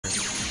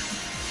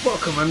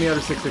Welcome, I'm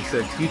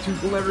Ayato666.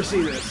 YouTube will never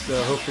see this, so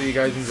hopefully you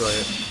guys enjoy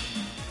it.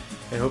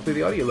 And hopefully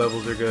the audio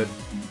levels are good.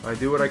 I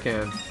do what I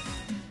can.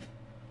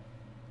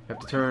 Have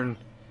to turn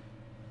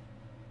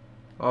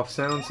off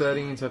sound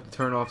settings, have to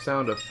turn off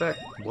sound effect.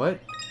 What?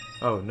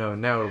 Oh no,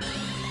 now it'll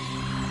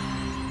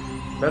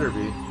better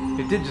be.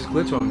 It did just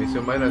glitch on me, so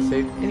it might not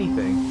save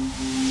anything.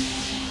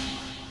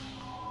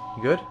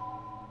 You good?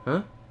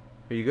 Huh?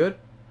 Are you good?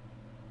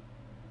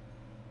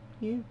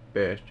 You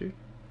bastard.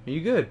 Are you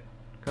good?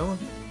 Come on.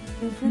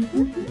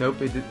 Nope,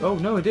 it did. Oh,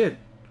 no, it did.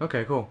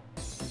 Okay, cool.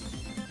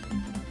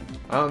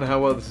 I don't know how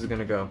well this is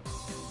gonna go.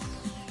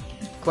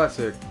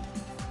 Classic.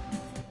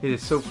 It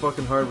is so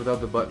fucking hard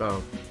without the button.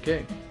 Oh,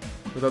 okay.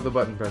 Without the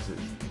button presses.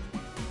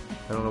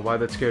 I don't know why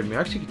that scared me. I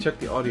actually can check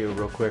the audio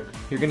real quick.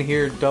 You're gonna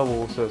hear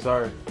double, so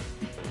sorry.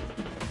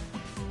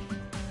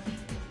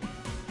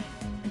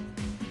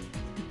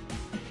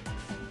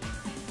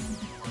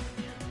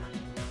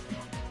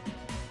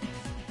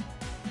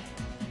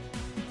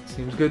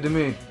 Seems good to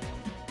me.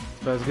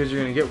 It's about as good as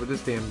you're gonna get with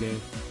this damn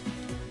game.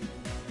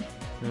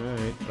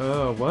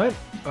 Alright. What?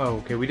 Oh,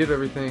 okay, we did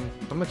everything.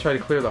 I'm gonna try to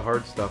clear the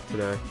hard stuff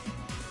today.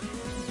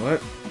 What?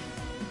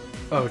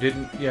 Oh,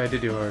 didn't? Yeah, I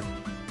did do hard.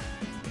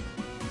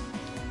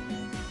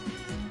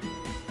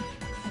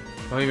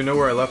 I don't even know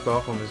where I left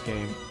off on this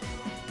game.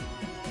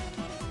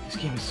 This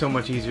game is so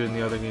much easier than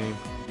the other game.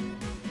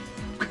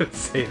 I'm gonna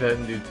say that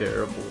and do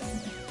terrible.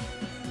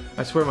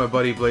 I swear my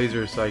buddy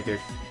Blazer is psychic.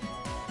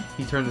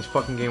 He turned this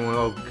fucking game on.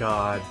 Oh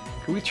god.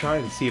 Can we try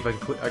to see if I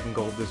can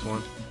gold this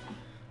one?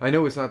 I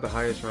know it's not the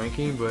highest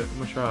ranking, but I'm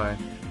gonna try.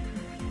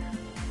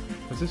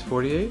 Is this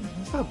 48?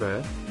 That's not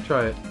bad.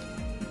 Try it.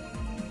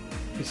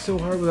 It's so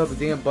hard without the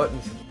damn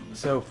buttons.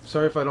 So,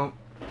 sorry if I don't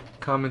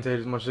commentate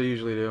as much as I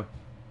usually do.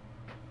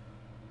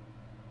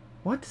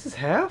 What? This is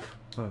half?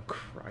 Oh,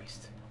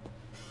 Christ.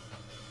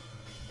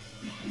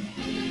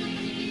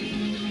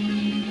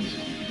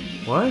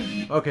 What?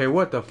 Okay,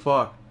 what the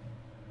fuck?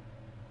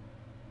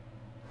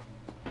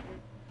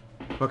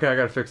 Okay, I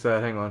gotta fix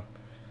that. Hang on.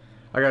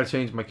 I gotta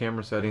change my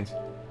camera settings.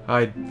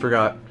 I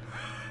forgot.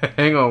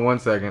 Hang on 1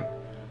 second.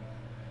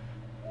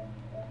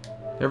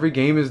 Every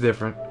game is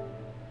different. I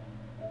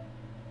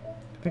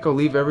think I'll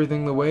leave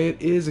everything the way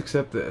it is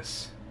except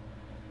this.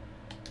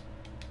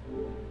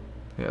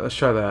 Yeah, let's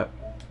try that.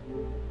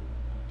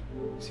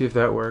 See if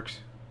that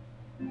works.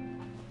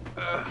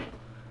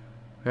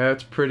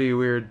 That's pretty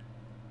weird.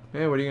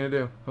 Man, what are you gonna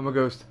do? I'm a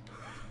ghost.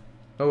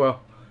 Oh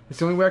well. It's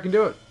the only way I can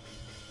do it.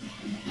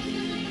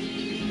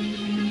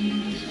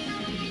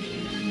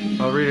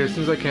 I'll read it as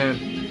soon as I can.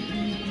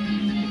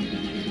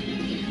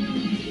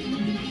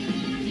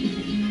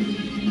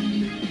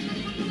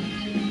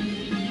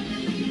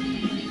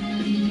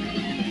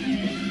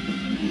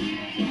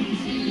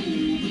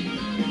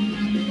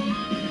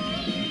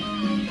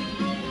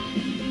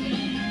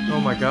 Oh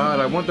my god,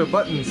 I want the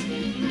buttons.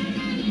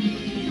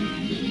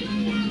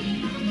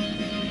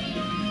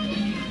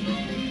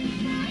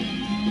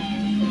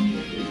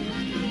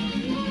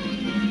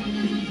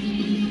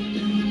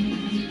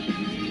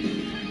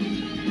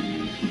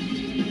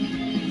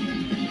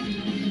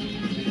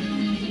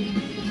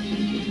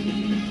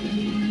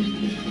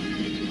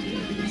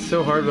 It's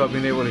so hard without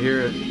being able to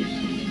hear it.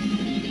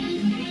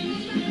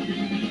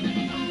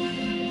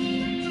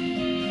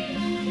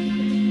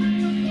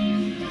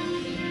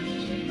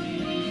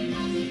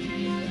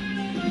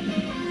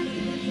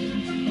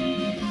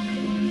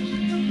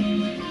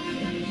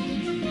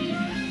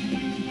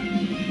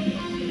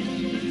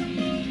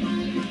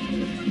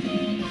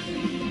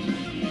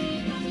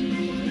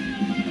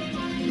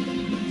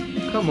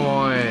 Come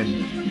on.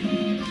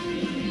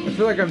 I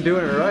feel like I'm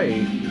doing it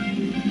right.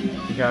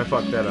 Okay, I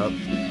fucked that up.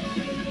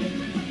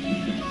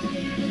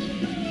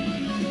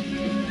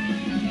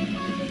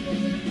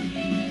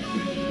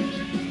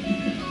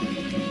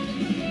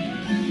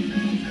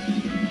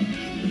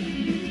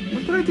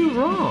 What did I do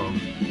wrong?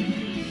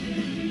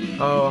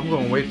 Oh, I'm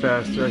going way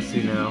faster. I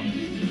see now.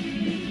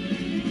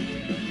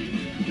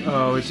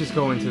 Oh, it's just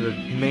going to the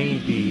main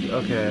beat.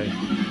 Okay.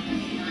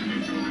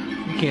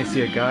 You can't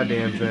see a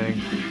goddamn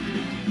thing.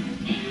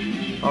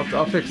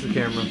 I'll fix the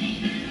camera.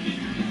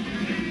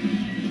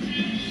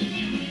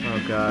 Oh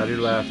god, you're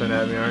laughing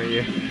at me, aren't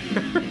you?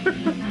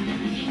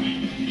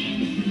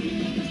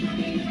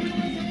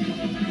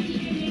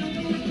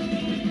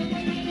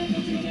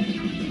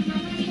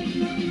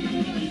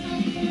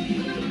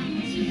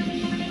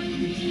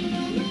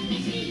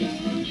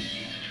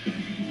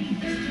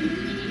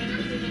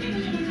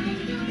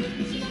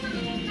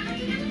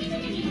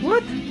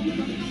 What?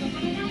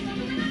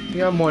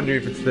 Yeah, I'm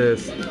wondering if it's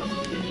this.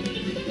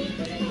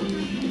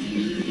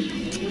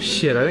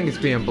 Shit, I think it's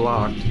being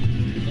blocked.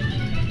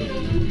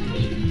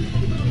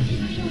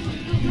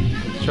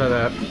 Let's try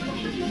that.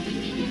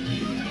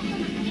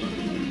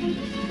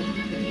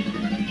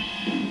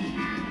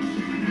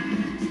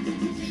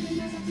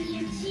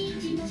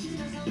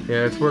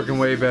 Yeah, it's working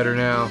way better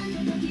now.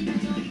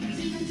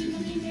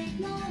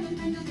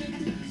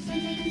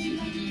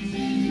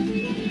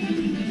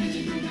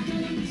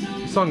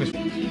 The song is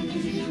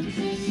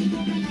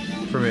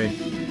for me.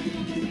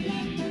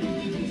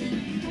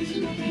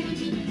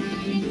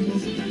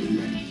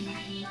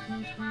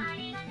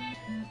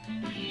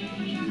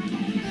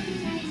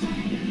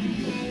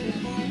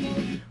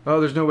 Oh,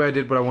 there's no way I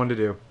did what I wanted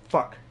to do.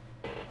 Fuck.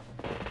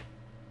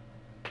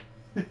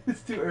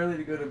 It's too early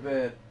to go to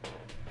bed.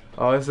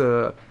 Oh, it's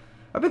a...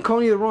 I've been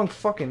calling you the wrong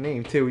fucking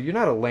name, too. You're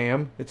not a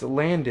lamb. It's a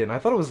Landon. I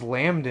thought it was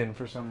Lambden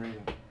for some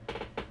reason.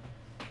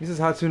 This is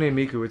Hatsune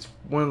Miku. It's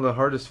one of the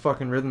hardest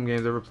fucking rhythm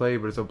games I've ever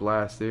played, but it's a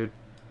blast, dude.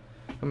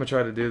 I'm gonna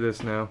try to do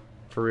this now.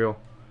 For real.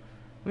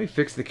 Let me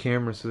fix the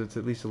camera so it's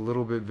at least a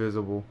little bit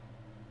visible.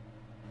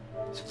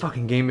 This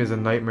fucking game is a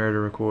nightmare to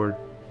record.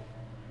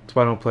 That's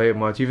why I don't play it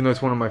much, even though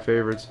it's one of my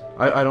favorites.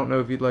 I don't know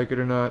if you'd like it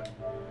or not.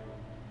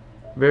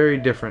 Very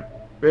different.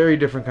 Very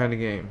different kind of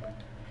game.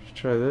 Let's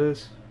try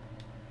this.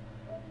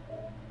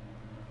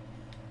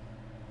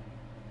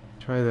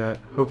 Try that.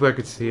 Hopefully I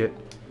could see it.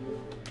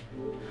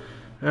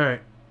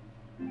 Alright.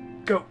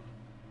 Go.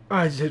 Oh,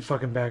 I just hit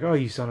fucking back. Oh,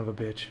 you son of a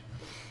bitch.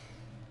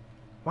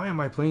 Why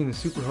am I playing this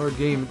super hard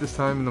game at this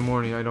time in the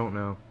morning? I don't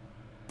know.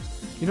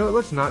 You know what?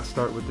 Let's not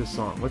start with this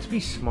song. Let's be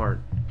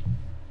smart.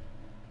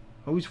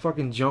 Always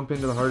fucking jump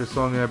into the hardest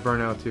song and I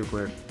burn out too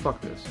quick.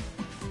 Fuck this.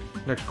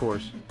 Next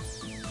course.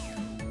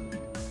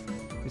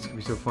 This could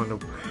be so fun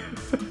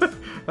to...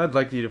 I'd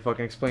like you to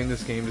fucking explain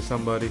this game to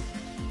somebody.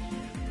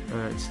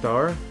 Alright,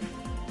 star?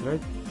 Did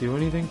I do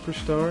anything for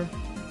star?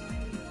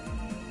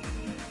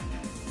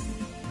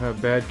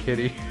 Bad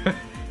kitty.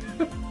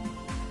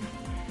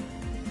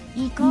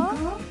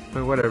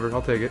 Oh, whatever,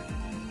 I'll take it.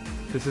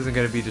 This isn't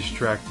gonna be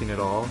distracting at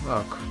all.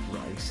 Oh,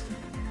 Christ.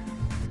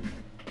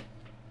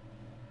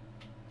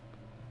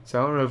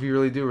 So I don't know if you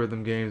really do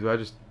rhythm games, but I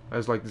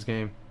just like this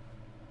game.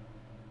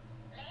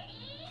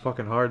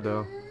 Fucking hard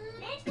though.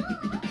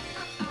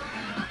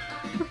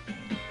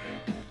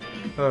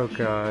 Oh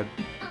god.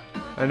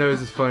 I know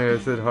this is funny, I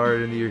said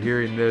hard and you're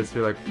hearing this,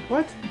 you're like,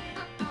 what?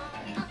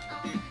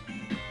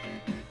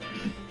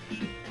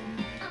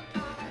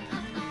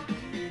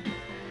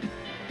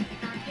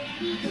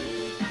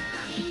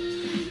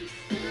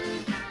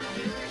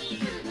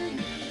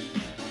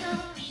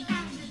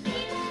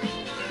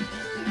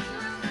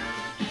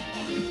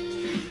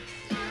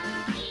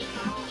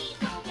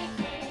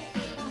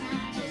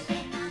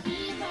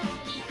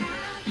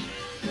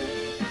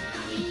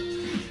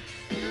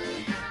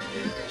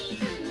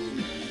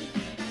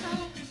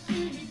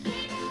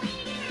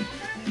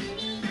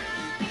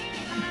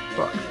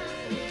 Fuck.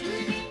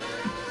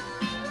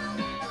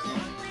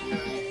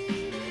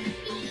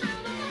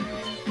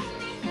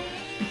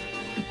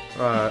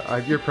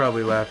 You're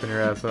probably laughing your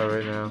ass off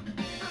right now.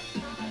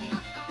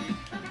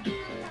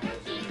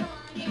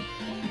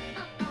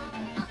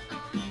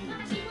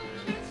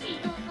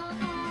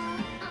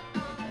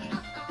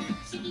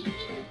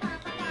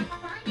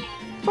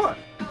 Fuck.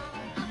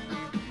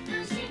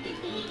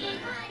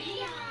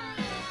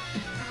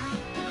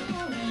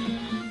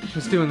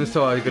 Just doing this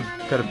till I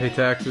gotta pay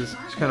taxes.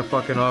 Just kind of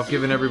fucking off,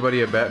 giving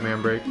everybody a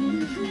Batman break.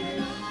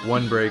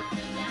 One break.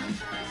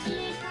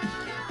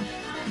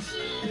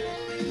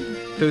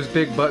 Those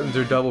big buttons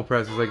are double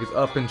presses, like it's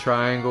up in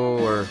triangle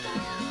or...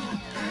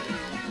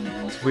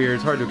 It's weird,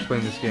 it's hard to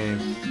explain this game.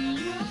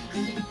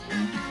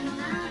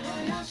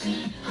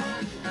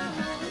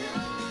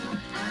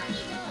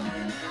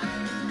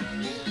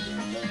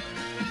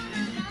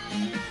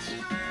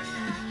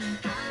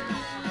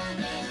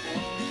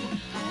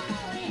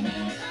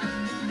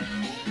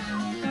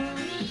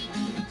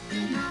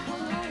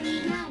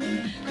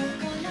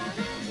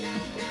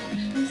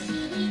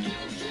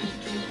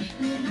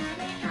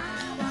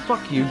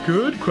 Fuck you,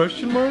 good?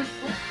 Question mark?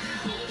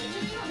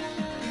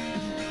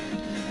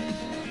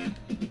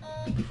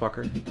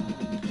 Fucker.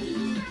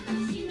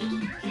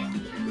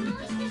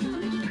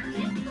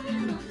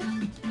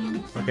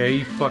 Okay,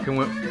 you fucking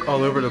went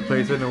all over the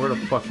place. I didn't know where the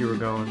fuck you were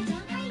going.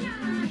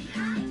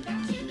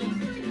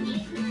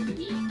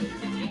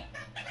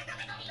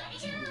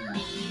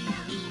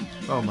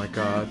 Oh my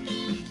god.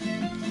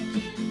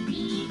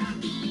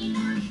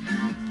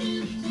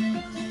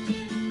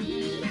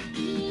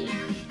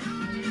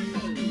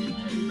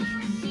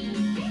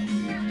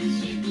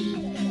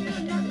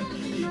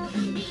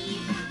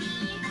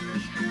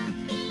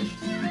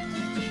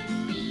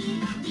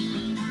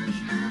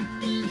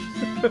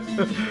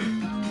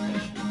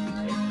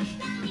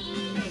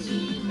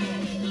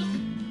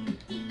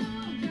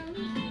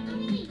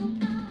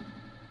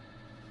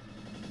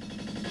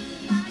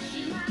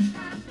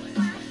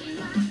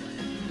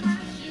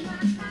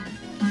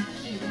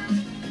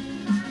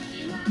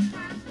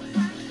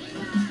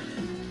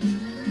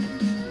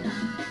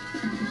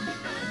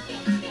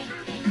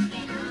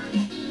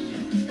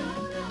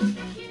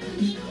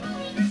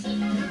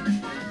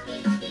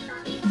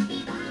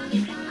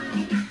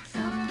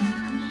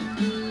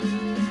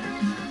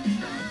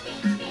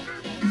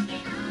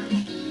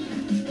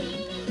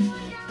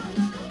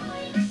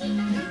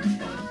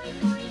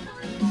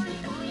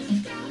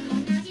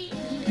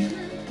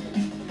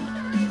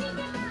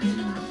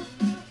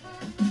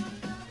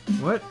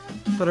 What?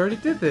 I thought I already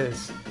did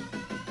this.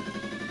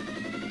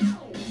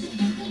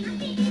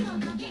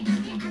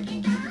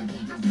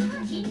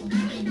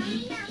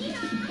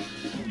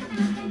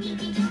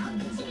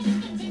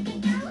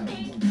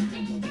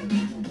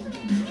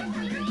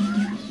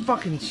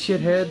 Fucking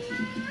shithead.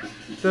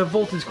 The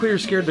voltage clear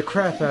scared the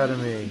crap out of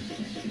me.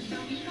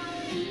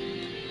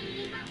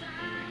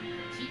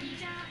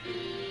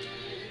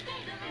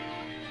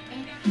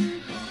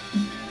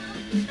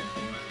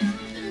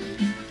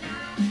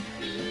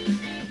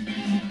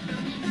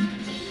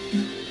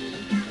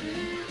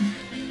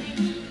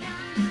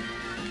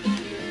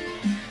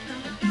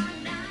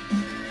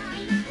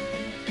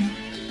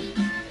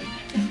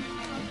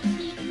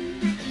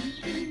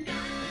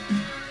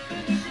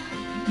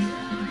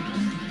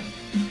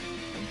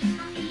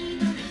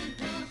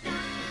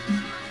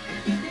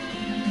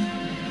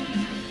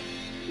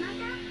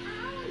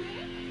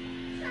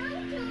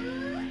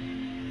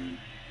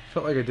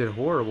 Felt like I did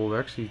horrible, but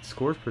actually it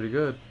scores pretty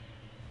good.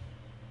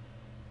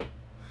 I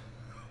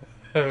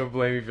don't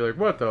blame you if you're like,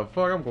 what the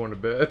fuck, I'm going to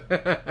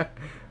bed.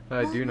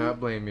 I do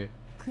not blame you.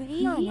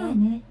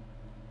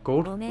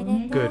 Gold?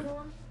 Good.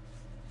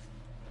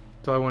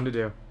 That's all I wanted to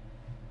do.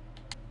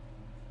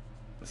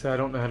 So I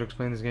don't know how to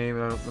explain this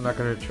game, and I'm not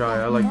going to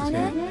try. I like this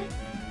game.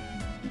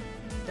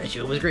 That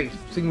shit was great.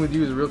 Singing with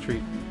you is a real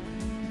treat.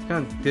 It's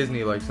kind of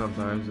Disney-like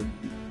sometimes.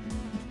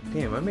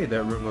 Damn, I made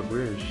that room look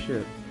weird as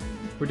shit.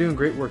 We're doing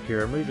great work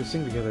here. I'm ready to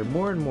sing together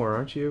more and more,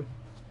 aren't you?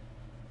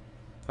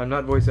 I'm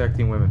not voice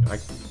acting women.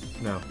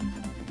 No.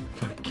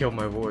 I killed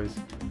my voice.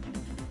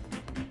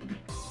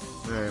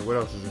 Alright, what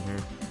else is in here?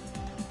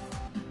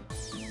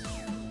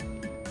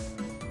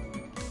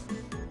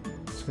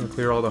 Just gonna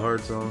clear all the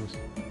hard songs.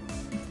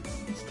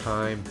 It's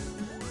time.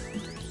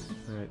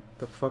 Alright,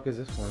 the fuck is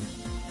this one?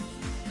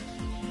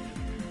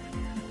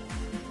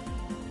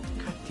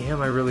 God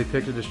damn, I really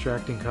picked a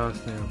distracting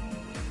costume.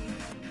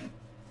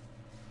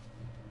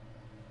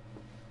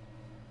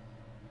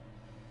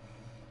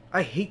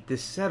 I hate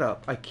this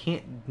setup. I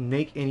can't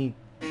make any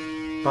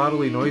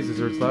bodily noises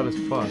or it's loud as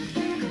fuck.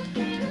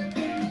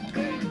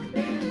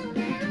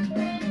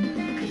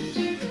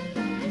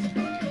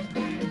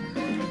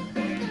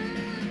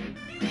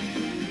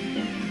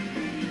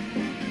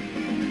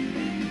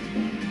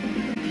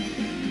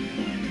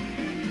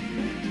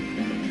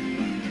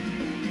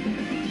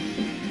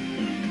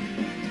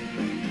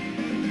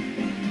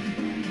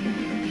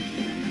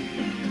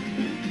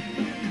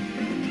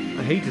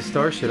 I hate the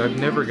star shit. I've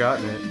never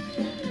gotten it.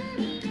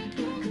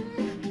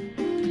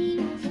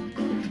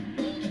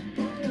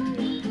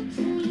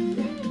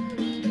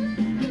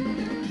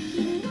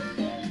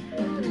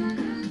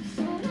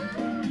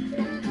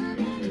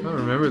 I don't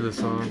remember the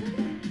song.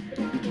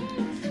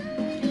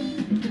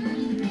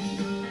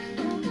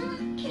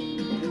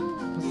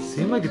 Doesn't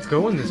seem like it's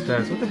going this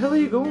fast. What the hell are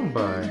you going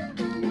by?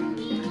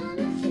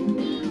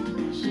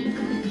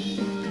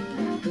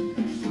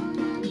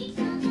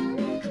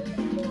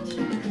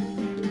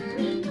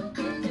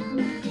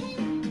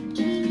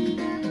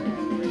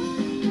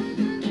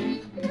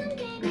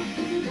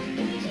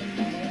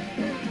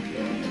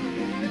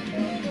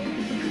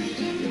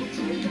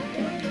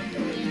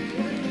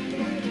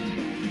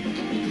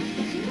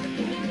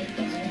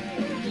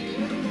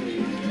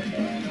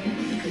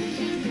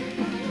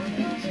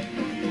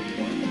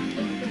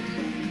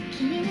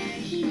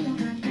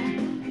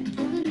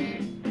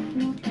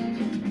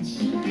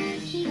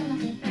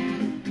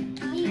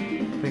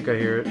 I think I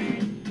hear it.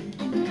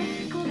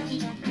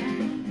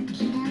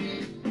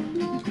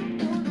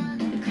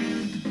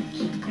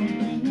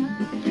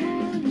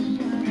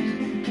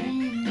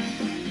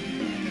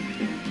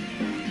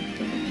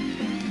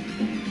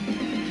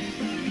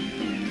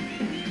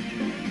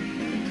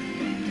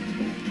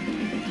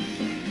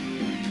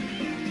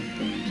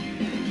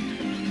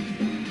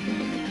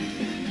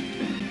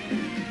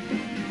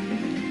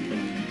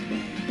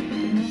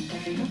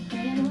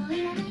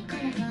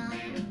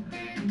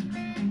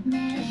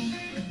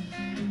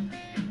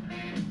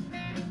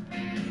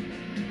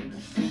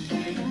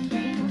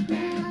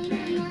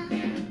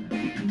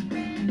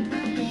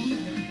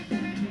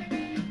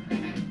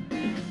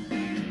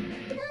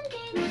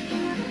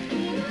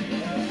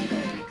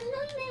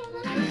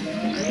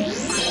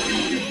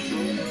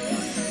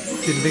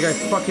 Didn't think I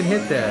fucking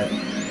hit that.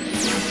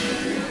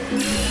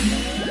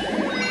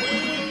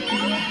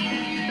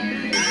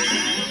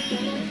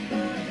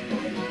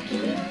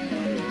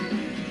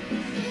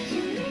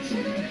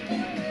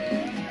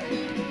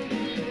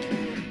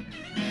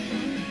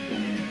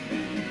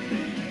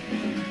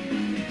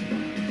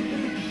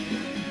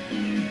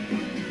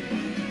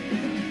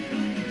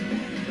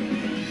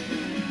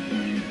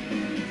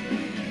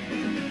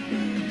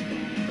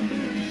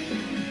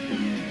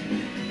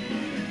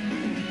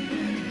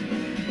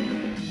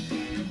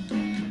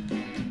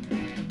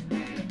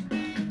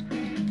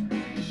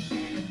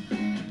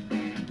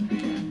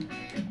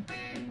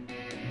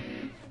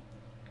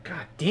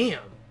 God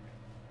damn.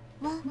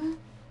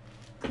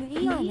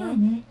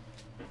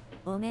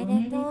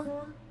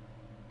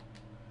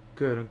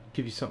 Good, I'll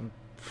give you something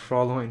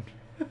following.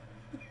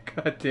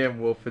 Goddamn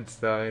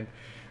Wolfenstein.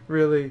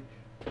 Really?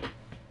 I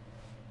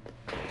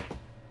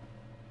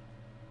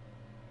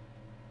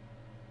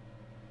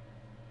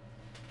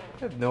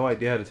have no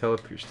idea how to tell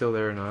if you're still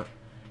there or not.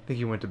 I think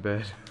you went to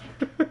bed.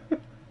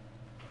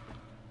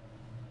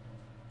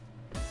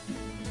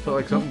 Felt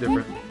like something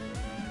different.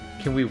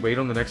 Can we wait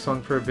on the next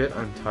song for a bit?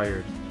 I'm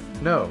tired.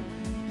 No.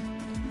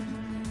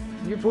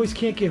 Your voice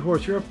can't get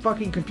hoarse. You're a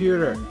fucking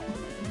computer.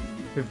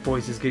 If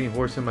voice is getting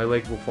hoarse and my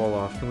legs will fall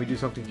off. Can we do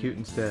something cute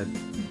instead?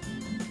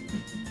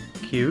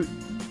 Cute?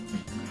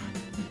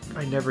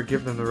 I never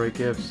give them the right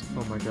gifts.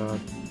 Oh my god.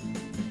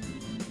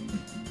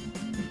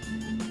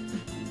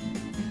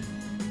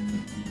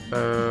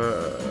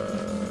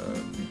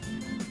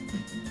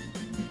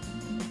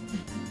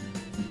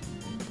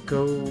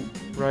 Go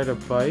ride a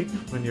bike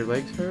when your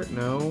legs hurt?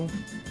 No.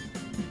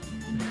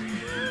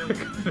 I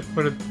kind of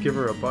want to give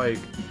her a bike.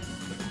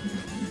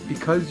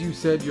 Because you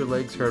said your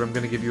legs hurt, I'm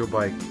going to give you a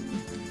bike.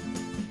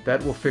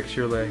 That will fix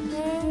your legs.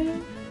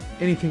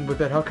 Anything but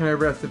that. How can I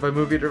rest if I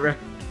move it around?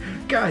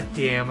 God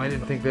damn, I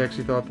didn't think they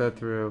actually thought that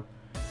through.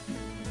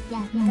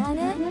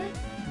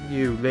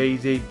 You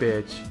lazy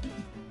bitch.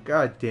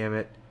 God damn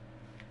it.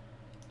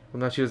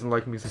 Well, now she doesn't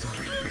like me since I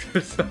don't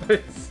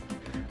exercise.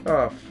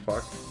 Oh,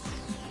 fuck.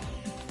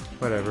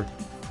 Whatever.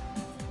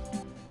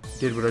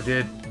 Did what I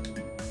did.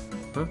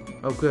 Huh?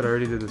 Oh, good, I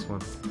already did this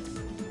one.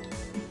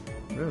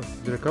 Yeah,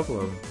 did a couple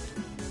of them.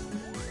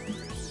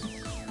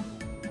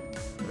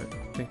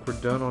 I think we're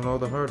done on all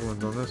the hard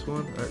ones on this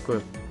one. Alright,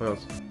 good. What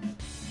else?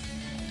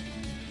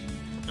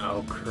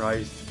 Oh,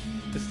 Christ.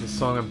 This is the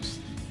song I'm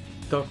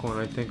stuck on,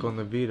 I think, on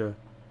the Vita.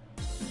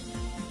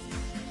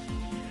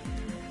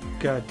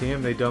 God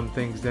damn, they dumb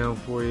things down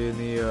for you in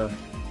the,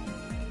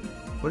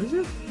 what is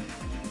it?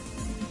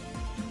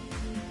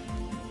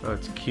 Oh,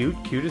 it's cute.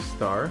 Cutest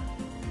star.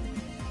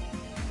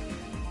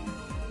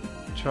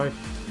 Try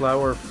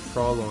flower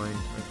Fraulein.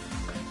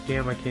 God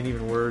damn, I can't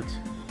even words.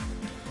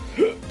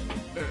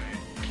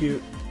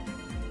 Cute.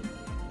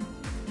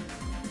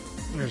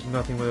 There's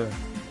nothing with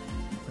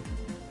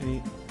a...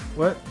 Any...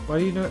 What? Why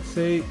do you not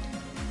say...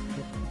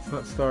 It's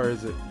not star,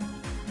 is it?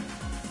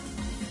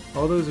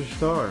 All those are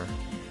star.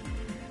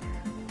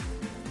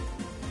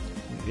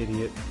 You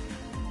idiot.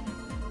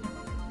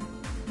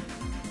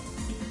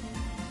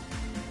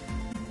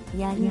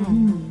 Yeah.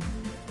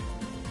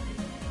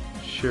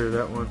 Sure,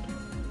 that one.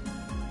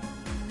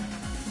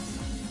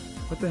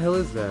 What the hell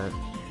is that?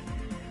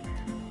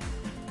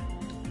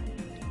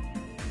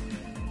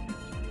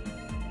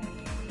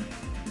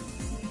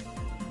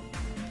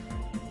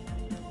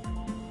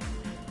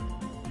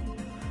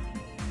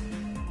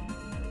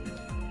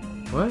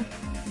 What?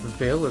 A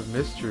Veil of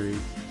Mystery.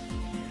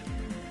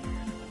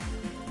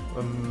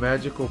 A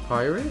magical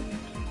pirate?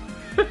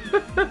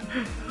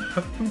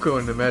 I'm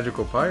going the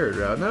magical pirate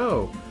route.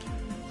 No!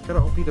 It's gotta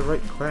all be the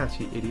right class,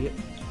 you idiot.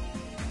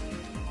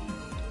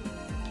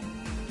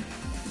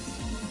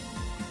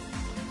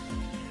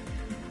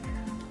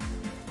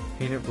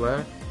 Paint it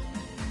black?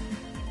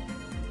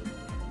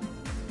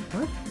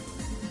 What?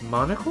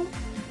 Monocle?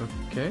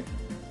 Okay.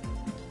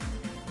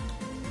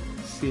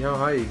 See how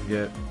high you can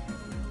get.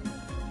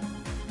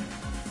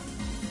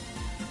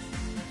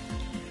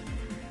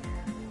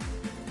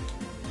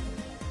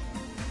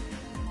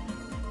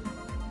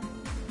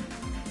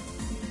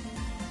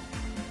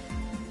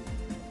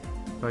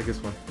 I like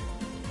this one.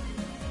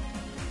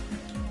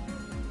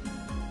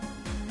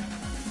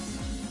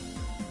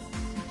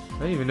 I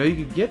didn't even know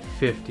you could get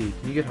 50.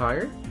 Can you get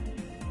higher?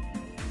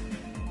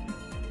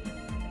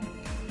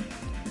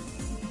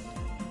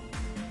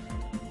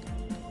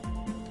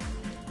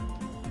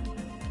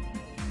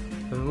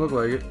 Doesn't look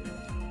like it.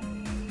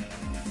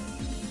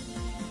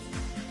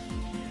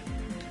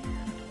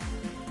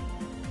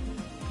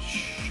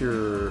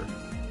 Sure.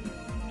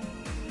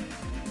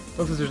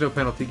 Oh, since there's no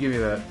penalty, give me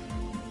that.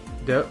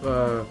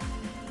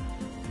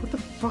 What the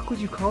fuck would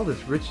you call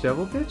this? Rich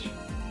devil bitch?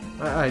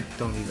 I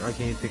don't even, I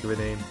can't even think of a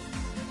name.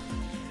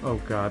 Oh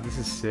god, this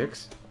is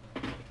 6.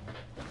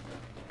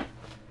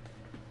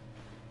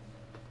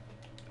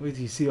 Wait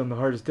till you see on the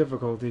hardest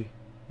difficulty.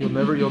 You'll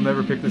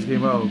never pick this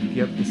game up.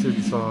 Yep, this is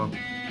the song.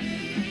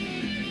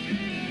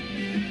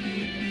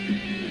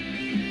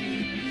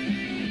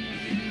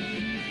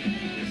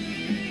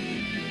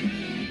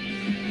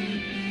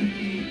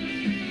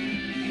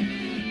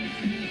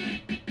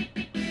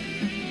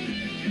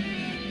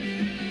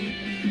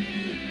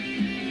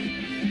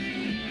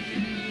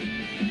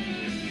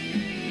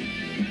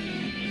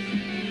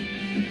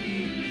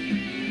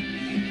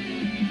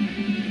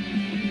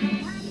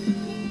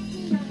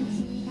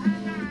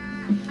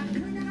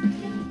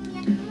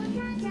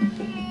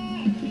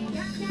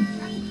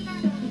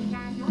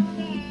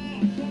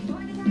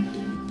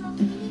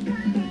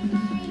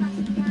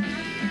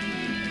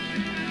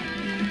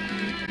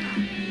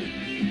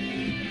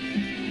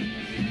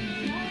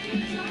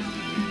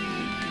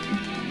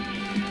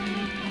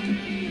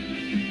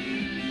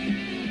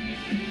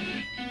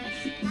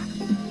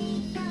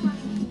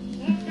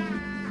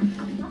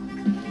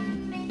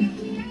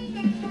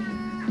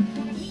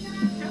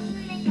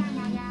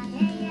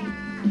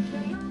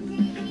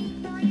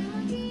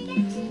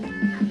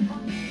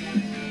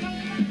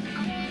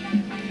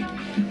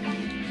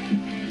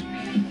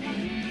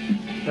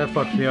 That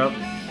fucked me up.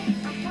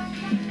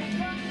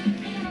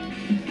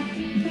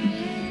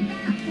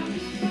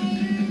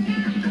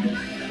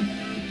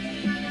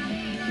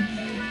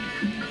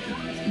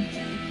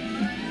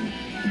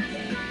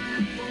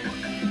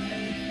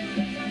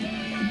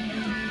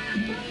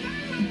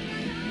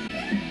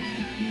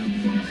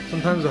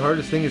 Sometimes the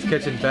hardest thing is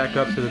catching back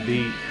up to the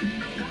beat.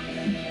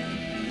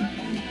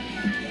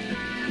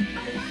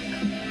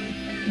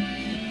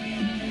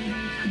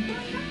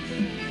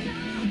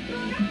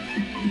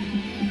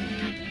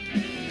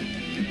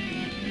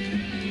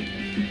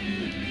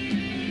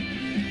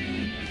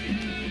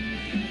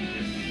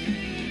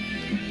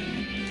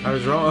 I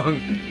was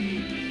wrong.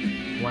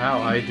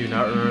 Wow, I do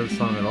not remember the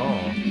song at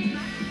all.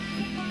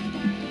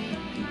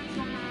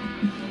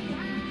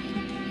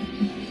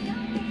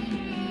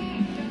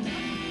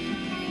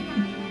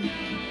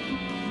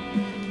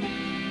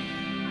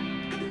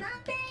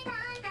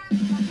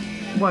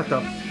 What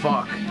the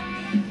fuck?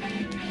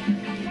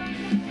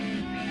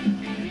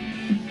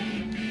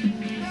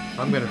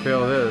 I'm gonna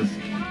fail this.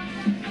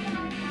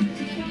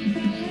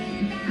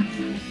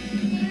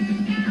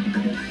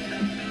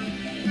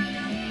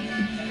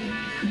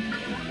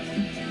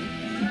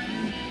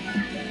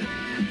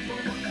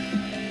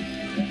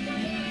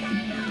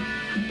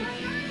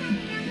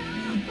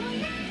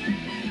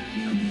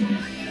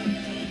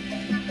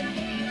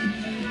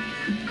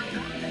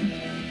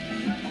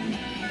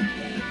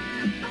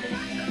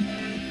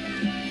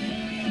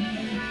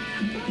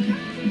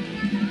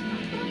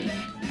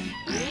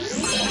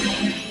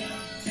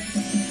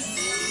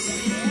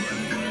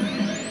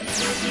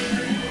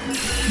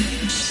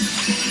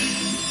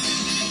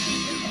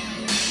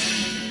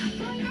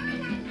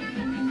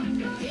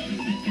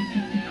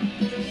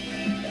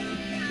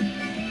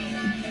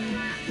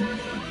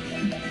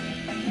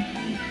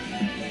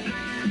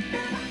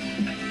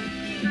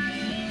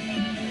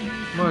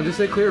 Come on, just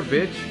say clear,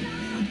 bitch.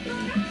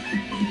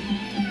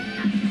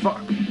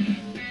 Fuck.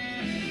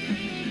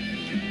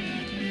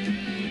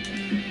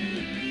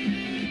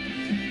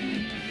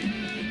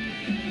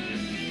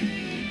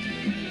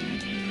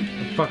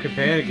 I'm fucking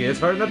panicking. It's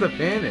hard not to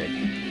panic.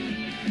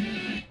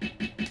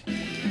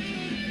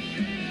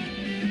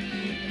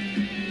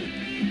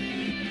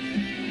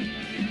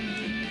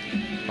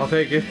 I'll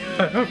take it.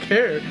 I don't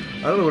care.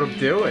 I don't know what I'm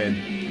doing.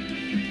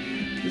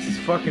 This is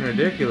fucking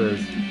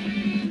ridiculous.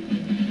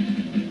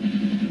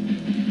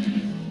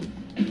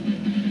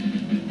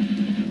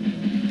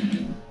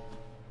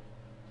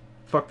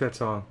 Fuck that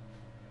song.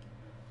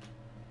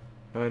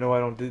 I know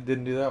I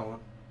didn't do that one.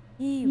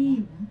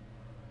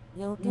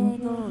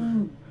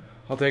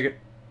 I'll take it.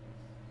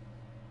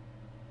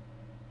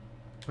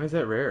 Why is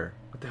that rare?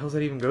 What the hell's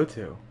that even go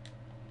to?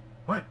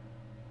 What?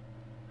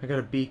 I got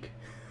a beak.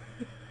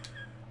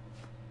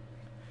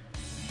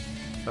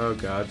 Oh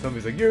god,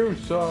 somebody's like, you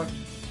suck.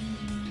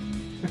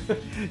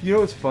 You know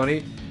what's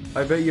funny?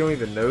 I bet you don't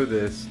even know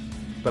this,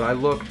 but I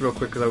looked real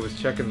quick because I was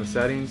checking the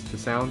settings to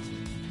sound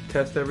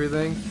test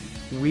everything.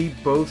 We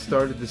both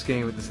started this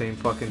game at the same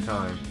fucking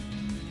time.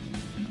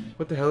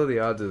 What the hell are the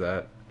odds of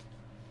that?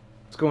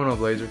 What's going on,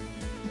 Blazer?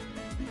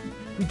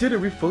 We did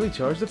it! We fully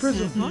charged the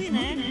prism!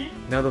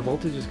 Now the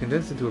voltage is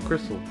condensed into a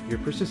crystal. Your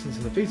persistence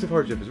in the face of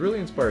hardship is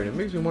really inspiring. It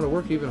makes me want to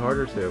work even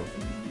harder too.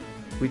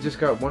 We just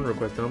got one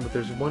request done, but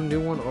there's one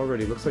new one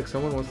already. Looks like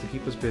someone wants to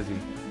keep us busy.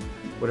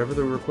 Whatever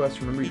the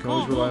request, remember you can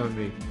always rely on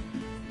me.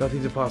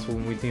 Nothing's impossible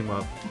when we team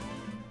up.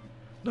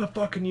 Not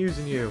fucking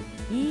using you.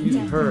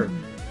 Using her.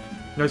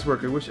 Nice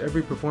work. I wish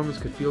every performance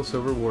could feel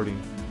so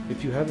rewarding.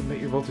 If you haven't met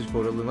your voltage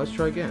quota, then let's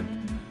try again.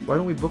 Why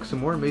don't we book some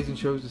more amazing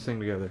shows to sing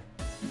together?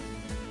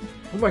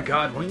 Oh my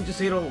god, why don't you just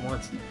say it all at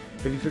once?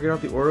 Have you figured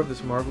out the aura of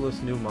this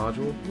marvelous new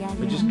module?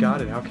 I just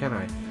got it, how can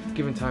I?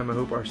 Given time, I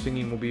hope our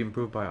singing will be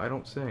improved by I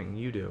don't sing,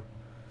 you do.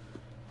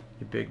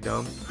 You big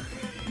dumb.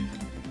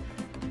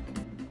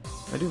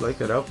 I do like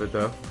that outfit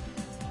though.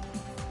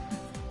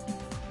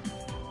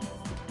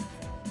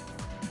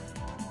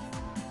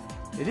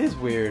 It is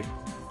weird.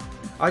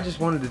 I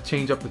just wanted to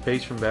change up the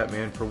pace from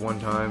Batman for one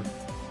time.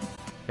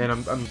 And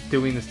I'm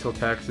doing this till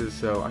taxes,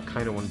 so I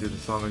kind of want to do the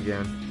song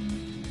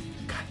again.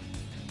 God,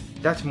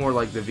 that's more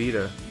like the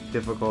Vita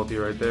difficulty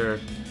right there.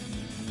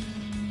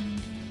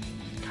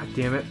 God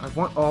damn it, I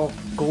want all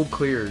gold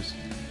clears.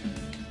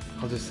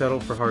 I'll just settle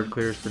for hard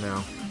clears for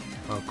now.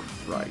 Oh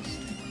Christ.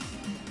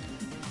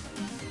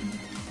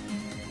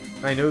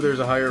 I know there's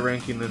a higher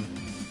ranking than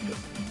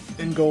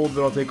in gold,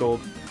 but I'll take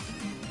gold.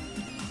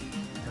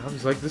 I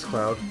always like this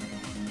cloud.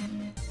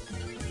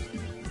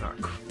 Oh,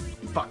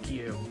 fuck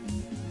you.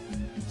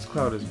 This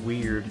cloud is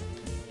weird.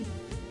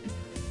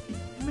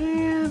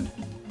 Man.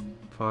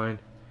 Fine.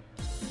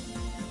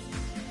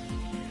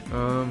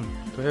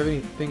 Do I have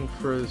anything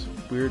for this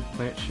weird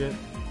plant shit?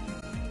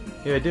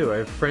 Yeah, I do. I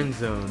have friend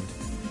zoned.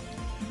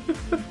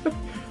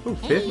 Ooh,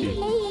 50.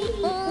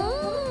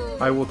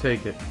 I will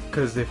take it.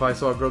 Because if I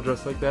saw a girl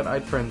dressed like that,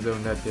 I'd friend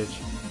zone that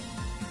bitch.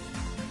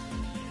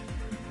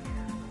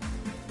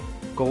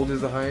 Gold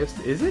is the highest?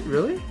 Is it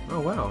really? Oh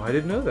wow, I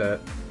didn't know that.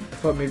 I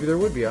thought maybe there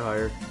would be a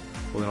higher.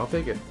 Well then I'll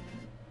take it.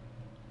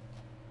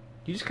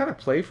 You just kind of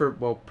play for,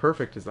 well,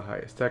 perfect is the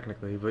highest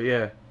technically, but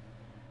yeah.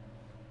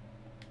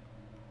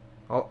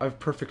 I've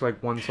perfect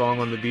like one song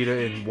on the Vita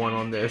and one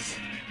on this.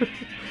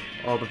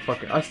 All the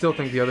fucking, I still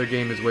think the other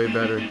game is way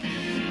better,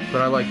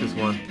 but I like this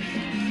one.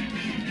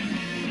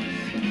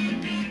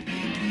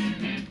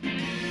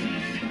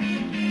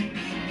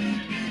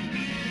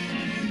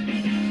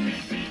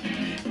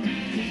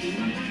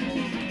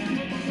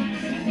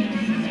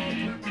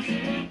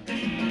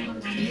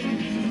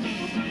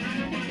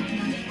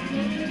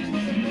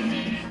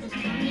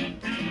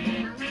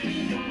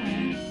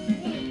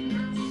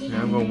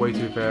 Now I'm going way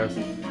too fast.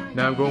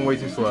 Now I'm going way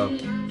too slow.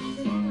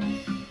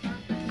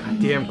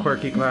 Goddamn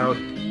quirky cloud.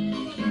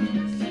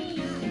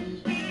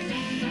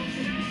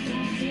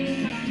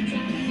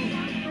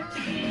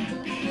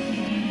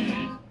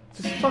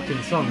 This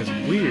fucking song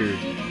is weird.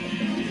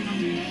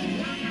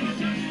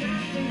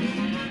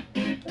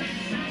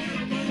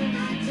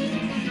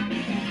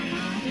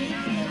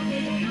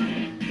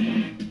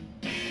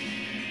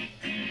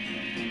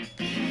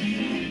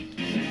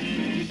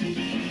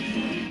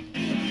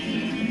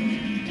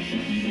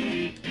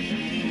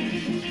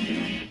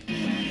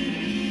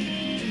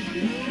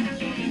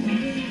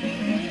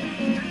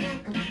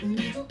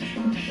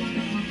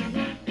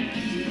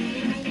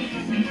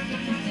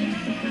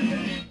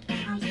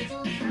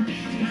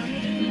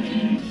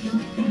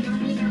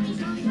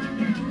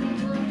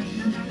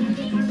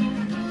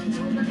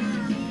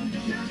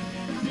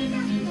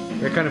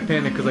 I kind of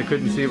panicked because I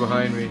couldn't see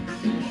behind me.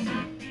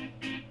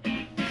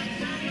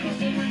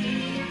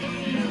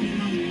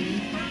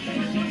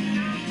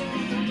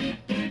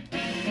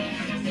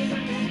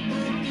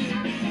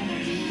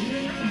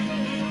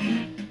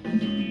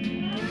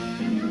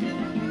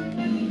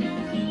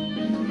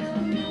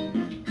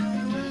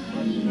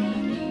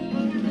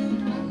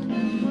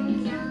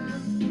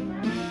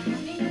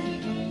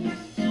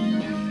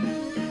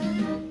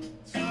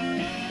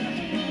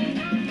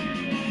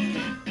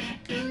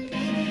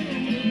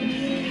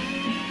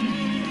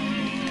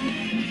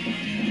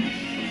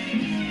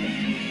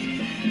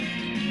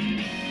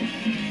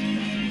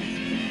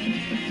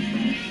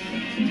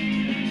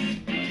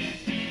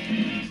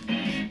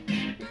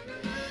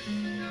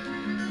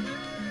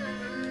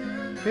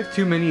 We have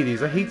too many of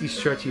these. I hate these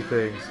stretchy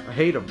things. I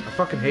hate them. I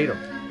fucking hate them.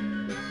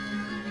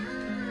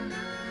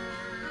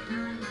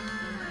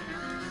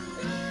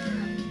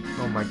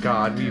 Oh my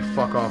god, will you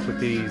fuck off with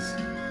these?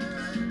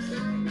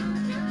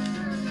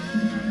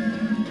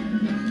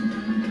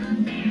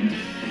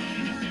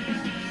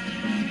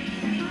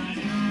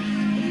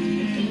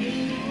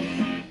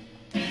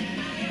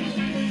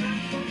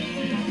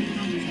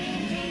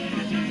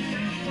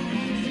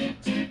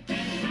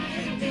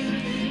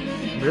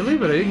 Really?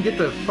 But I didn't get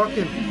the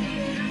fucking...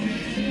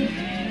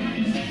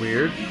 It's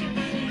weird.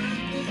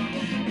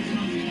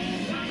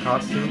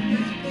 Costume.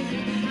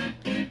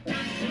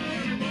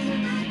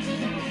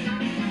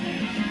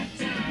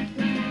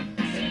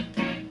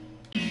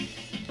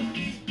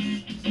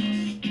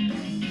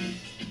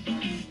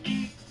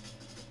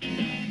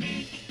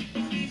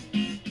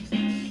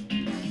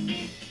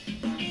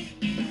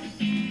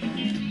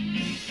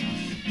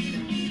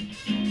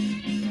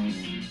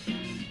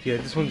 Yeah,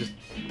 this one just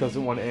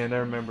doesn't want to end, I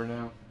remember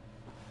now.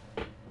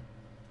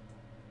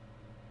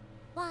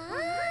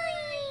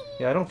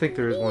 Yeah, I don't think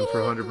there is one for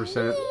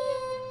 100%.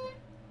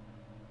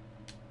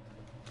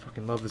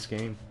 Fucking love this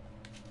game.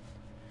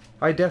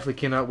 I definitely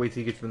cannot wait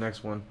till you get to the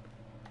next one.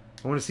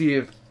 I want to see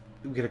if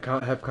we get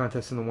a have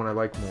contests in the one I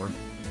like more.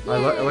 I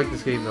like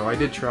this game though. I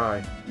did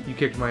try. You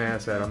kicked my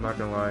ass at it, I'm not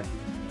gonna lie.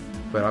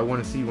 But I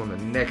want to see you on the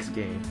next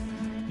game.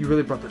 You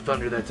really brought the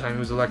thunder that time. It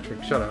was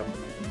electric. Shut up.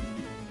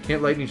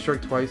 Can't lightning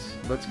strike twice.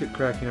 Let's get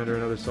cracking under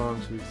another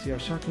song so we can see how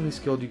shockingly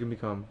skilled you can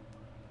become.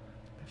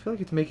 I feel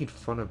like it's making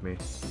fun of me.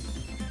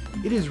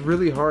 It is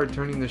really hard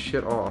turning this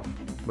shit off,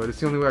 but it's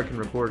the only way I can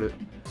record it.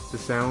 The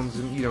sounds,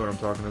 and you know what I'm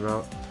talking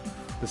about.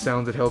 The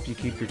sounds that help you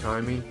keep your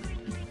timing.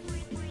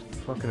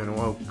 Fucking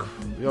annoying.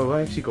 Yo,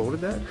 I actually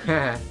golded that?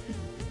 Haha.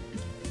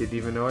 Didn't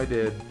even know I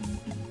did.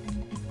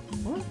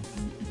 What?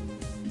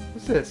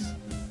 What's this?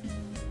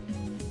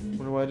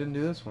 Wonder why I didn't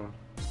do this one.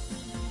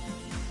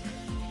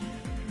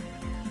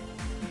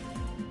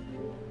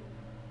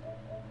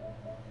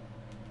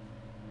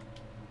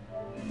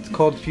 It's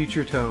called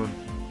Future Tone.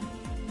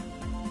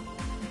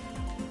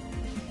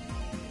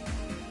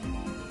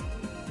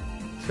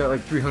 It's got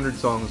like 300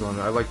 songs on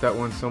it. I like that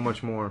one so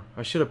much more.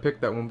 I should have picked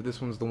that one, but this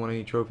one's the one I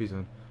need trophies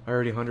in. I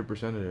already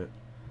 100%ed it.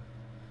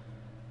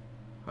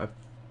 I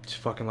just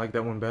fucking like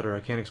that one better. I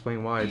can't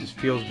explain why. It just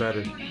feels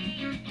better.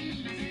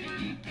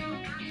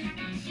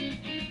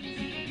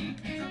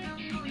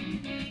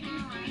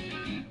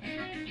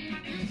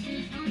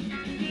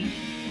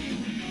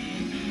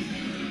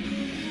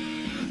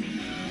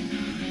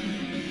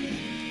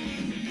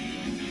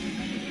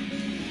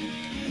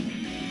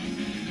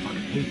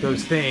 Fucking hate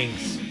those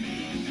things.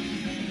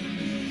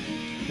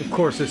 Of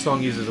course, this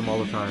song uses them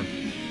all the time.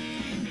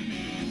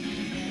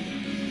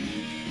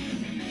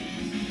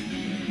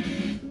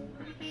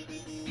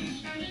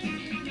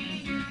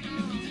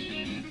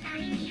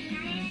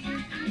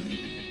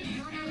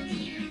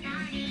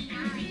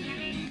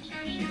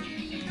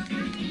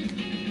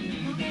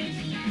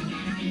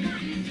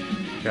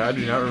 God, I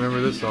do not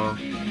remember this song.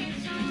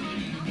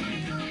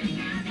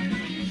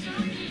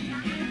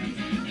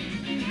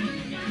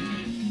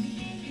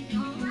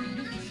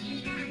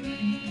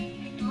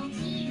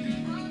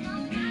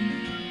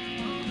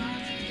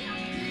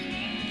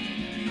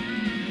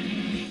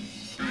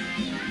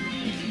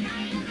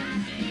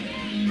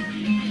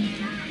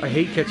 I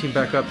hate catching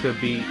back up to a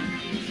beat.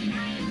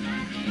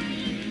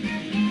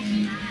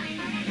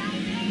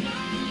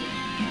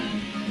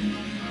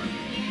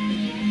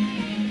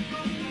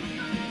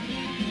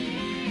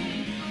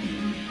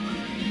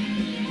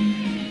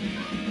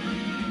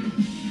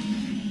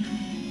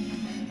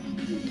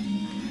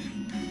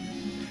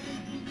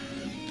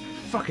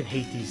 fucking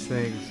hate these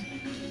things.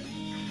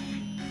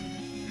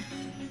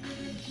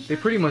 They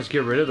pretty much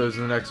get rid of those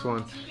in the next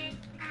one.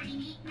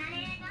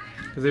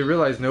 Because they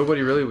realized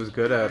nobody really was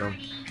good at them.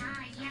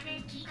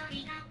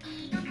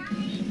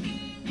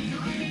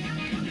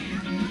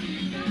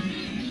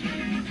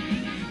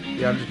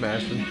 Yeah, I'm just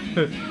mashing.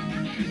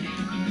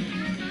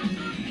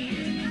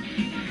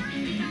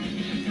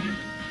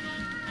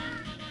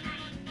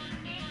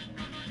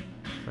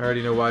 I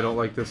already know why I don't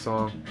like this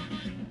song.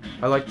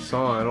 I like the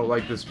song, I don't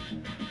like this...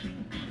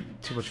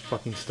 Too much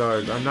fucking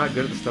stars. I'm not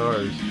good at the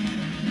stars.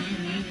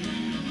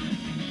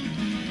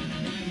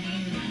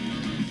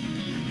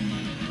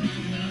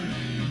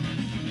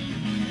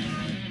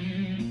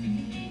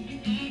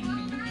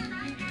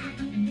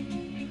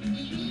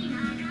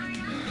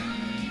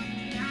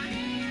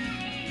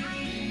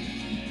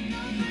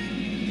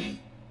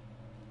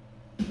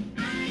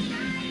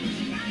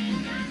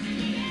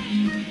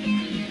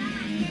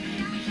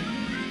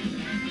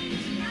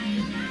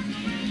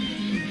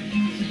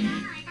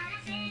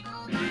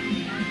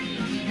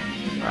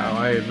 Wow,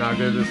 I am not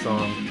good at this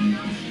song.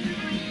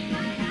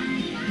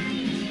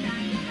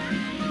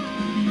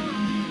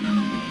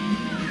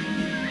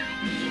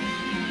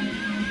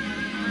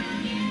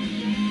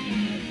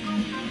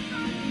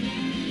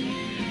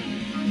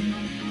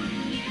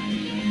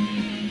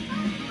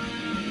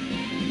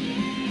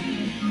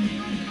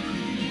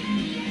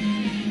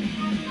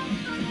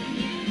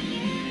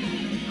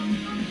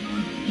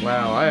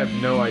 Wow, I have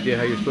no idea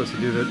how you're supposed to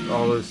do that,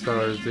 all those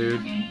stars,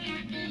 dude.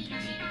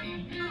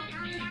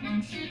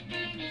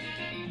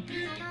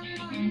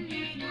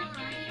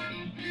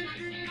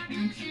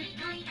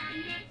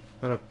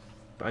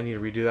 I need to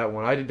redo that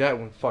one. I did that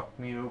one, fucked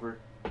me over.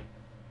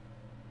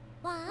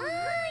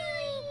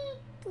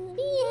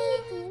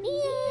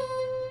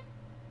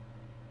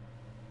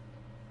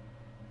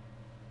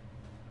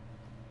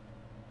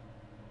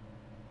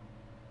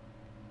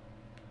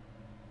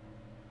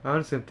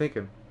 Honestly, I'm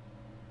thinking.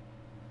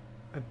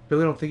 I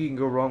really don't think you can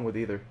go wrong with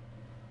either.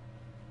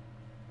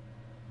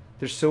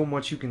 There's so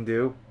much you can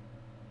do.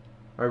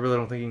 I really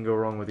don't think you can go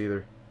wrong with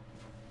either.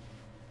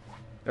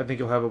 I think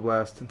you'll have a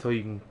blast until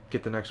you can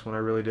get the next one. I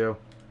really do.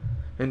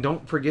 And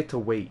don't forget to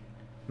wait.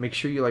 Make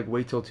sure you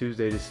wait till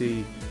Tuesday to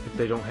see if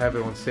they don't have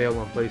it on sale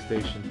on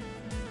PlayStation.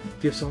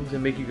 If you have songs that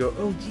make you go,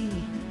 oh gee,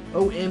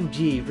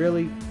 OMG,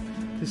 really?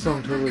 This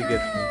song totally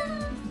gets me.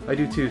 I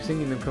do too.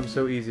 Singing them comes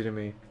so easy to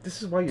me.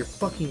 This is why you're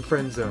fucking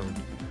friend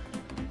zoned.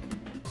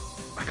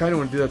 I kind of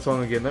want to do that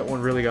song again. That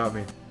one really got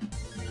me.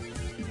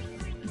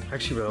 I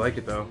actually really like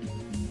it though.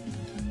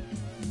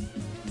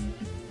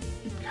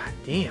 God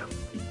damn.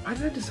 Why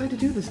did I decide to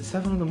do this at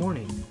 7 in the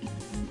morning?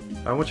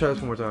 I want to try this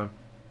one more time.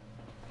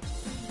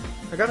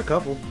 I got a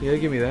couple. Yeah,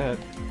 give me that.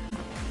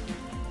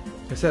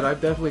 I said, I've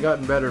definitely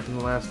gotten better from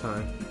the last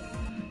time.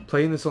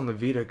 Playing this on the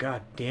Vita,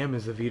 god damn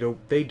is the Vita.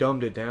 They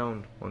dumbed it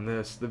down on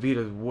this. The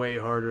Vita's way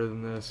harder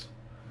than this.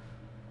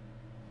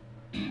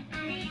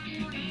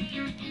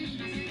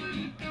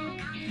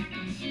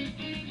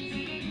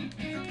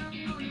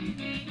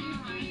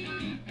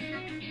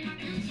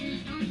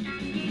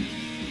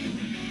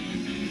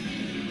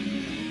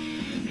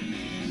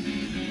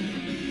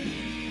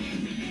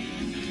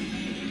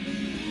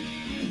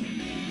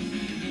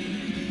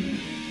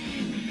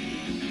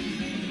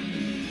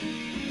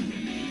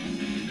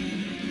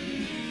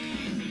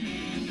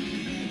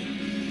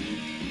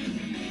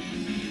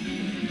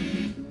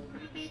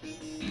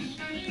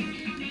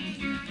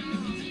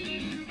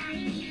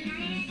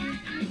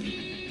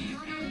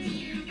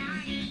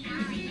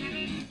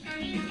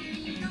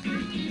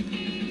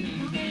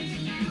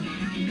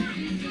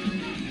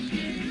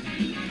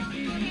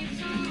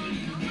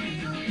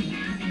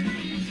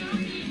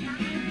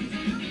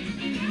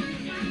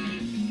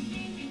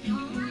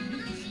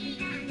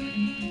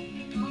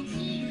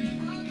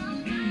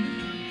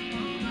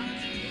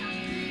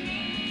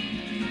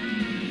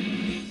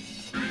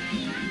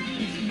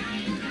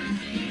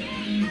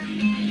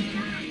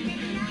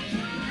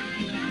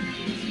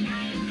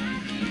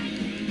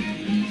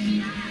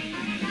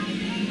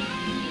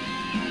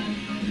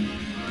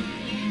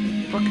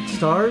 Fucking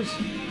stars.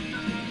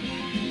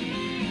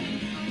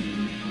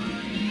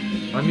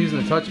 I'm using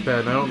the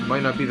touchpad and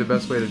might not be the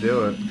best way to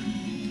do it.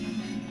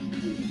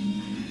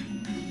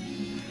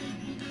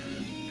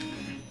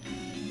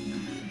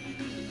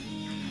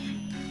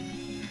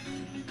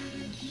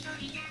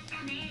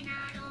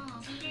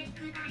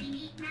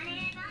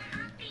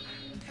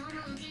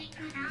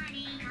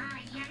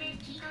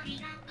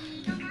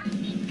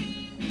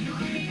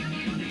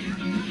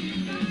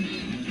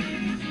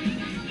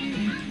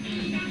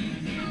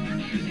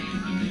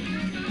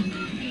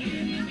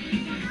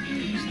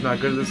 Not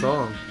good at the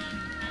song.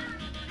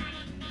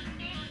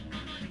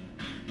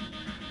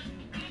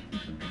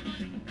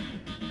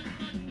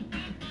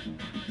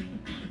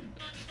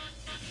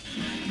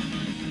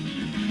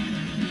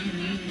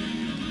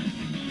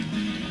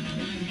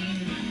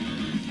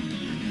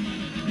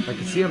 I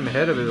can see I'm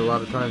ahead of it a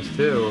lot of times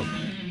too.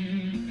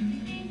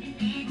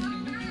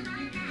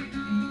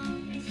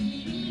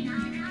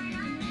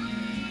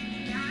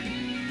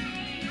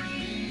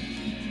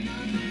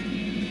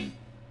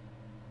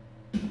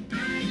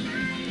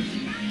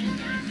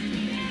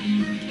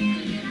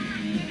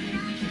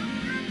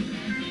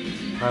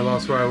 I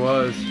lost where I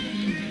was.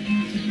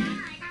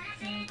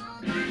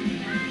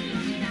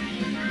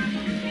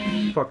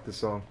 Fuck this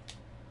song.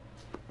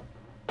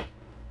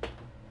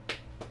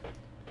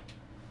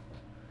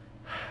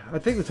 I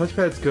think the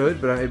touchpad's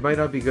good, but it might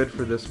not be good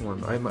for this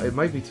one. It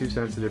might be too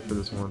sensitive for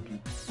this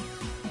one.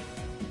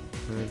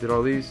 I did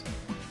all these.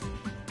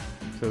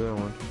 So that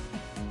one.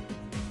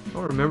 I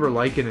don't remember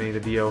liking any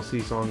of the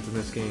DLC songs in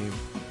this game.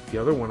 The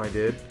other one I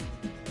did.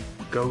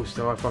 Ghost,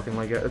 oh I fucking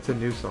like it. It's a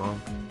new song.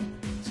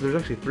 So there's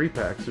actually 3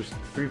 packs. There's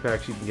 3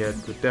 packs you can get,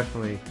 but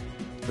definitely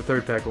the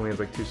 3rd pack only has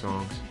like 2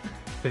 songs.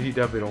 You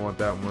definitely don't want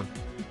that one.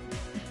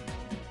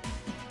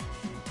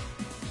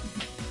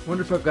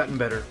 Wonder if I've gotten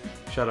better.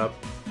 Shut up.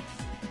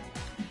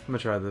 I'm gonna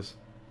try this.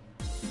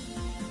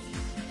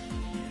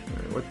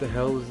 Alright, what the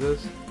hell is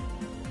this?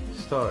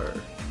 Star.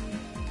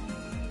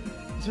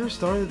 Is there a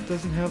star that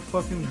doesn't have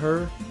fucking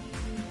her?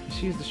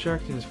 She is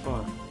distracting as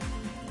fuck.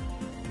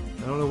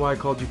 I don't know why I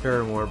called you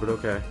Paramore, but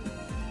okay.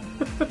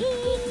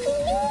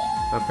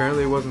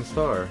 Apparently it wasn't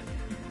Star.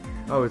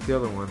 Oh, it's the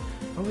other one.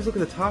 I always look at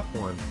the top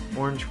one.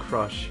 Orange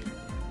Crush.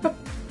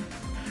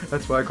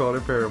 That's why I called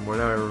it Paramore,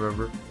 now I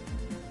remember.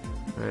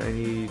 Alright, I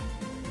need...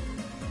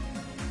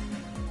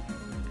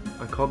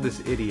 I called this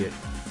Idiot.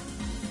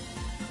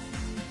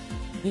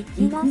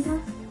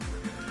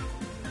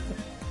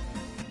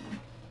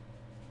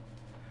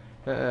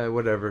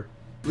 Whatever.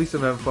 At least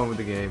I'm having fun with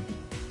the game.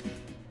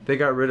 They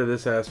got rid of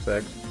this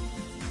aspect.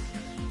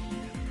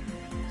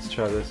 Let's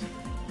try this.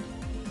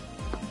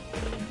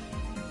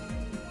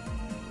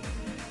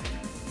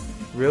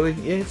 Really?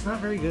 Yeah, it's not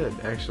very good,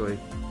 actually.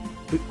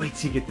 Wait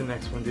till you get the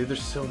next one, dude.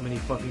 There's so many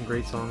fucking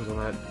great songs on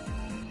that.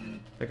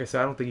 Like I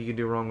said, I don't think you can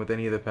do wrong with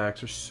any of the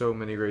packs. There's so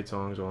many great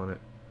songs on it.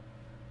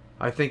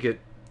 I think it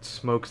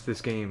smokes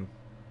this game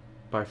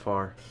by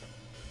far.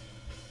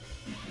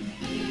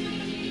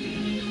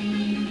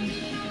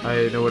 I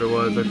didn't know what it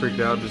was. I freaked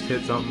out and just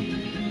hit something.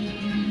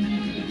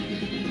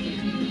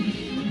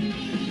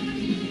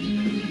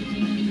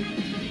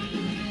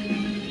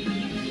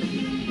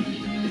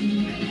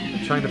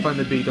 I'm trying to find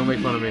the beat. Don't make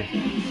fun of me.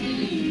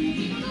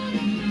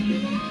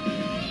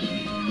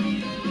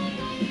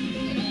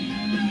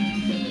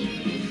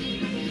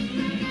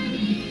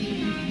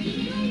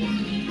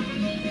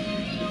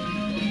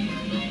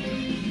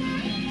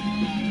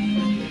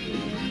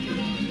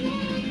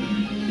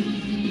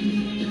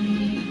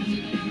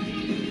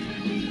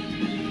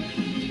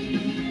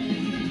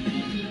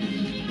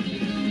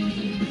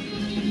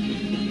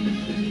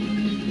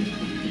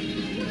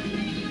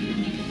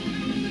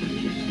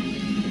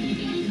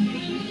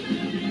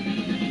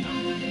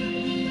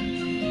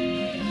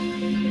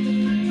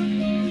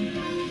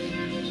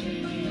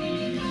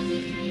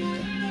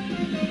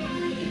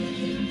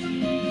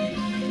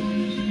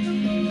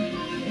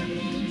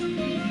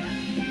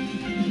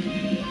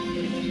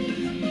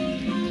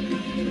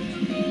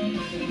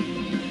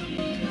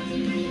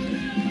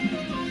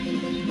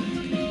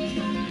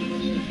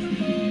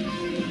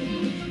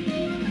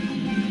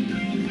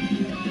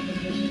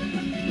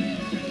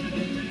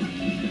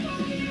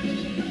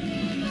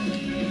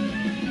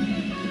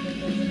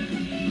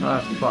 Ah,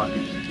 fuck.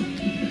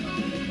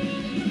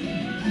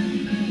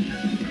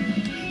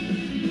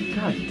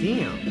 God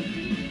damn.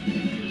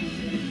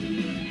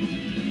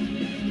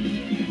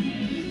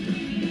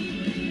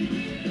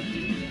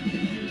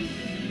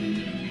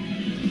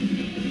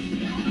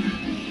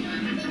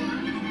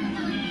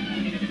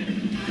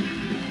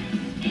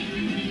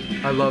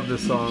 I love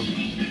this song.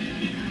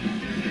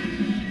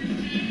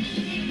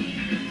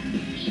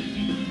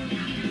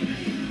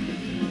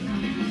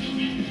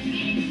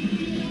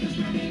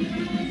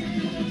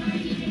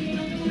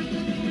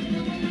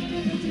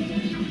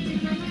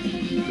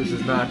 This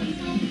is not...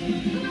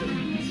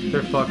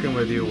 They're fucking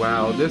with you.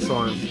 Wow, this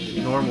on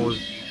normal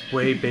is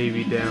way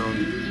baby down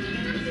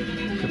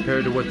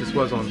compared to what this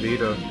was on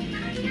Vita.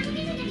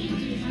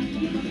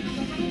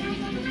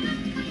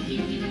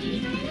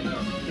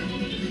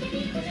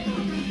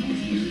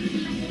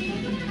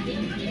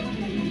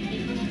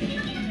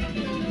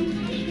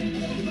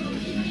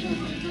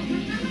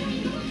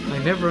 I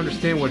never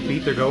understand what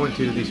beat they're going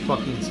to these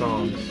fucking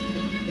songs.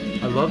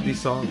 I love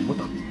these songs. What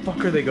the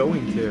fuck are they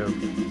going to?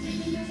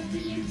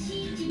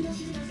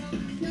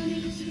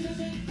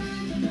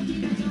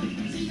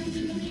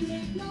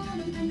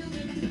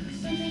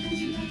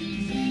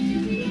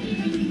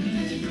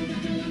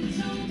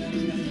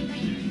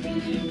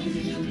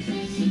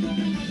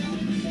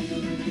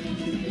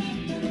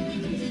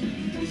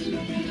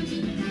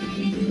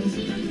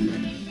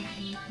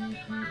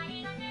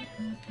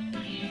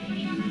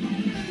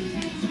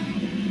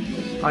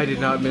 I did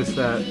not miss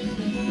that.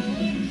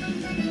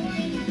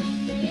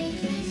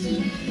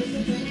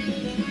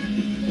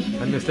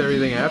 I missed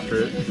everything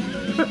after it.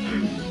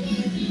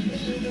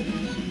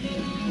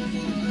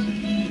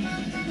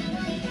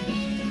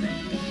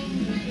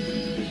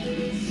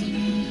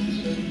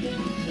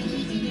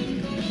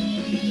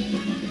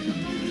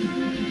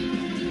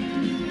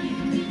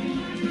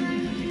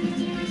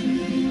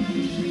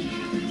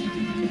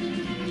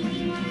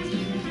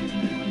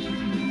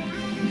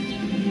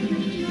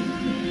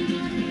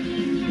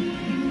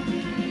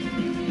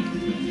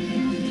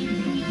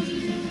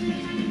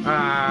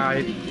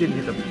 I didn't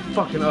hit the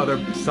fucking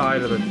other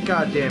side of the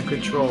goddamn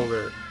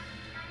controller.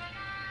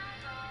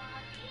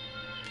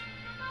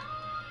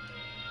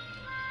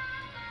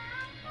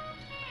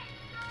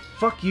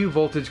 Fuck you,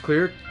 voltage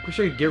clear. Wish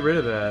I could get rid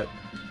of that.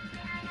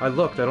 I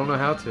looked, I don't know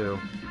how to.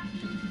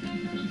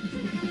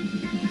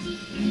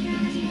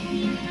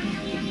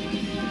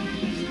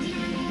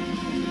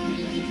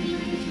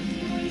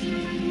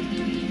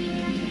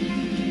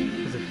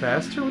 Is it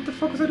faster? What the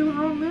fuck was I doing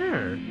wrong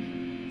there?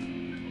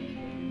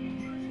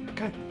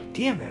 God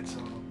damn that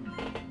song.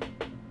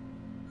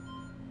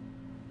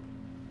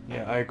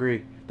 Yeah, I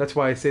agree. That's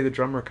why I say the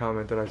drummer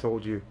comment that I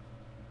told you.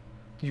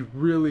 You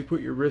really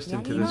put your wrist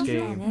into this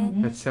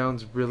game. That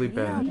sounds really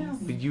bad.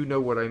 But you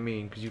know what I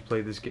mean, because you play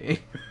this game.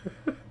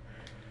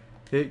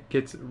 It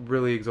gets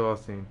really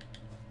exhausting.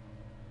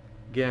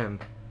 Again,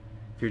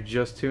 if you're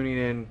just tuning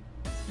in,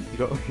 you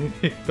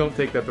don't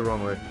take that the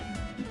wrong way.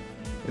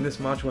 In this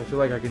module, I feel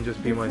like I can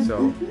just be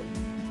myself.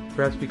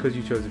 Perhaps because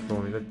you chose it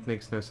for me. That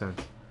makes no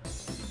sense.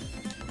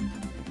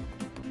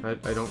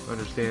 I don't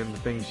understand the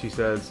things she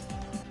says.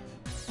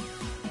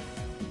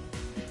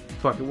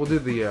 Fuck it, we'll do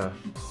the,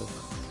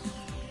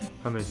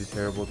 I'm gonna do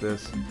terrible at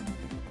this.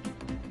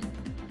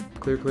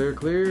 Clear, clear,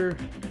 clear.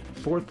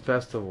 Fourth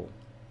festival.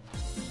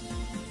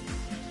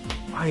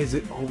 Why is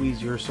it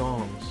always your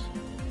songs?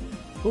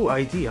 Oh,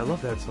 ID, I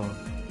love that song.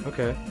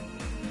 Okay.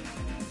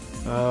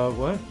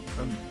 What?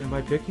 Am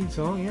I picking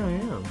song? Yeah, I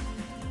am.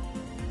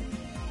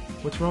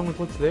 What's wrong with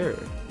what's there?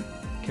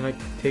 Can I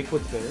take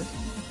what's there?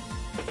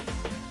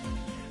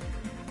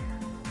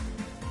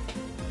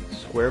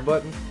 Square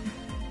button?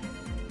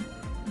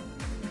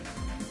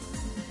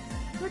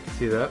 I can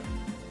see that.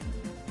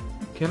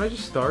 Can I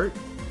just start?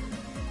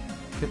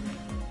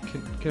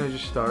 Can I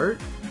just start?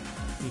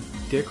 You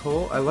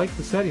dickhole. I like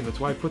the setting, that's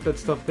why I put that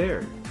stuff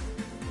there.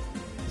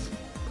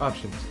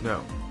 Options,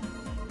 no.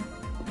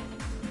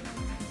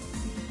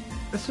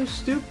 That's so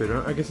stupid.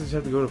 I guess I just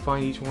have to go to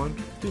find each one.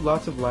 Do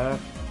lots of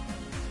laugh.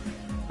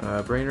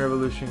 Brain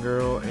Revolution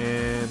Girl,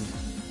 and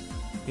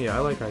yeah, I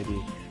like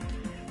ID.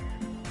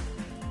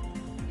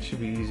 Should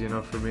be easy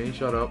enough for me.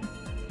 Shut up.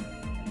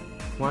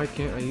 Why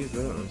can't I use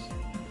those?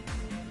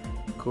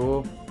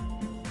 Cool.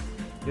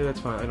 Yeah,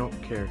 that's fine. I don't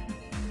care.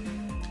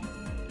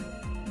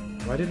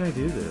 Why didn't I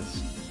do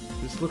this?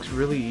 This looks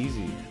really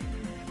easy.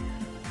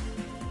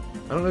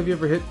 I don't know if you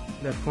ever hit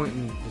that point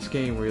in this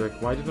game where you're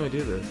like, why didn't I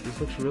do this? This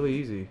looks really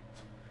easy.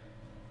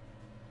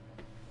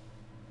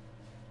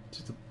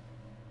 Just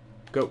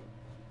go.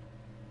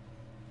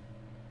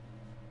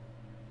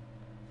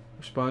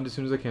 Respond as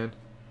soon as I can.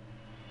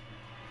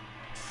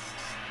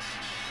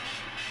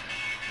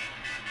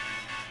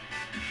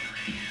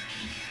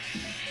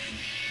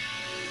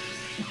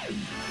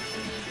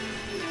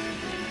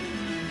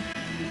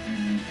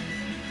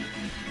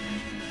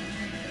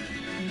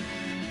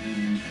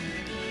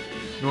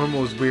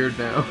 Normal is weird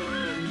now.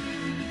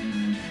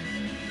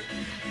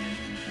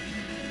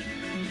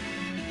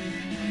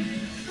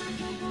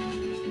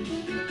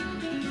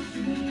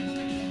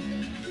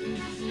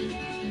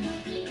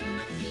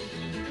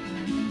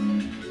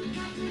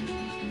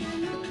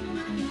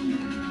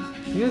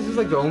 You know, this is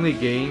like the only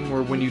game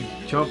where when you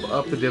jump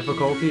up the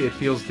difficulty, it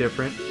feels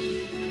different.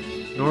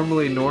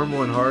 Normally,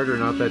 normal and hard are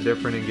not that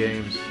different in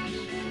games.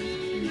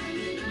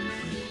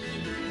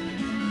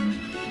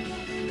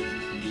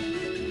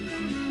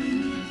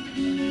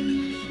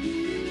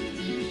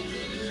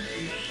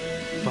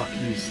 Fuck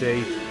you,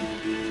 safe.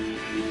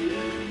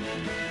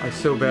 I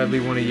so badly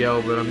want to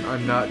yell, but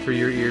I'm not for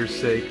your ears'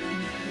 sake.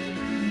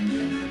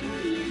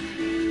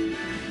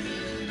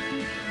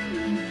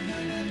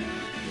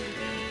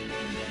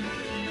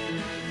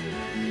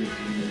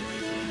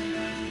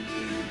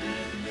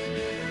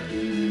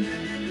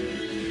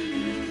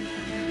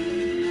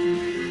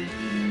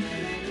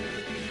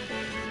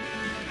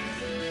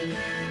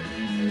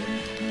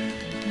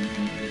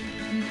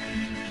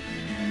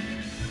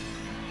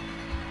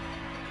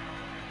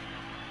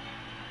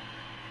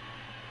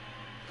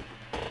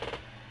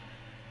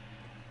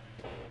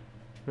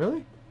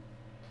 Really?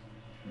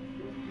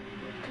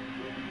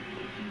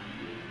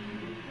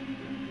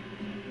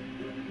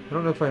 I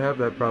don't know if I have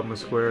that problem with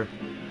Square.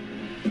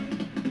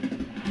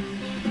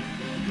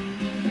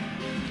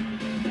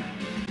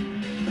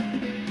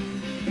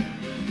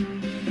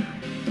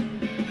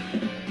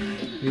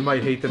 You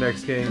might hate the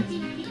next game.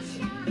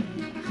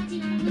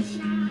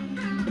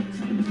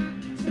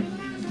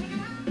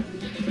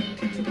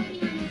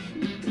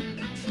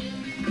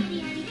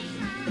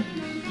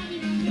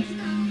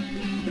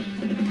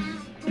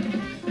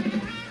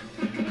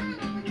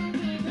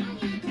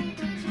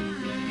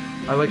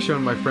 I like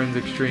showing my friends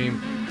Extreme,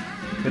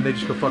 and they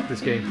just go, fuck this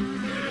game.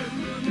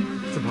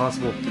 It's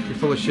impossible. You're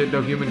full of shit,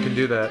 no human can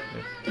do that.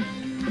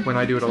 When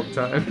I do it all the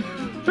time.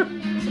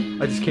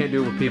 I just can't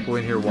do it with people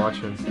in here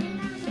watching.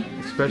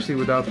 Especially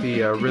without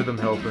the rhythm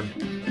helping.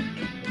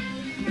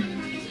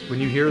 When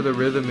you hear the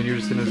rhythm and you're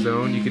just in a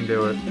zone, you can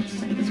do it.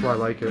 That's why I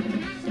like it.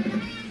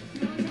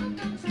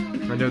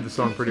 I know the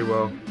song pretty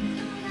well.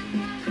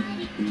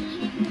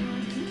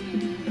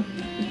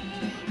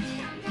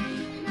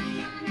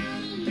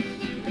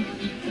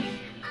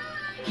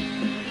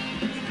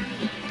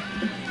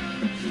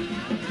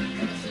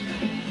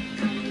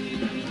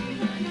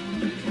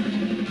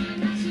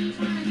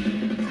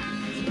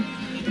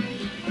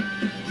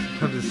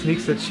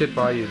 sneaks that shit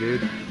by you,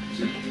 dude.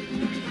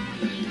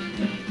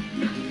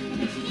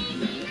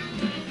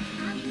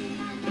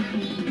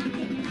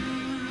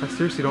 I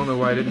seriously don't know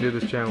why I didn't do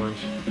this challenge.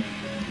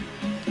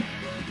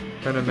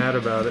 Kinda mad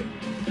about it.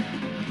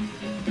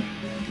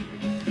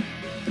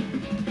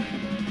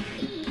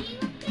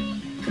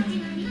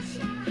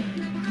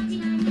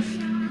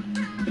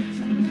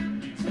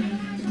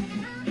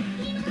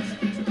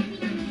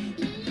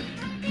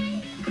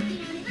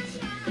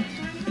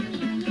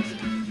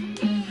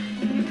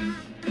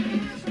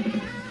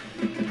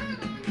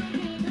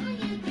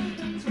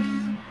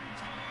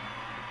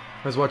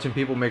 I was watching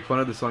people make fun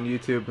of this on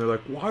YouTube, and they're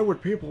like, why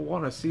would people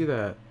want to see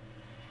that?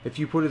 If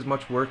you put as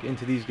much work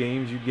into these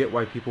games, you get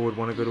why people would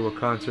want to go to a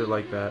concert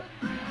like that.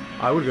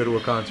 I would go to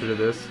a concert of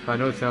this. I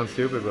know it sounds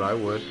stupid, but I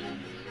would.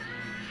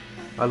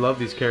 I love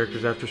these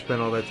characters after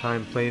spending all that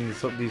time playing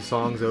these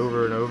songs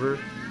over and over.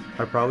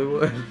 I probably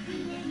would.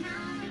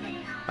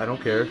 I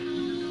don't care.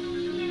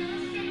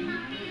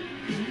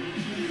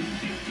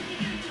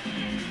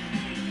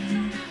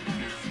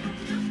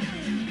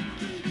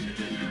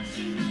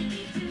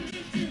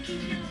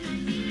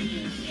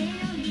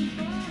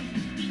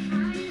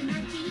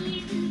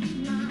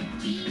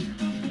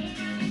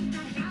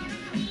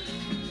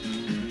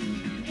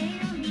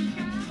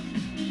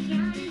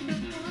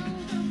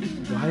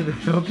 Why the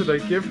hell did I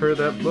give her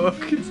that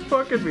book? It's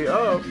fucking me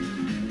up.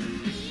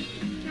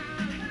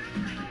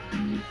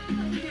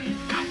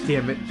 God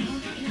damn it.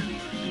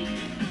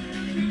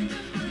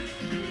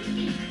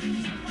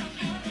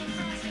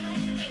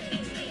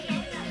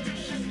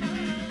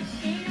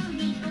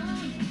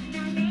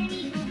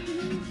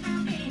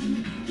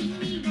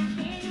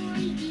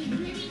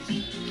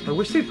 I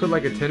wish they'd put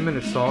like a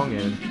 10-minute song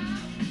in.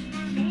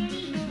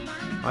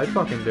 I'd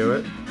fucking do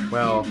it.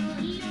 Well,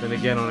 then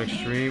again on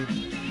Extreme,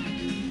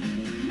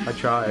 I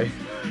try.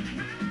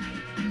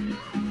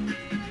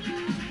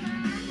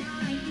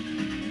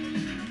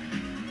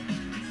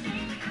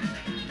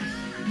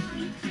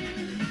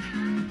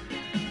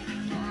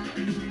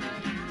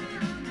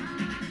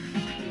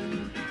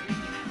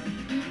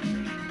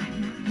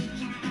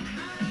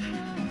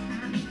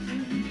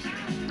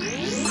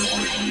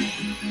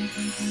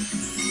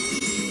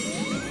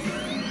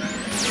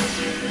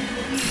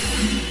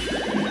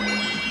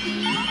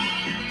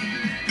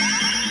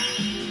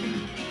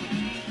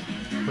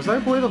 Was I a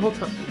boy the whole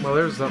time? Well,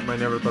 there's something I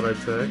never thought I'd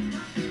say.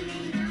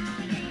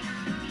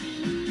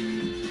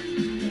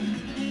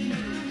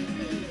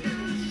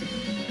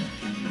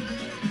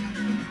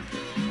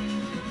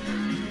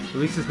 At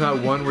least it's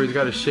not one where he's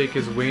got to shake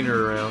his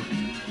wiener around.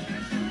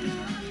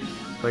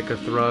 Like a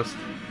thrust.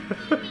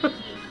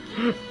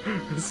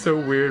 It's so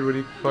weird when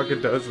he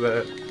fucking does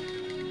that.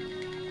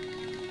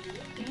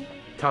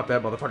 Top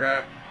that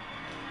motherfucker.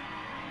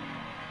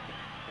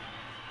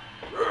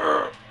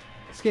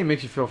 This game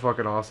makes you feel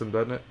fucking awesome,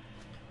 doesn't it?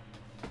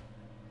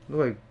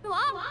 Look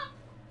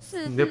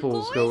like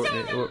nipples go,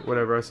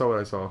 whatever, I saw what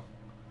I saw.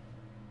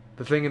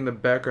 The thing in the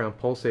background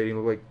pulsating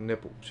looked like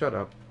nipple. Shut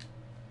up.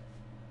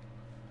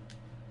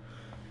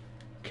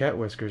 Cat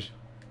whiskers.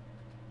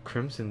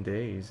 Crimson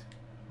Days.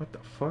 What the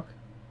fuck?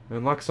 I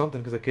unlocked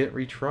something because I can't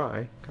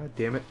retry. God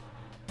damn it.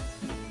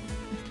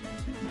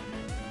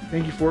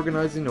 Thank you for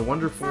organizing a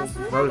wonderful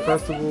another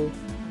festival.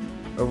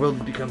 Our world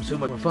has become so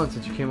much more fun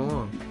since you came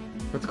along.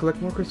 Let's collect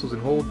more crystals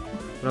and hold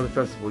another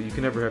festival. You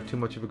can never have too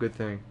much of a good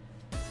thing.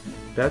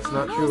 That's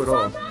not true at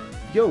all.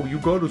 Yo, you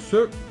go to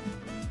sick.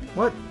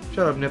 What?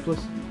 Shut up,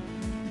 Nipless.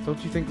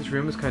 Don't you think this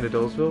room is kind of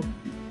Dullsville?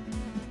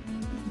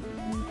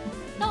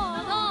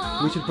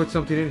 We should put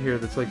something in here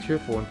that's like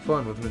cheerful and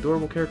fun with an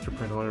adorable character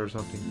print on it or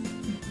something.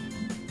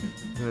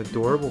 An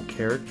adorable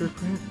character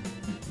print?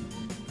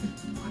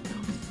 What the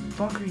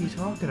fuck are you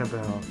talking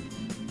about?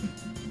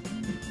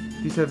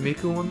 These have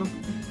Miku on them?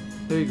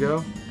 There you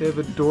go. They have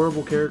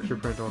adorable character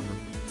print on them.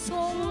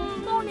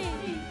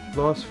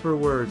 Lost for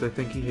words. I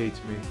think he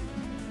hates me.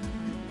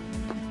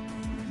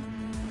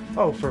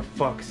 Oh, for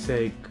fuck's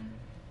sake.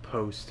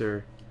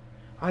 Poster.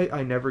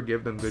 I never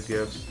give them good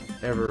gifts.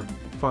 Ever.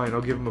 Fine, I'll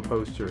give him a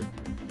poster.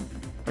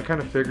 I kind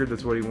of figured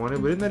that's what he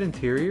wanted, but isn't that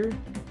interior?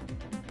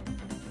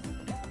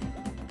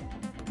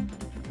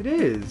 It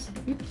is.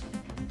 You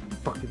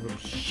fucking little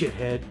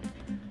shithead.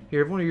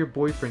 Here, have one of your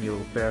boyfriend, you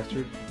little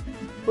bastard.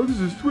 Oh, this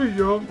is sweet,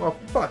 yo. Oh,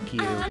 fuck you.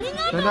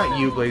 No, not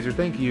you, Blazer.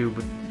 Thank you,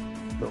 but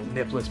little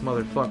nipless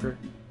motherfucker.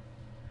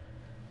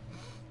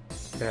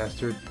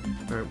 Bastard.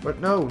 Alright, what?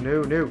 No.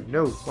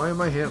 Why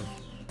am I him?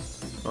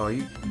 Oh,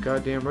 you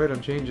goddamn right I'm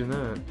changing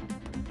that.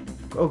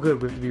 Oh,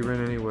 good. We have to be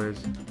Ren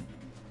anyways.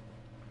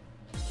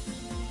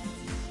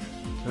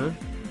 Huh?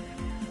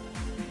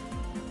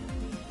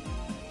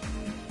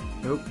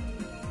 Nope.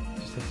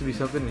 Just has to be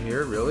something in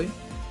here, really?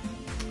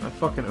 I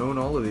fucking own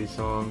all of these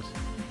songs.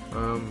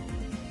 Huh?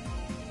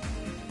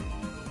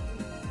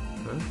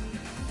 I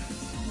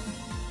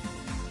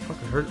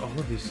fucking heard all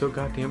of these so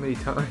goddamn many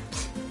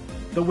times.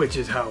 The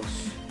Witch's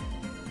House.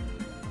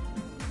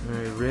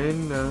 Alright,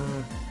 Rin, yeah,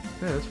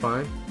 that's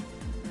fine.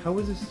 How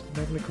is this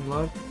magna cum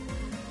laude?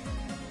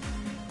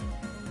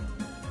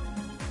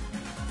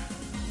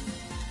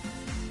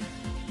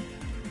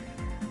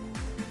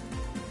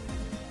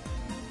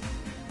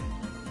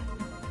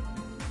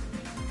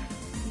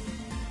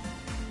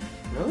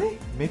 Really?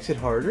 Makes it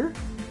harder?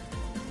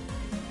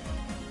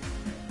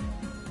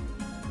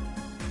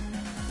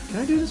 Can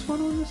I do this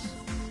one on this?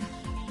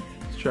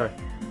 Let's try.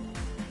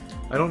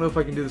 I don't know if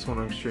I can do this one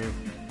on stream.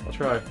 I'll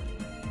try.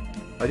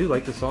 I do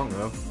like the song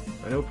though.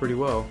 I know it pretty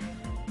well.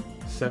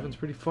 7's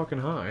pretty fucking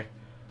high.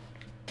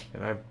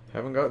 And I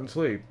haven't gotten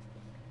sleep.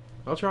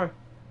 I'll try.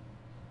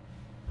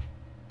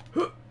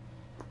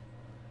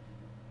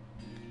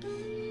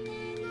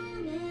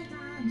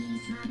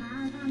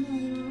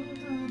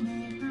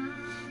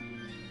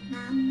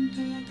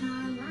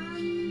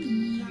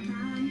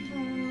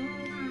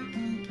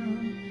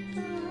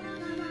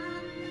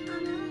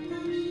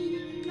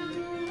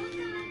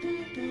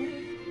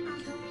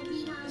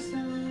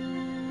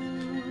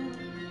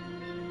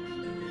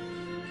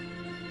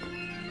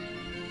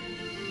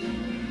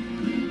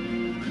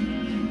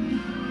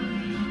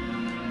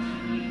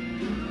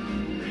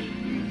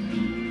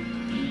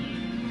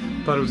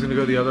 Thought it was gonna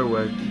go the other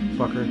way,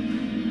 fucker.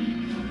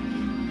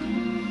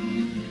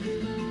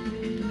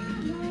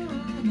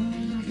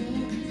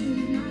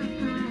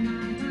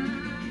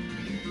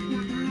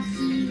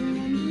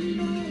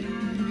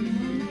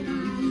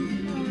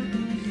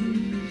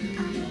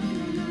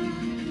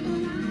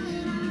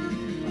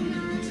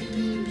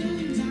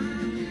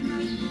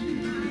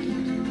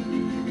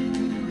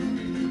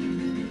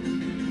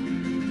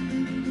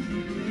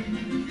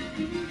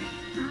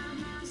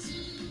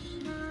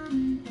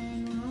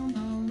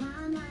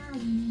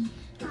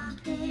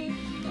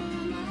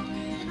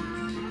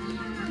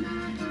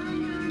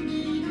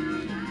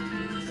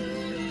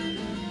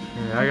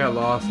 I got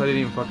lost. I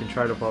didn't even fucking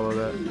try to follow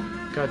that.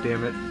 God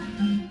damn it.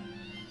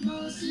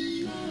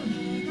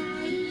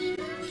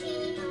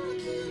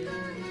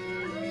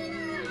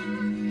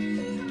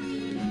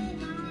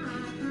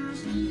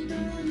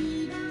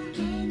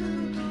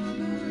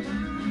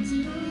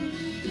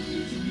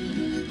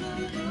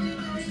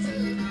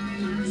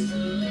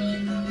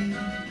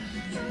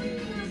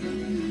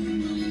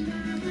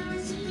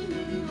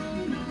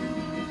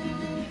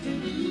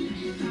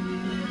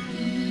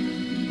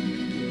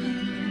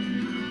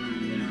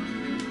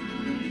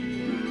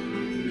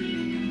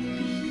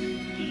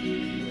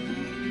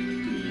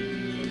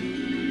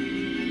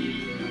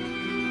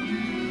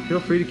 Feel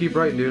free to keep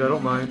writing, dude. I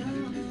don't mind.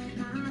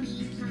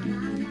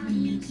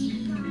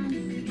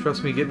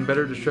 Trust me, getting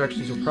better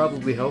distractions will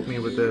probably help me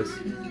with this.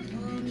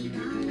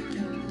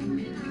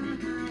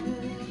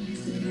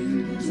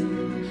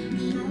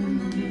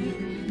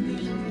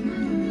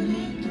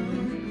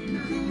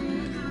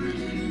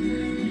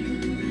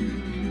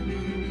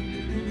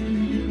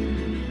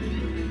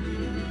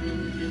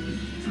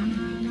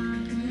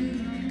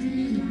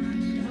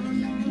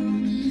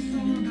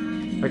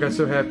 I got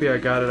so happy I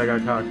got it, I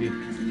got cocky.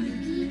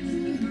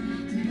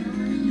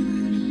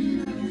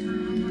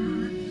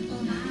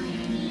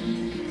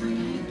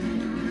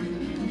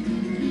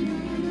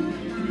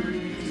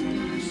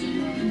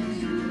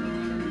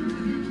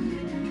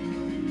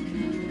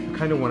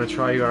 I kind of want to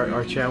try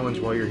our challenge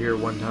while you're here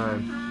one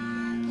time.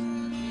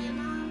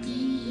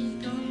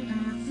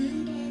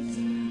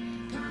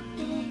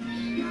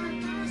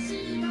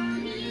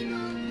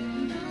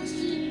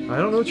 I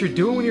don't know what you're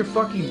doing when you're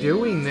fucking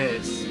doing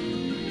this.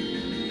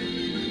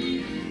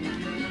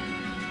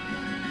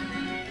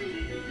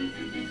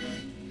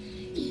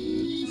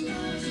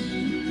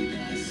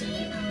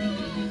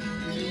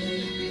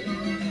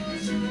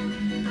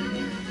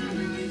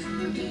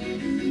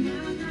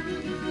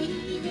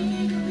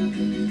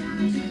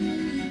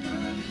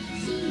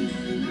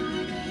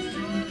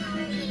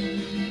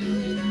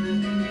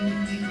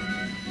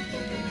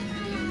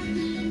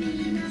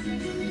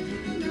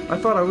 I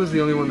thought I was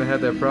the only one that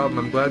had that problem.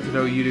 I'm glad to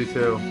know you do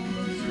too.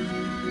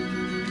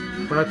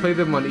 When I play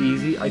them on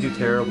easy, I do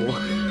terrible.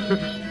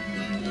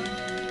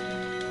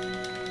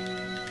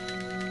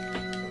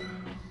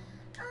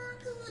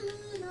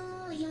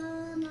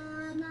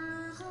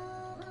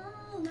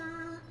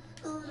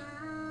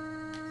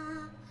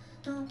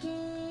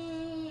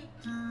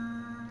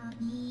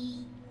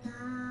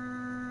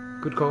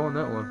 Good call on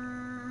that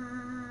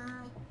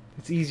one.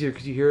 It's easier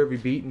because you hear every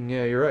beat, and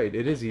yeah, you're right.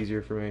 It is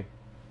easier for me.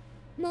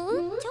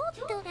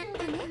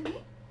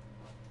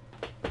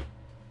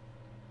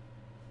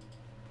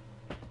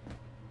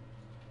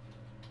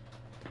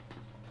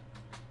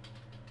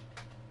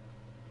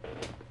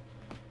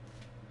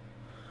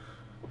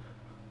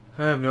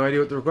 I have no idea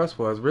what the request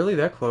was. Really?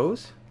 That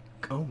close?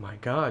 Oh my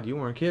god, you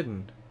weren't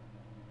kidding.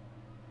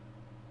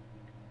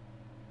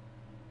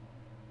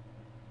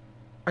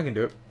 I can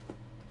do it.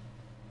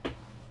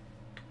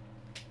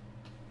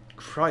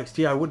 Christ,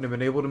 yeah, I wouldn't have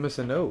been able to miss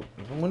a note.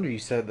 No wonder you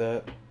said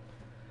that.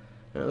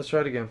 Alright, let's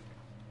try it again.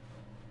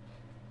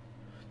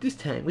 This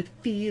time with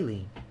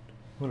feeling.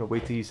 I'm gonna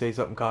wait till you say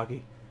something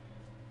cocky.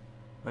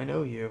 I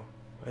know you.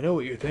 I know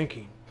what you're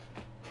thinking.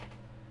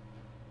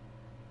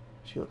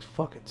 She looks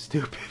fucking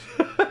stupid.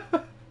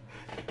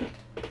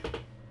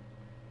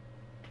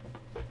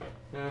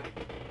 Yeah.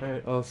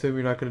 Alright, I'll assume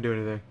you're not gonna do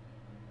anything.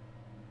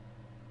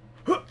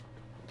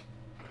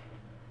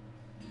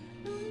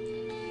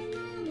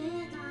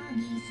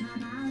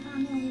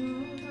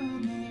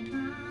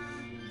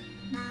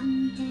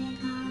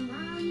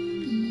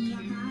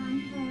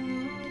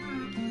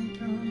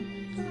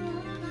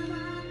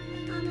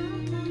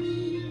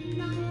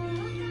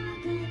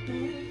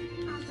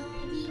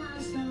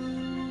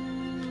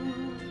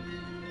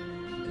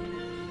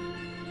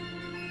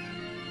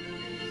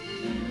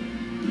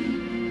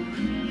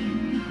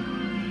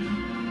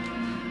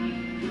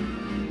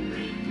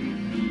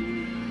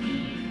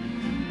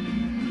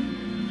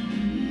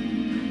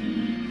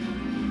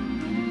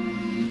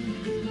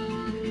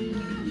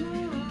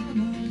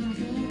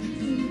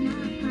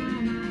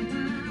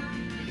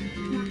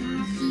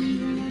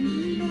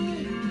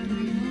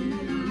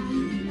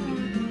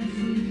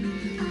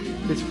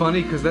 It's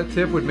funny because that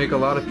tip would make a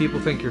lot of people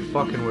think you're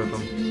fucking with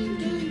them.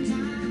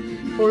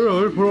 Oh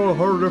yeah, they put on a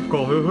harder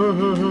difficulty.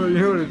 You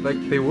know,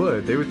 like they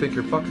would. They would think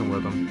you're fucking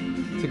with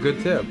them. It's a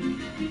good tip.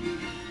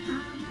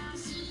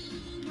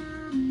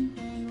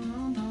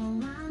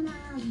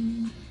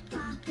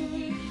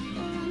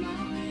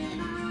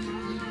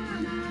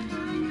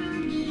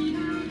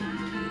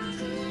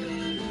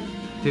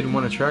 Didn't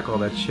want to track all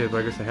that shit, but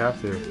I guess I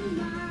have to.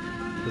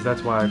 Because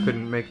that's why I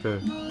couldn't make the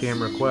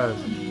damn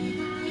request.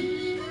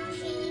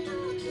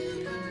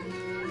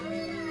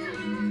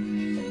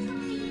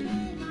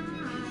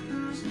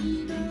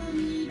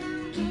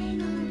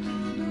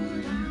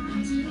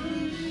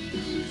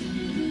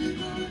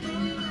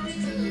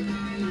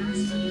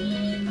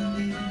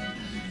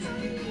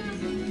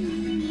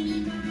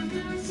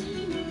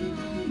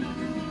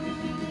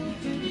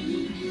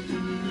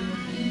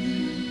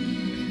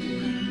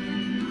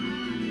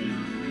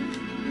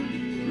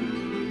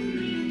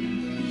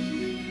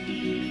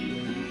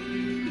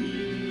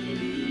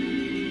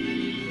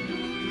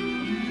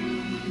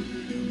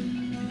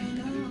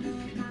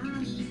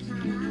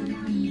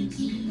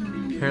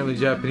 Apparently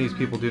Japanese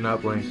people do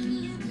not blink.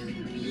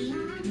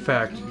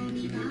 Fact.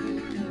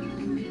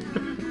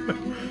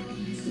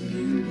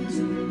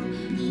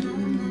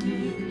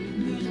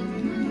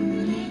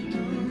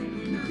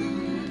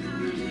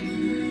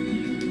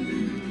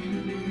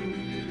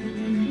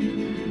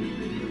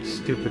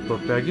 Stupid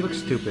book bag. You look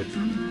stupid.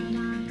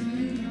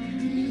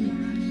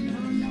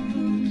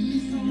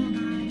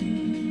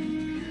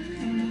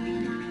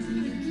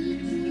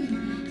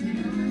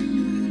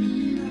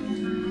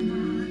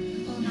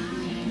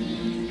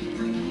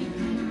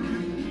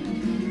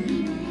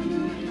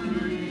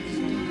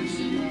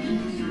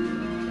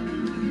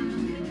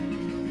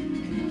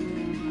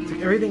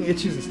 Everything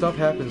itches and stuff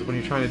happens when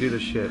you're trying to do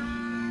this shit.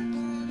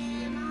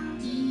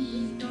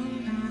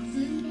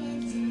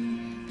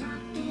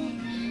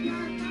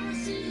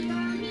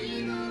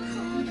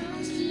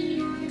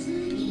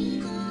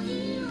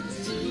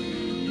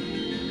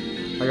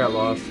 I got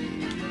lost.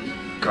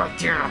 God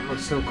damn, we're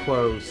so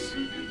close.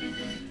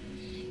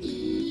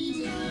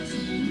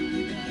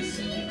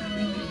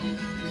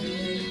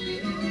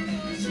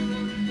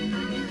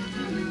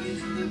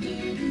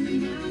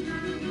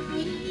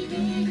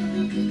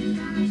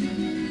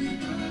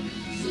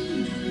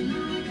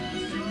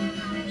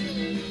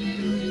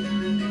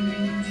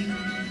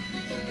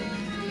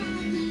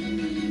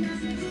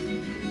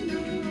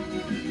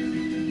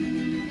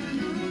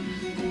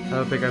 I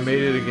don't think I made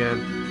it again.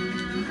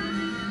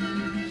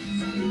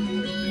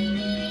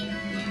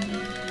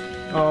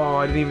 Oh,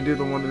 I didn't even do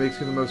the one that makes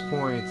me the most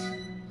points.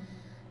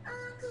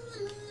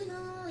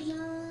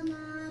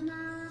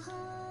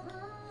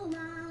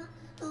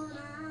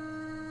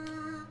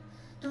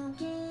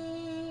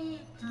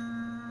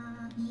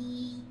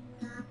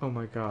 Oh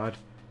my god.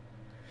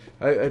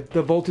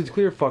 The voltage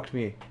clear fucked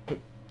me.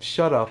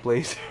 Shut up,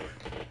 Laser.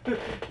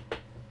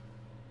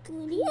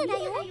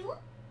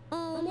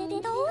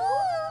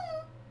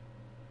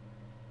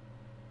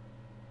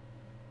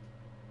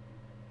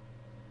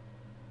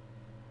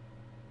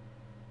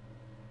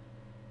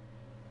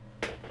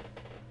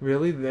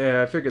 Really?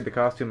 Yeah, I figured the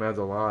costume adds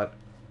a lot.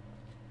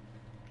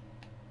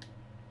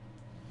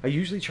 I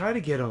usually try to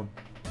get them.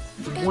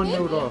 One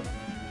note off.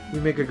 We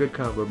make a good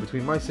combo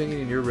between my singing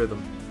and your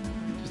rhythm.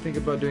 Just think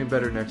about doing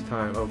better next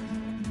time. Oh,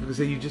 I was gonna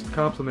say you just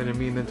complimented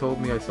me and then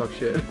told me I suck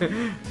shit.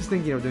 Just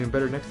thinking of doing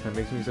better next time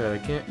makes me sad. I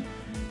can't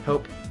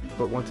help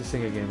but want to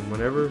sing again.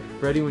 Whenever,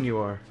 ready when you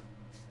are.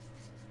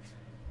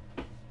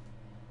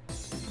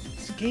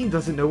 This game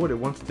doesn't know what it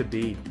wants to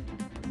be.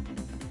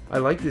 I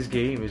like this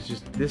game, it's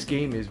just, this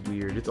game is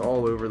weird. It's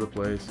all over the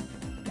place.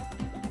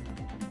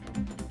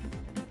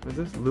 What is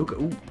this? Luca?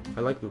 Ooh,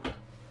 I like Luca.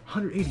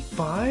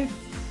 185?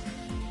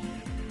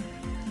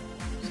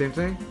 Same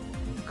thing?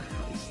 Oh,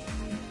 Christ.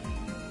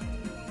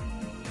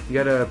 You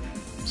got a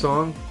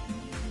song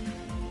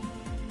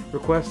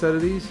request out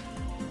of these?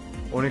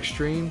 On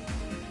Extreme?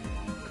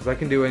 Because I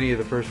can do any of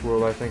the first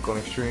world, I think, on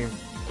Extreme.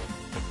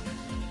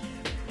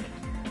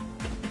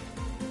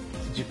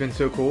 Since you've been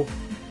so cool.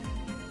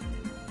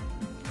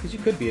 Because you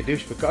could be a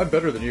douche, but I'm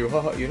better than you.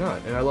 Haha, you're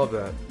not. And I love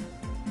that.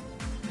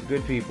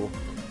 Good people.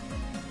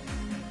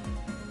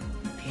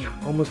 Damn,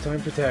 almost time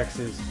for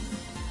taxes.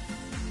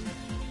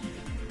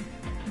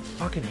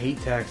 Fucking hate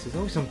taxes.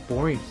 Always some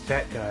boring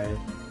fat guy.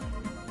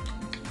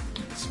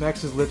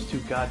 Smacks his lips too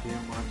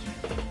goddamn much.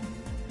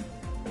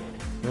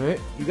 Alright,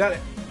 you got it.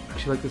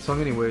 Actually like this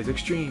song anyways.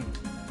 Extreme.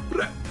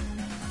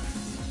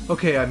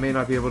 Okay, I may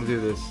not be able to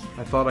do this.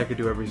 I thought I could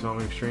do every song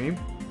on Extreme.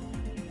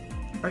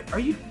 Are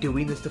you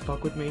doing this to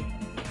fuck with me?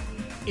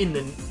 In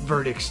the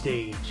verdict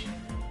stage.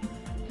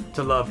 It's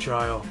a love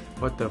trial.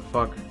 What the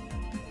fuck?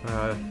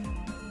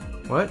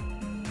 What?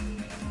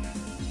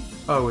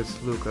 Oh,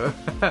 it's Luca.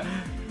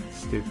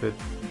 Stupid.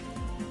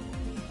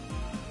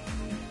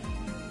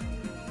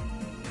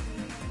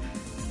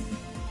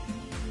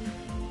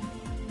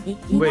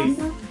 Wait,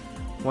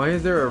 why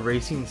is there a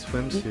racing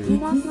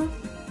swimsuit?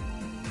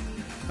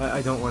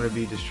 I don't want to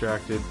be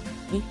distracted.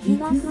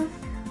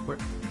 Where?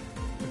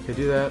 Okay,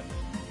 do that.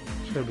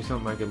 There's gotta be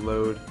something I could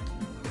load.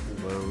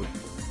 Load.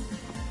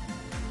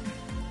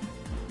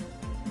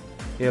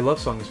 Yeah, Love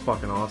Song is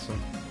fucking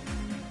awesome.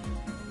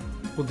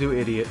 We'll do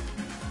Idiot.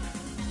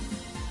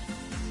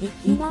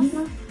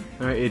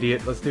 Alright,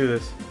 Idiot, let's do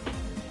this.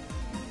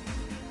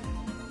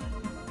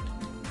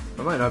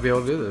 I might not be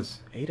able to do this.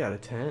 8 out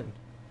of 10.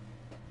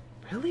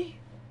 Really?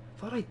 I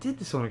thought I did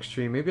this on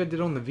Extreme. Maybe I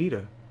did on the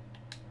Vita.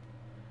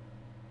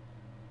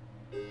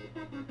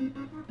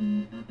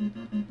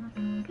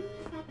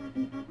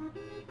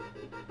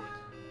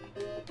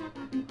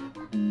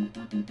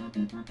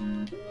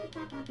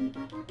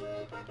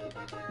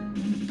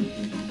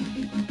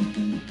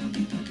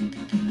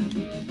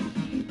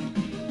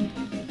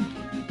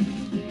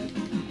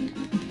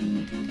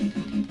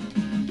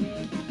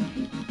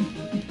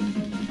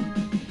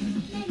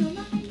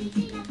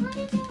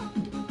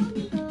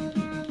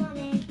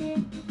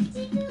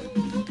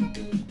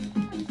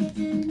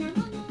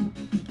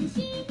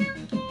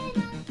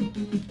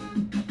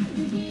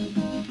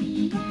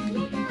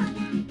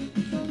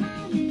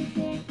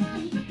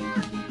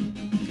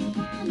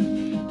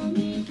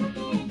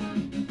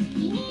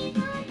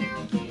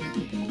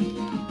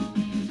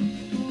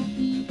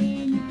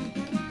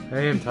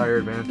 I am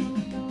tired, man.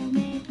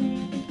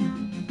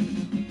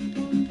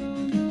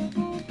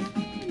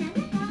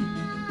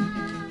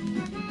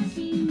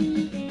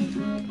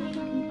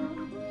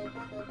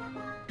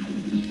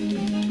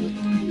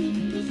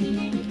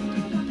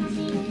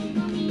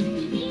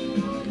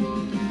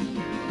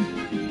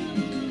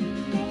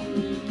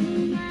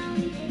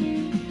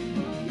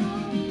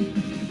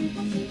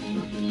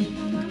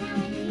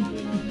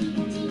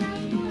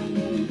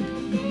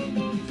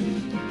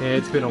 Yeah,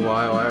 it's been a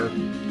while. I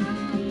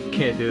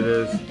can't do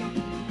this.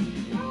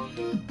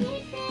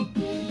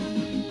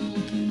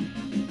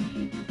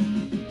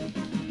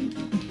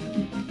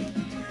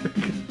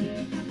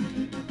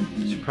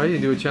 Should probably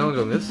do a challenge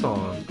on this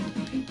song.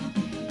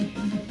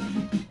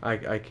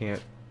 I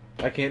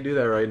can't do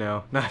that right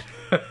now. Not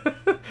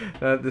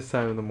at this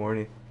time in the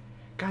morning.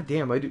 God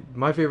damn,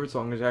 my favorite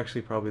song is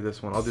actually probably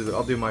this one.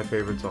 I'll do my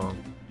favorite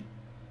song.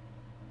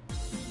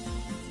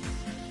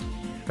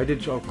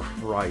 Oh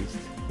Christ.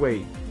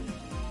 Wait.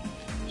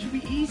 Should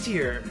be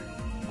easier.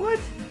 What?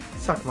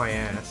 Suck my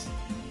ass.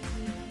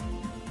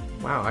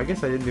 Wow, I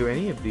guess I didn't do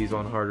any of these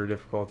on harder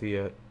difficulty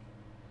yet.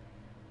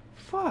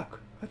 Fuck.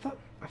 I thought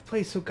I've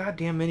played so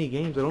goddamn many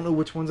games. I don't know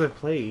which ones I've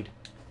played.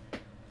 I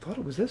thought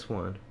it was this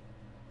one.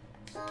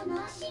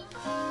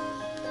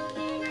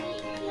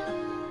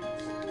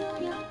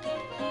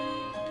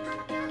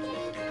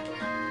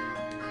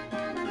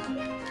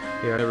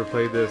 Yeah, I never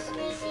played this.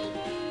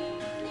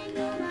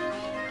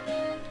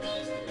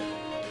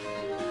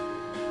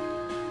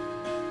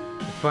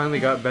 Finally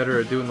got better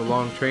at doing the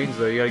long trains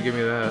though, you gotta give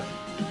me that.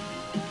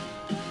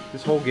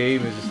 This whole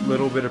game is just a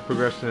little bit of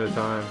progression at a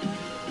time.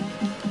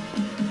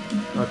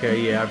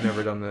 Okay, yeah, I've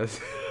never done this.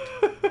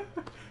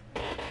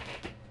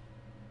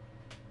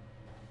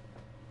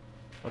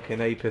 Okay,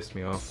 now you pissed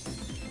me off.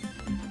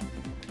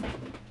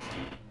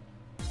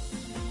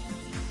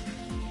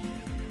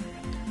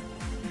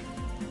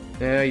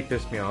 Yeah, you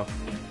pissed me off.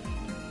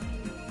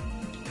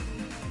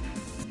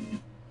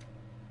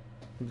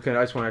 Okay,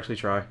 I just want to actually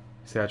try.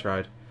 Say I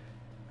tried.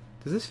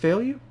 Does this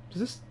fail you? Does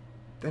this...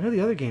 I know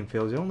the other game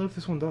fails. I don't know if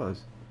this one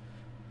does.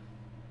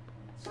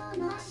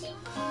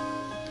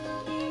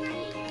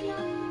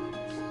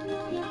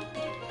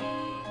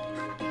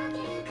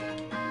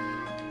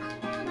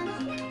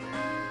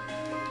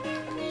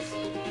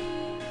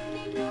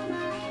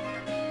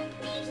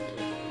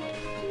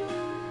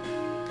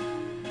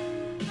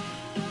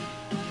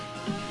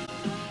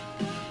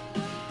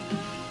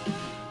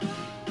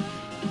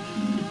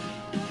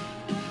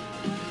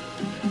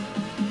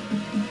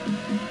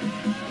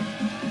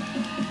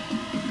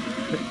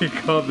 You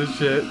called the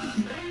shit.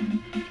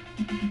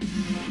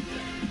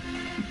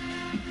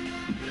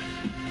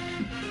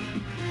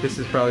 This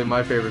is probably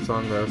my favorite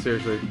song though,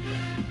 seriously.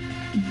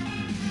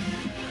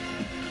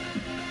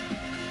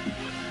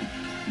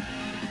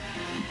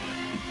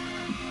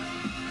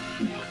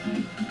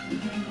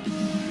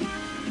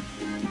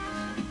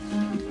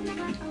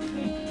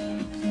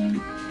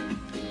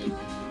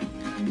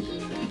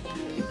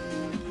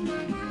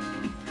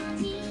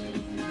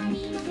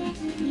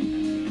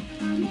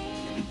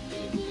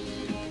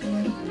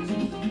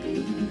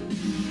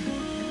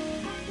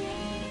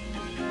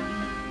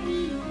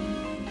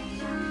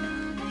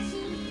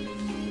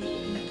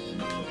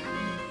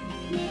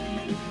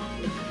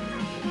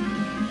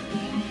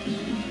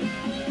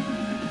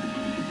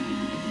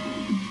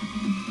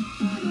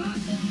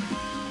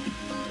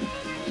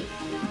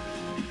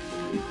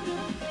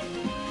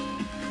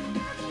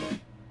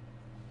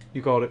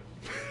 You called it.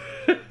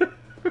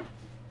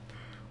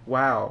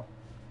 Wow.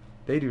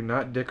 They do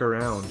not dick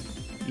around,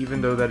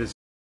 even though that is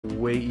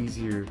way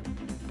easier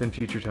than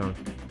Future Tone.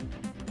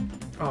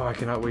 Oh, I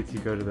cannot wait to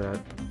go to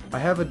that. I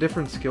have a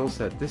different skill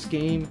set. This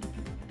game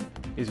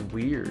is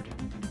weird.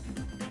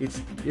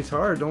 It's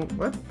hard.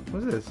 What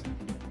is this?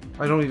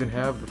 I don't even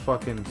have the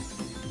fucking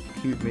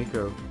cute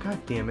Miko.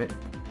 God damn it.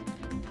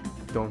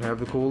 Don't have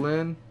the cool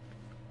in.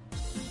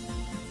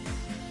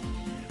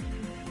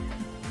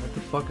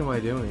 fuck am I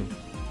doing?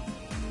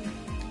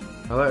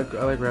 I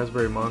like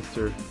Raspberry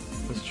Monster.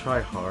 Let's try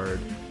hard.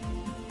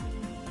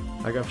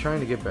 Like, I'm trying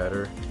to get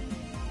better.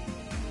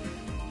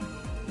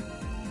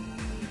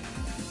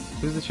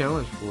 Who's the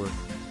challenge for?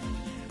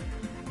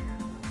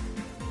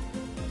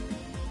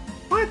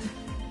 What?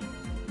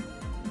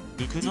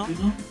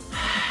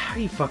 Are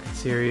you fucking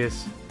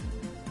serious?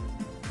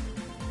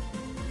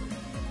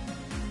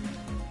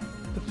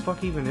 What the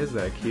fuck even is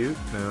that? Cute?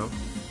 No.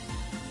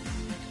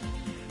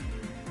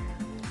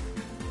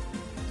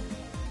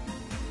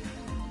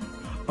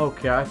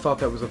 Okay, I thought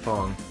that was a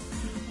thong.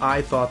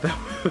 I thought that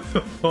was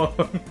a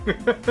thong.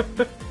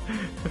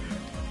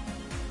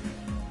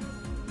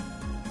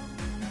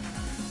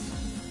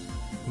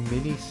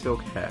 Mini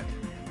silk hat.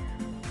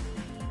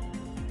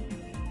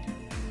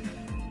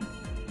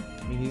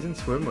 I mean, he's in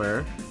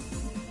swimwear.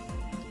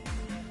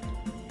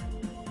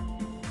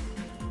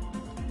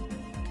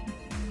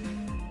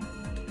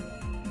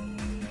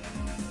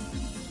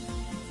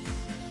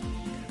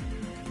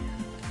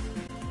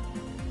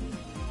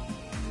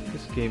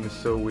 This game is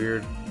so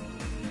weird.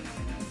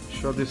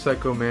 Sure, I'll do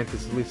Psycho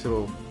Mantis, at least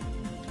it'll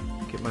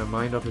get my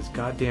mind off his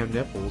goddamn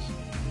nipples.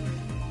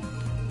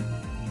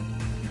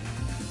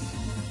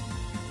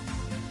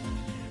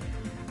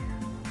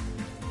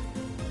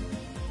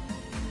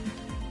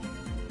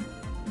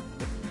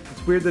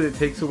 It's weird that it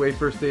takes away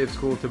first day of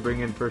school to bring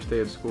in first day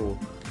of school.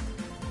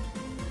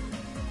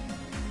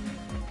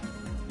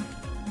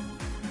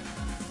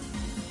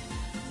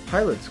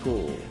 Pilot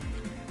school.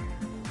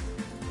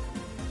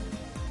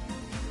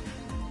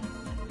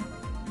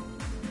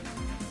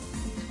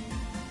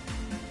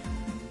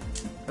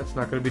 That's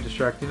not going to be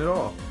distracting at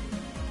all.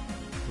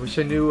 Wish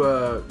I knew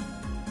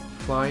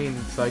Flying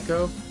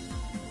Psycho.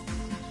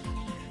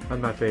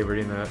 I'm not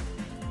favoriting that.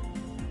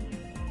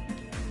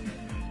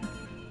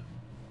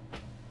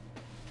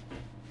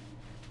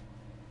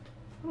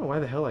 I don't know why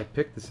the hell I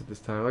picked this at this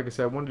time. Like I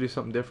said, I wanted to do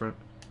something different.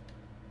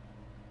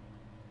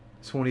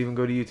 This won't even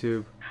go to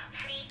YouTube.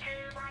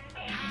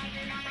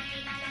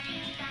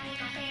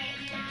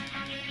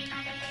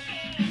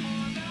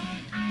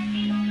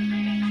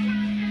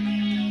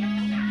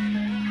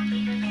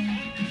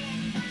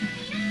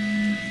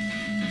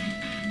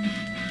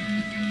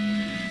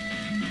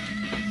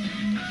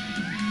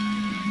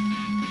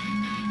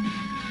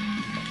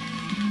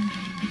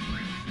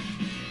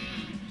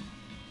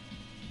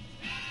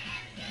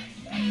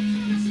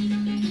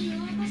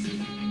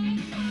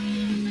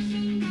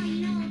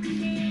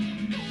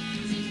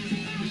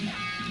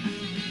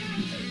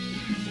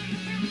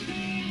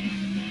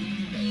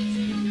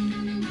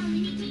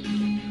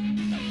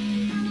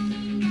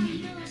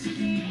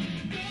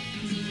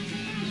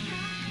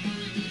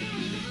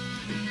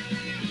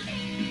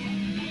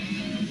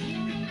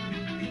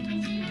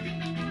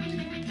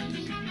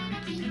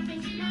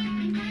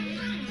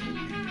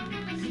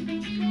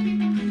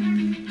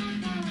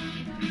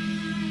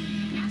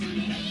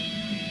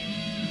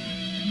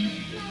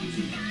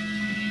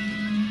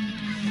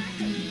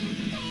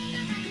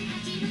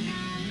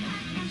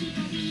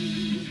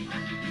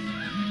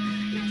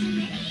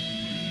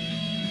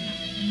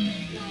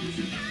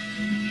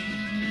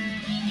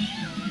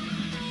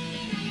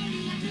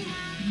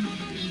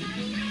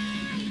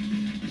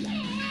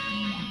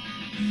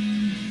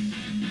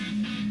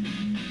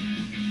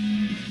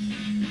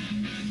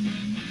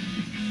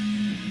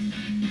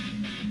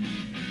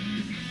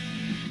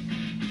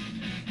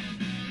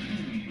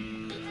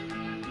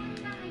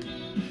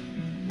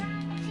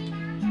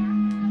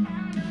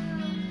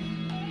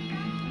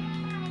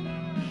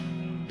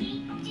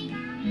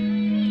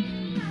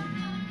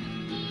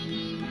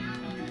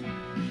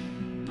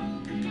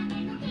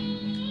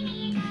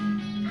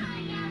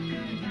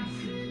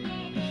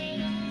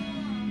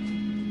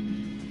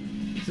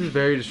 This is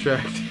very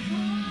distracting.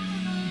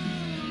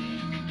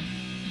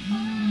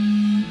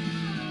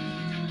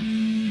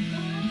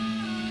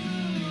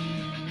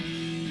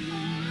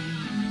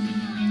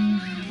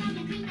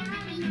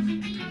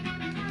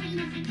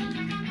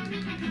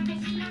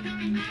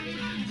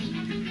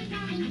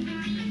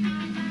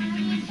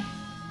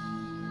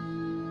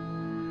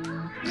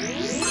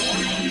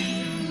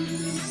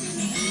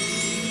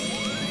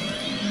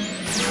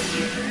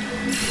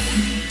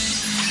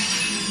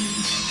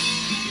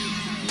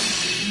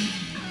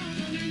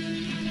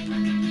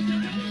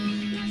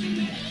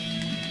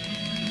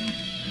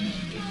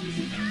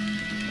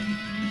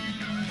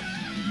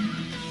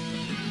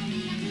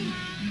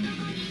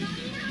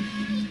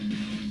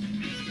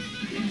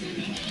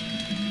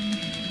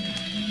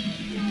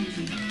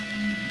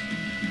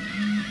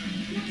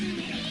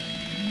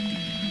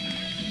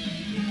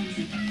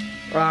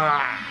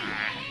 Ah!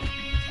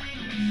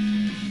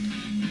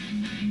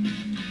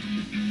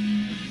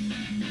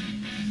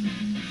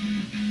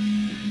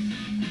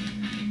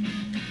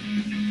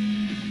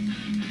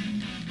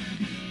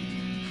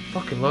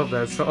 Fucking love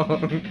that song.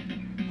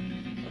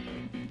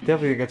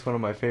 Definitely think that's one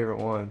of my favorite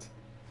ones.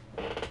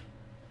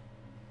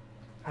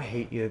 I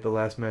hate you at the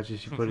last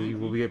matches you put it, you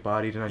will get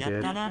bodied, and I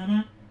did.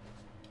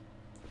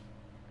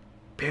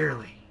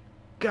 Barely.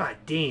 God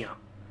damn.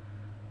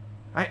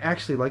 I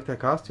actually like that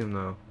costume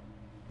though.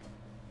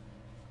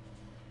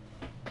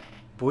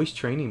 Voice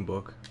training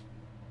book.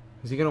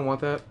 Is he gonna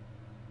want that?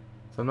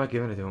 So I'm not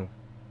giving it to him.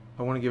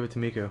 I want to give it to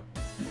Miku.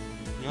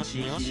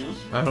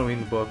 I don't mean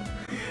the book.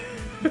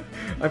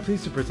 I'm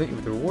pleased to present you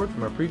with a reward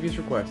from our previous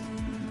request.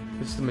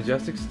 This is the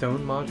majestic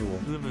stone module.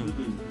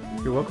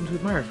 You're welcome to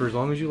admire it for as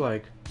long as you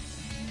like.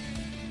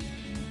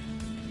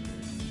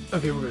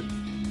 Okay, we're good.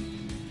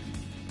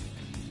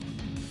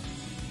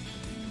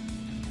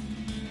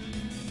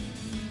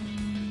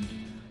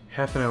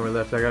 Half an hour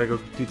left. I gotta go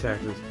do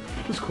taxes.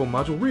 This cool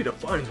module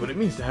redefines what it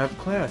means to have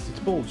class. It's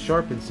bold,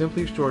 sharp, and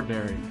simply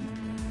extraordinary.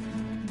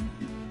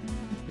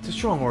 It's a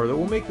strong aura that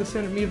will make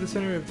me the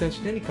center of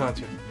attention in any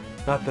concert.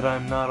 Not that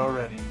I'm not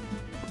already.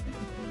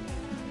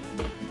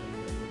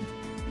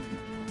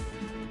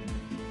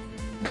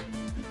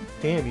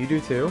 Damn, you do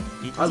too?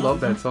 I love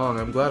that song.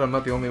 I'm glad I'm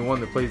not the only one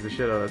that plays the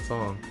shit out of that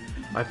song.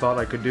 I thought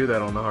I could do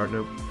that on the hard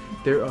note.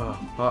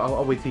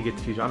 I'll wait till you get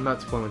to future. I'm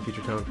not spoiling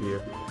future tone for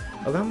you.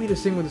 Allow me to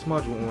sing with this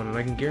module on, and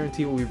I can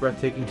guarantee it will be a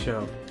breathtaking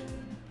show.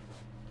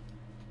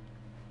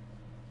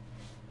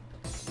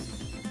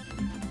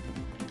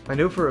 I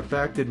know for a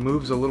fact it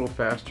moves a little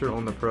faster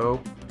on the Pro,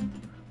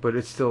 but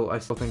I still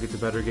think it's a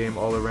better game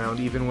all around.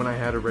 Even when I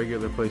had a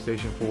regular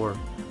PlayStation 4,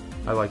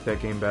 I like that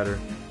game better.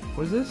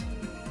 What is this?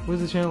 What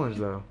is the challenge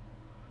though?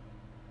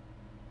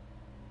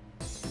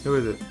 Who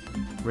is it?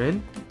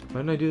 Rin? Why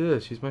didn't I do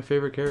this? She's my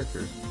favorite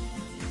character.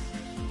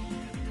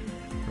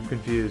 I'm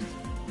confused.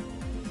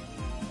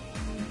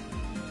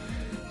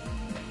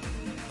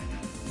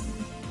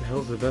 The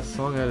hell's the best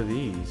song out of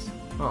these?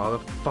 Aw, the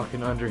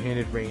fucking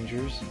underhanded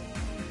Rangers.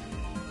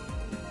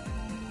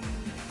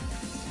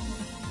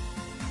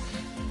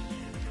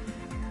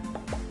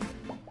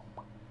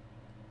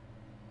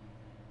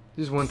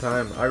 Just one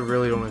time. I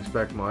really don't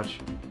expect much.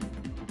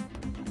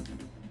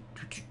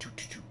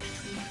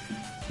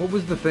 What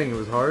was the thing? It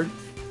was hard?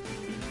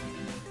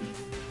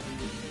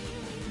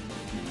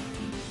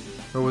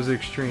 Or was it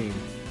extreme?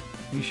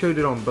 You showed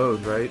it on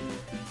both, right?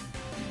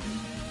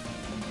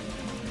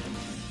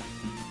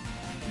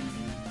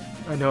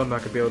 I know I'm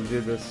not gonna be able to do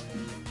this.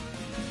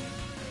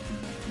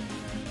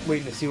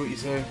 Waiting to see what you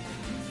say.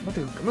 I'm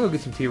gonna go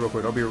get some tea real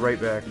quick. I'll be right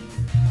back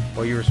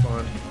while you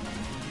respond.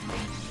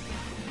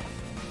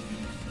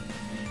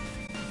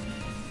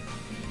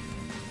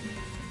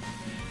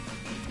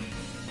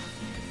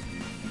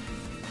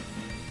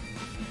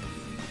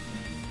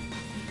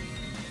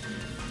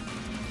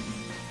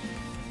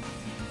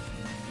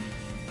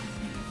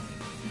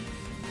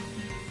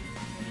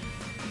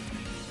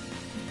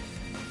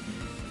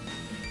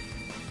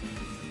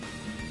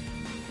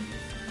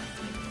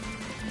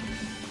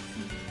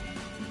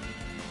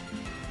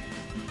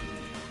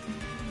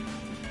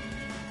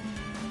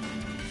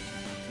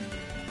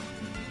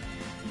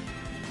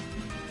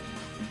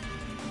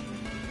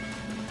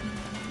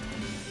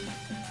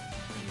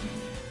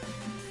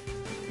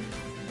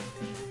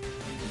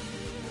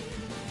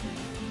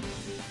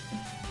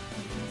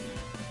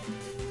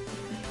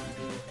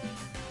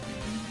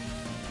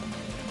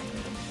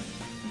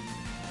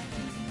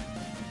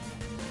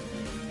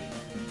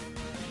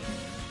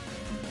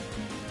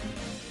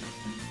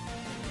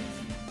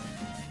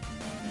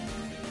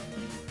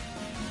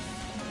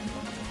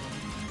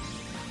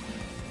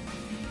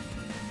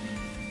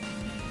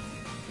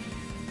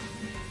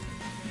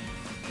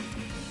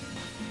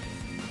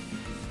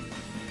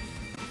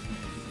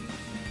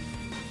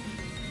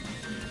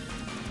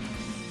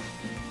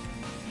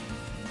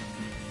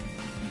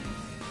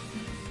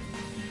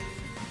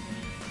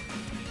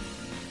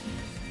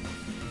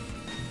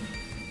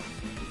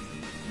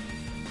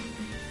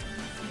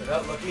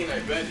 Without looking, I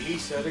bet he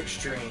said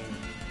extreme.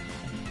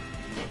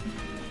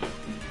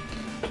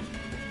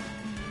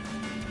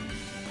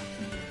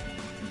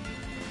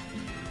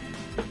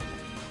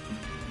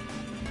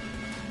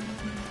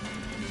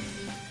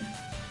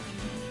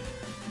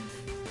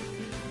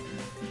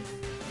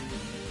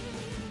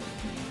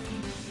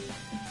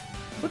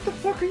 What the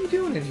fuck are you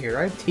doing in here?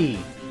 I have tea.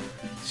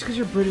 Just because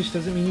you're British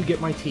doesn't mean you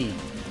get my tea.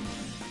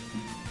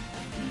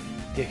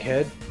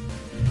 Dickhead.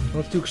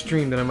 Let's do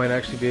extreme, then I might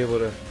actually be able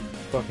to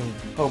fucking...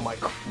 Oh my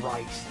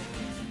Christ.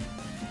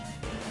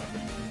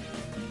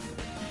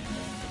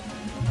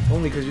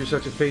 Only because you're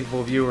such a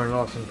faithful viewer and an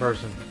awesome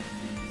person.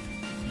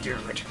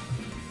 Damn it.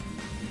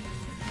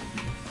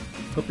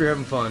 Hope you're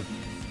having fun.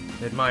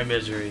 In my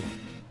misery.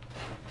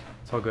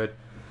 It's all good.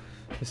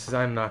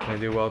 I'm not gonna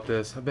do well at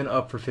this. I've been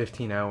up for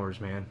 15 hours,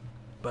 man.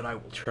 But I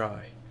will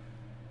try.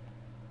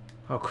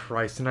 Oh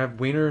Christ, and I have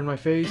wiener in my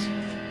face?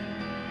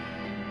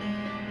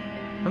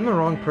 I'm the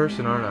wrong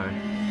person, aren't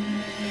I?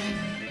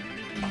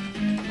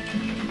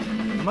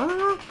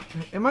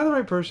 Am I the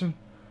right person?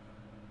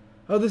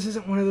 Oh, this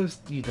isn't one of those...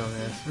 You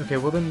dumbass. Okay,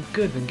 well then,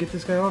 good. Then get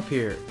this guy off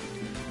here.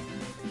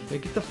 Yeah,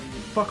 get the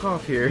fuck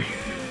off here.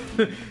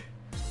 Give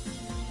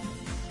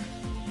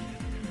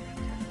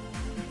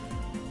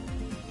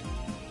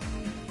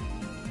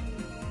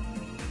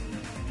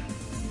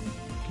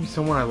me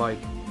someone I like.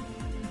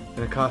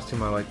 And a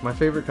costume I like. My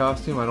favorite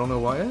costume, I don't know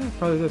why.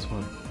 Probably this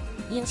one.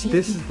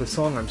 This is the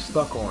song I'm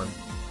stuck on.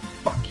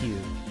 Fuck you.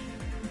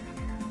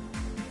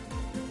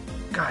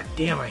 God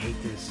damn, I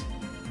hate this.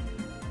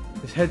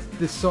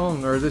 This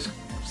song, or this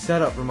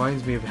setup,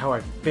 reminds me of how I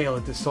fail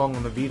at this song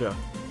on the Vita.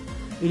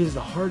 It is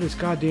the hardest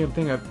goddamn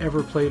thing I've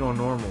ever played on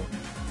normal.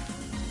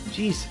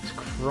 Jesus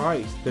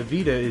Christ, the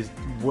Vita is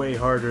way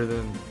harder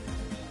than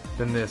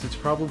this. It's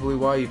probably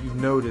why, if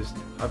you've noticed,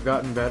 I've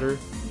gotten better.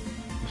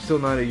 I'm still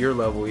not at your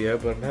level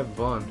yet, but I'm having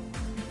fun.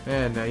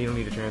 And now you don't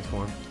need to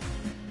transform.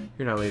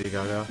 You're not Lady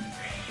Gaga.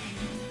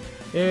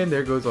 And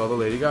there goes all the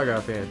Lady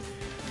Gaga fans.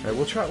 Alright,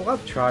 we'll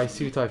have to try,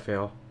 see if I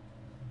fail.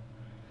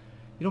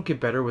 You don't get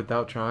better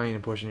without trying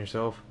and pushing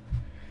yourself.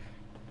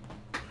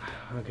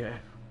 Okay.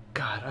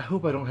 God, I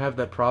hope I don't have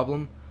that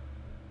problem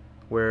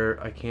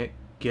where I can't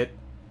get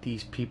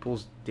these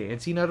people's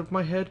dancing out of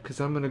my head, because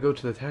I'm going to go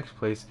to the tax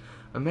place.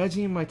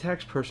 Imagining my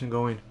tax person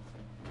going...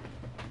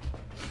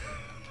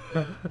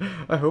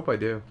 I hope I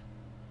do.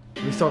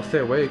 At least I'll stay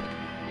awake.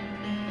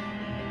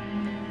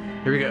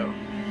 Here we go.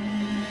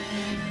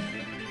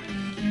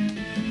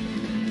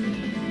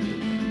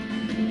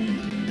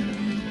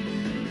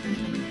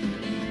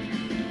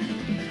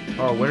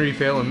 Oh, when are you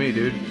failing me,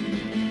 dude?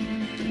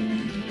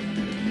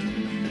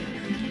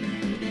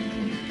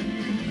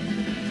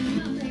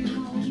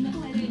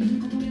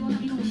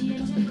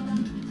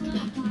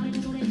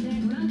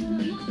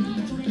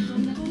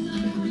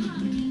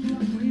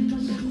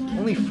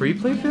 Only free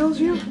play fails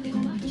you?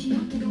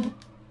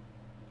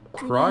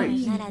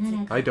 Christ.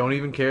 I don't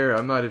even care.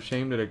 I'm not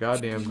ashamed of a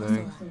goddamn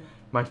thing.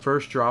 My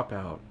first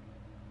dropout.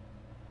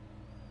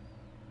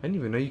 I didn't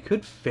even know you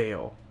could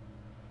fail.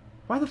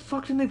 Why the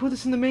fuck didn't they put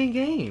this in the main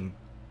game?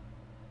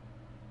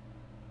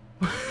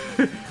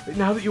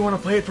 Now that you want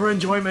to play it for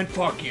enjoyment,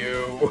 fuck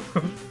you.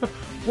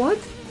 What?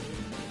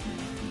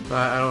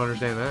 I don't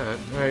understand that.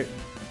 Alright.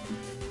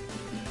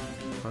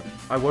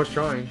 I was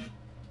trying.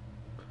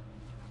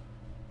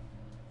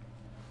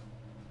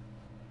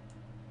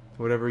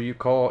 Whatever you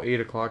call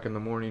 8 o'clock in the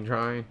morning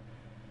trying.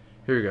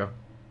 Here you go.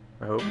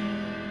 I hope.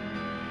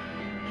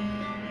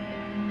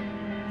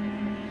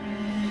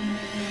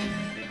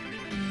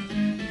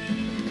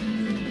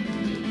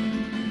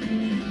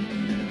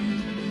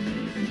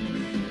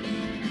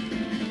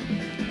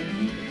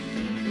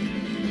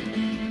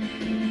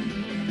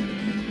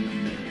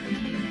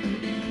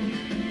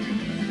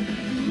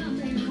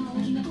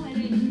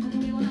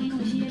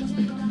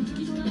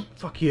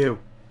 Fuck you.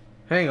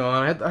 Hang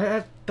on, I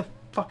had the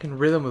fucking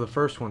rhythm of the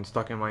first one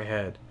stuck in my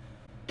head.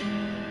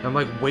 I'm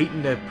like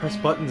waiting to press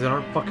buttons that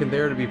aren't fucking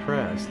there to be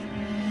pressed.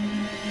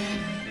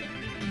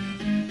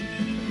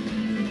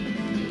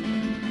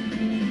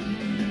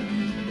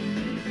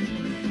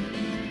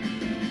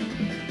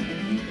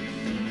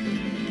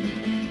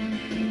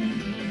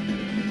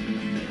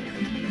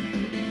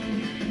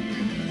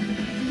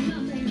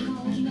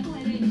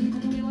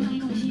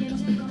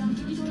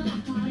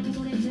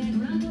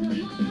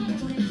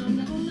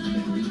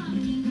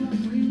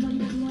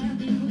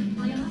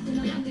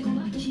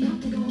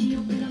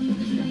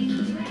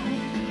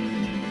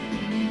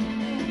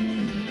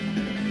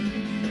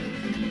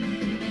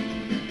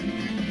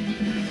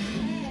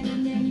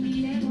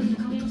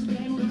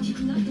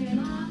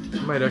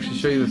 I might actually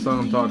show you the song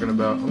I'm talking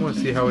about. I want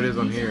to see how it is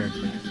on here.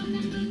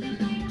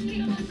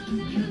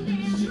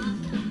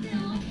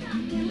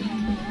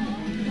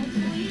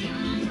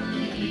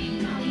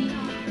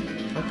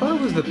 I thought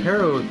it was the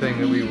Pero thing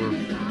that we were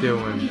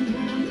doing.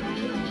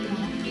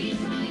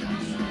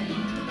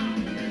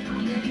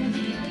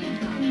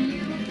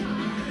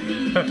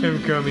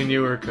 I'm coming,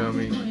 you are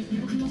coming.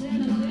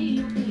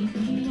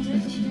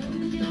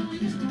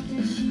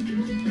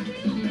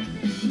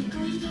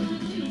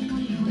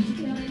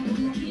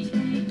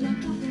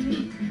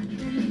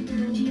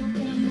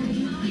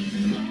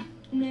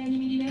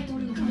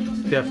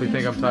 Definitely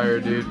think I'm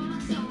tired, dude.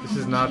 This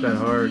is not that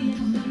hard.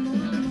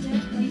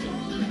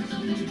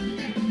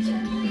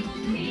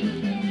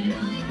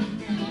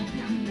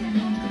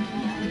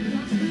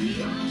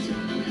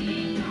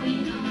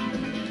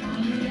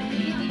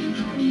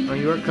 Oh,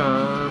 you are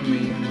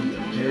coming.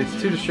 It's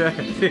too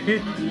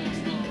distracting.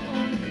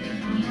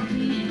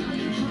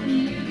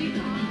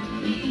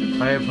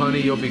 I have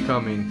honey, you'll be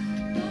coming.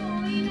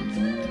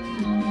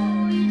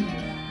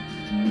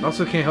 I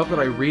also can't help that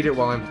I read it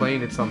while I'm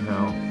playing it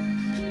somehow.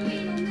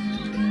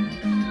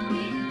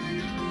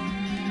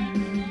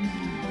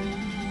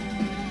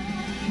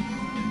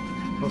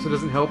 Also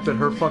doesn't help that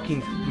her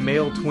fucking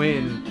male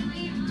twin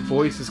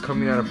voice is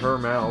coming out of her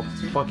mouth.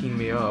 It's fucking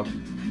me up.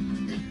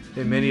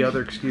 And many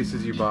other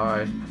excuses you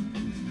buy.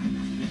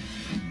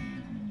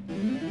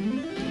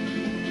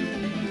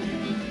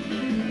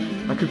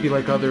 I could be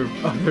like other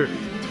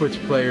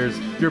Twitch players.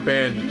 You're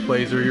banned,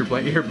 Blazer.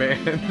 You're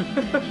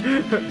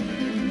banned.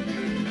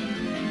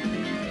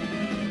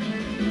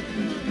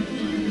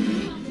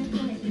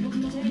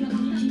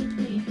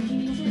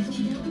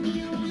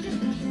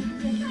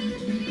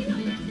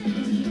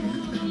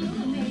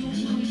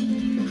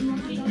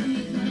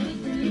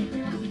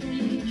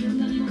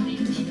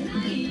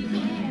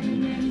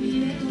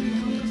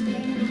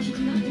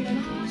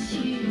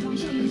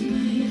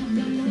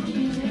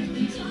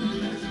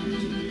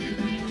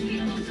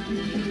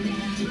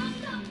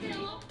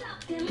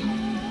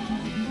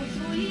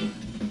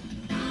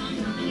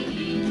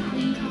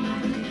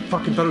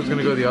 fucking thought it was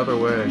gonna go the other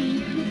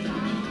way.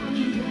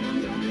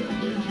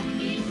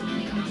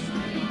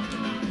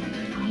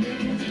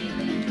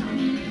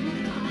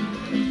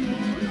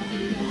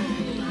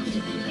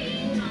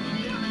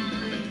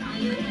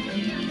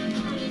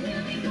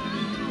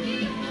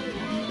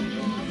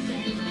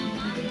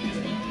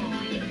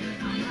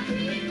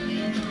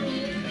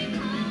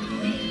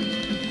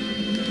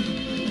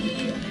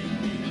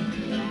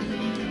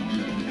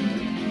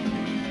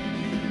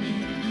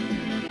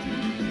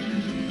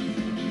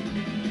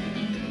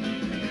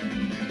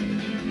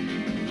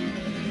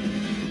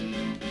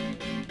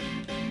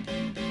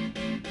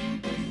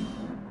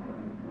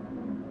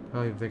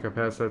 I don't even think I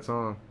passed that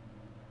song.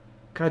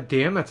 God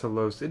damn, that's a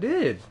low. It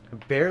did. I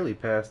barely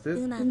passed it.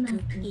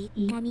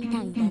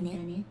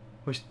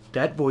 Wish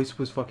that voice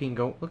was fucking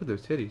going. Look at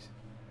those titties.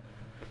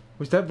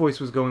 Wish that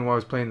voice was going while I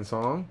was playing the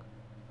song.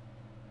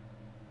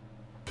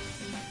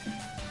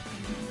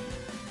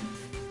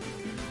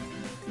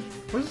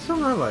 What's the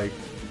song I like?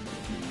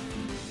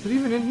 Is it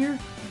even in here?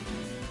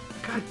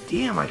 God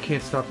damn, I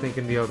can't stop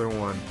thinking the other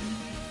one.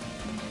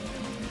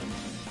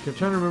 I'm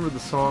trying to remember the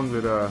song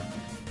that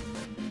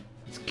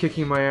it's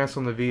kicking my ass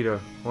on the Vita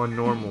on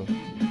normal.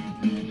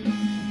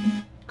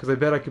 Because I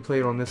bet I could play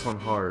it on this on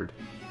hard.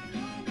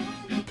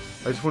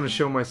 I just want to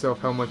show myself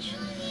how much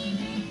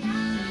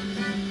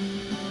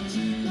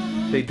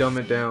they dumb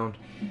it down.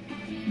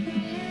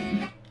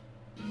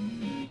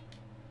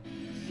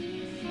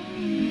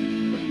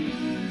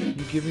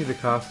 You give me the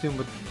costume,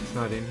 but it's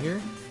not in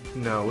here?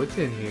 No, it's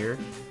in here.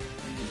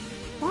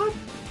 What?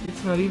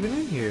 It's not even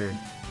in here.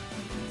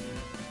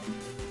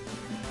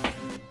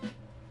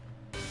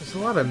 There's a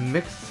lot of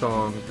mixed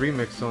songs,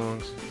 remix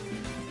songs.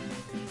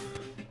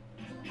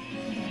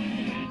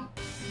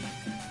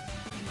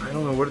 I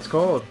don't know what it's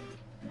called.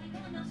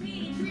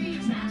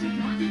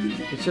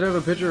 It should have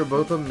a picture of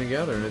both of them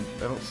together, and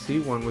I don't see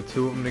one with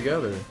two of them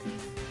together.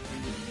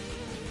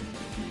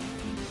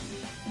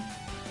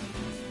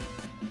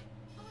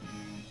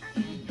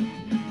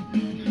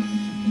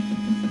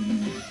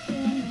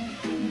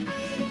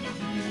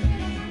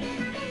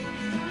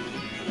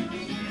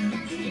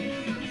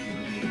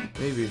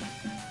 Maybe.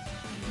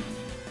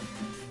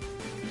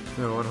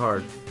 No, on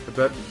hard. I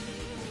bet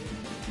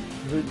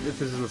if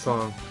this is the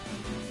song.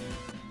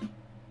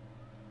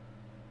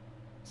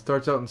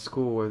 Starts out in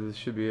school, this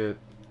should be it.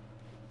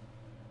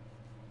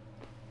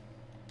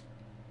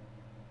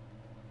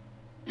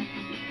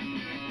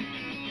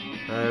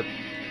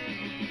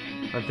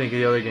 I'm thinking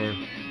the other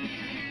game.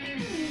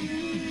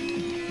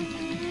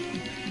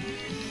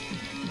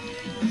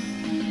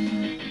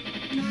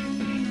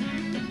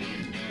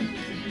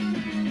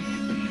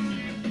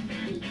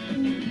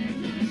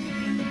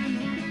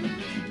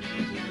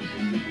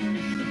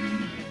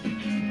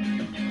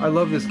 I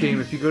love this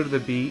game. If you go to the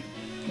beat,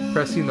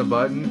 pressing the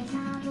button,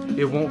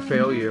 it won't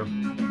fail you.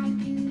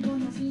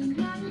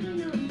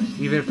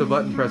 Even if the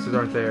button presses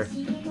aren't there.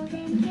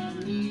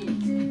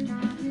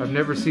 I've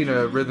never seen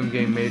a rhythm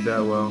game made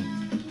that well.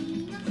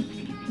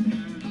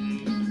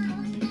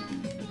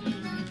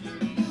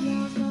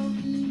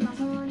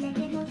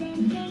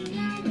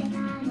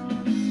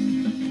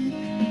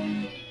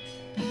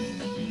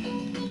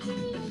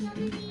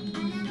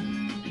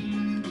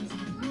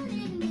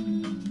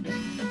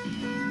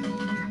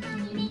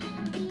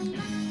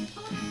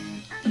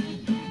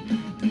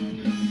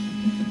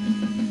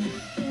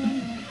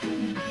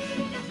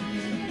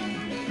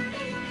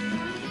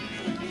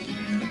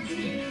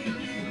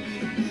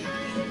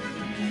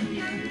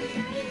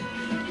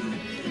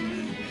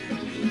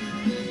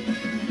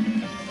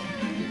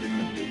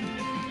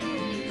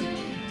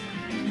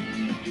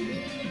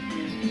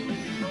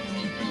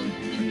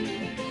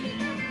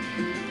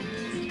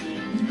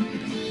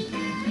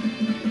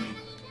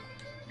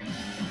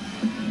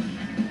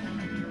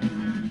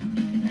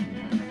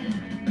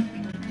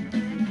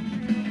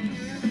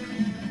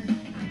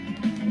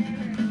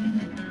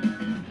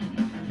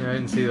 I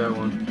didn't see that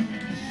one.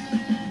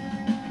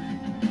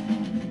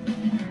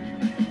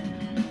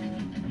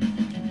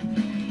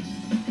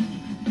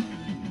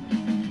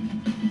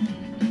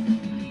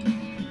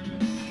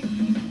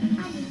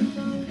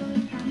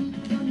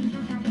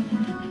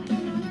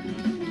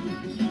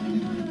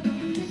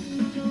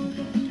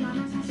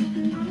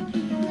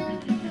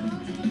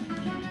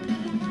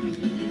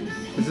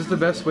 Is this the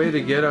best way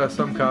to get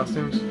some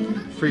costumes?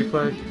 Free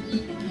play?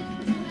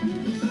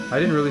 I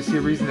didn't really see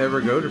a reason to ever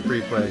go to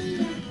free play.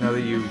 Now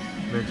that you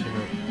mention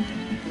it.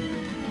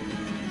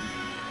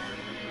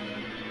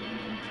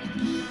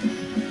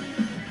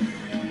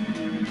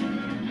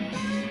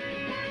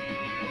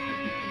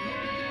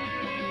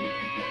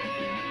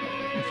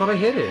 I thought I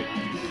hit it.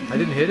 I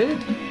didn't hit it?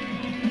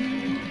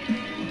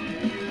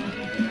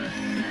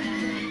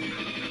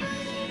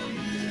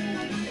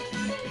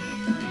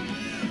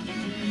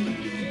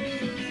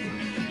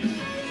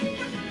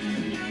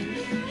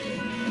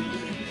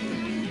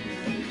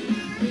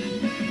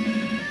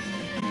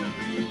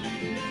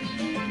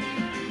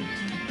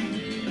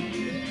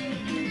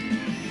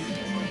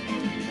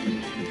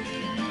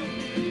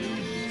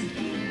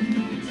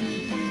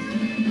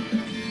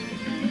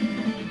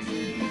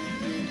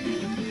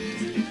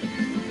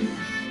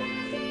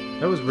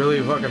 was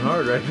really fucking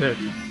hard right there.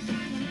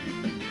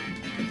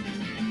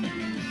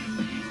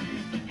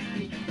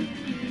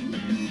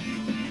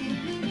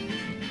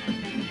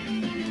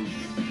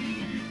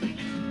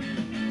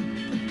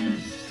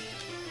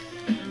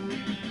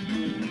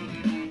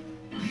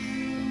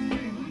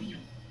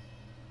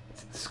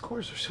 The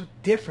scores are so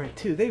different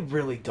too. They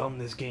really dumbed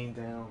this game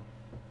down.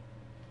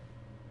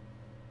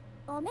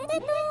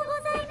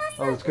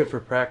 Oh, it's good for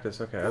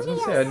practice. Okay, I was gonna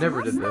say I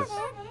never did this.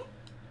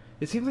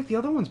 It seems like the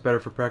other one's better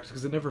for practice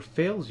because it never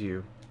fails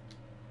you.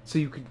 So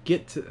you could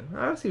get to...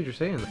 I see what you're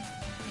saying.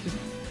 Just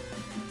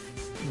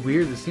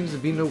weird. There seems to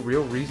be no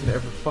real reason to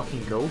ever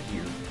fucking go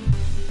here.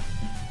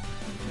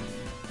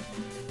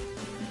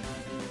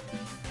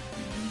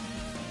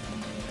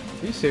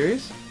 Are you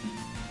serious?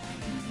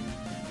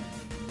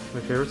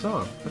 My favorite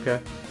song.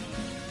 Okay.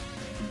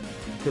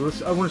 Okay,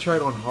 let's... I want to try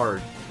it on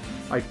hard.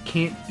 I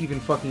can't even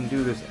fucking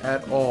do this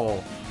at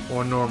all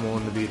on normal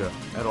in the beta.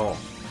 At all.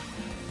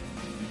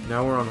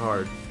 Now we're on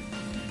hard.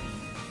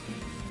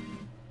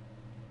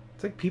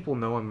 It's like people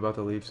know I'm about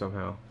to leave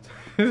somehow.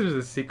 There's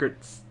a secret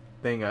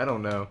thing, I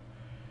don't know.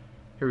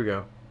 Here we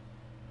go.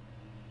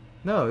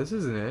 No, this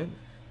isn't it.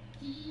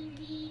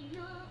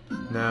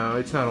 No,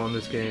 it's not on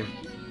this game.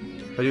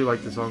 I do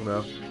like the song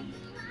though.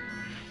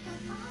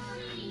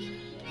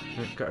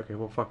 Okay,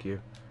 well fuck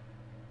you.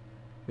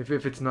 If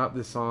it's not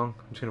this song,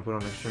 I'm just gonna put it on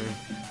the stream.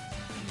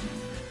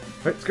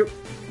 Alright, let's go.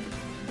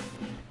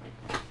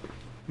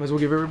 Might as well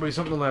give everybody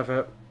something to laugh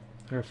at.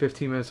 I got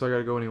 15 minutes, so I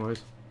gotta go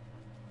anyways.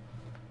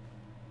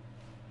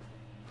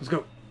 Let's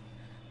go.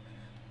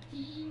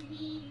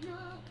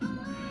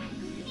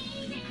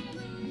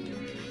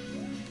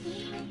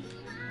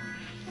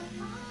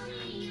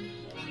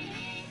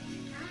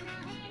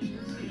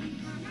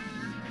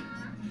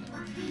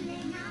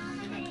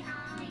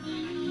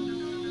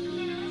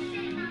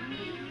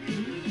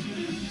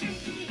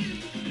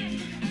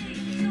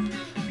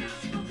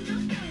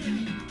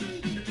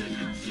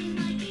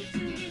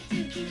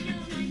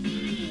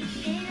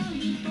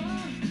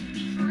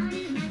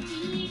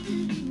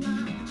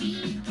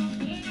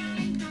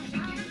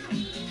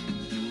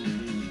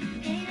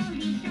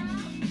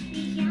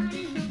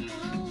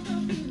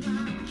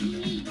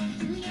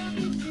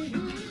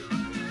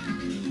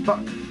 Fuck.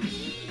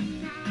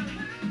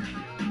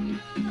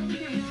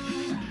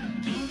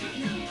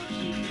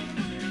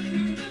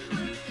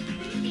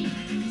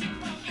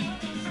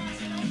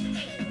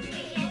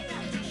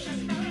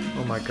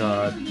 Oh my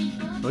god.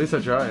 At least I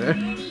tried it.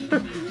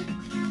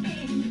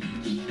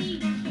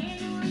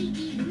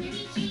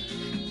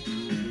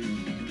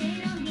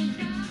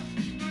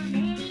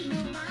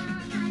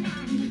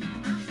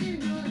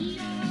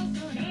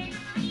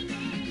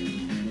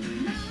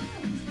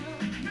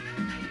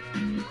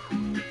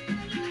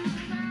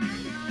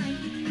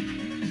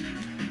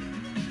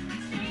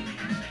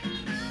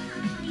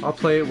 I'll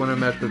play it when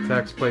I'm at the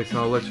tax place and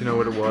I'll let you know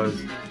what it was.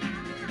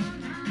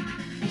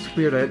 It's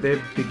weird,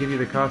 they give you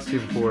the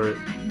costume for it.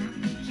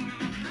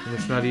 And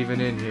it's not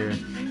even in here.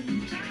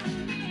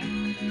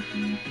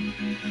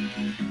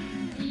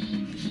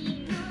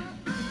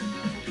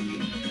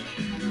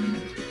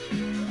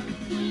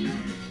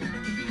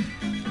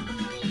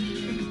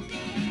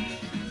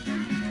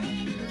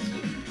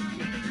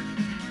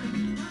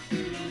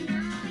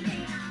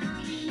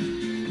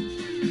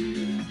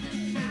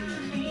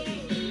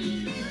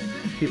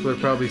 People are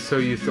probably so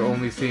used to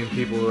only seeing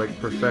people like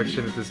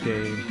perfection at this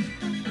game.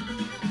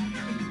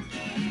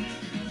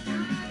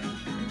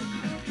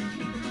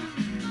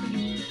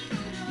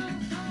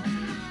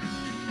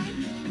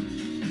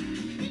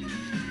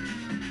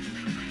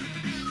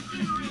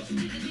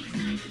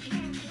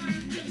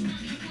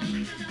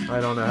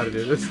 I don't know how to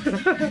do this.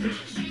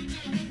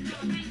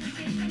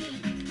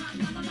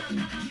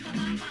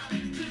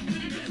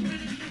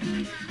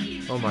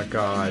 Oh my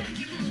god.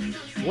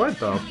 What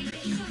the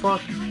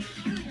fuck?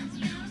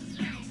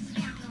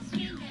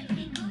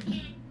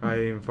 I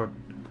didn't even fuck.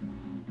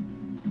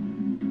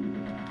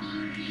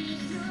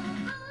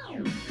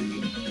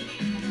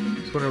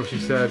 Just wonder what she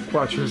said.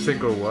 Quattro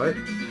Cinco what?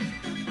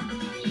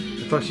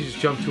 I thought she just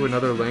jumped to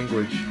another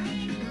language.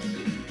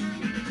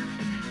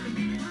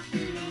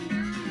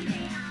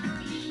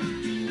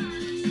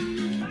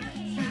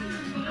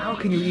 How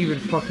can you even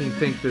fucking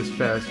think this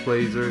fast,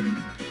 Blazer?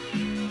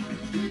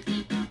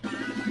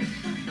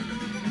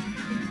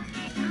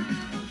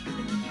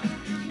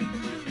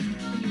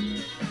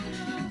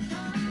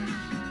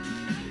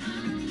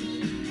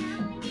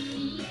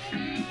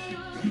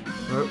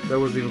 Oh, that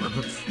wasn't even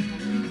close.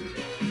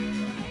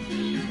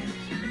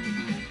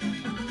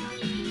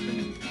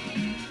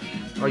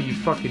 Oh, you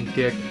fucking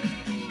dick.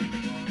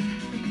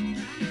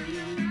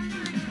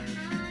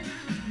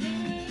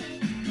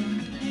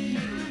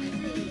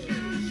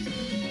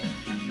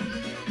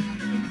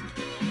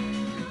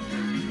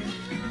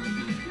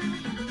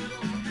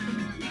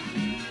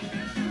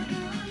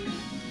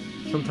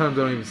 Sometimes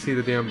I don't even see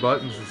the damn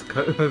buttons.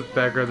 Those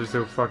backgrounds are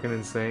so fucking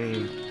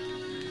insane.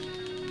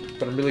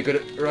 But I'm really good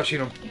at rushing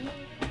them.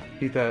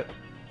 Beat that.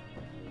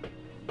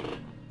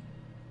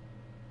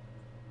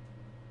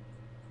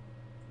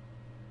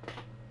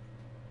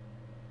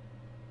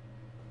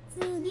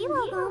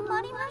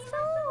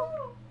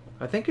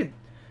 I think it...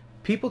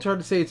 People try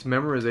to say it's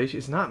memorization.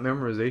 It's not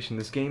memorization.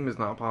 This game is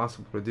not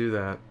possible to do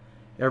that.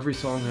 Every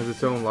song has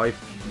its own life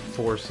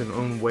force and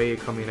own way of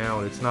coming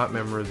out. It's not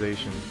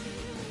memorization.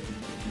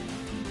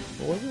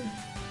 What was it?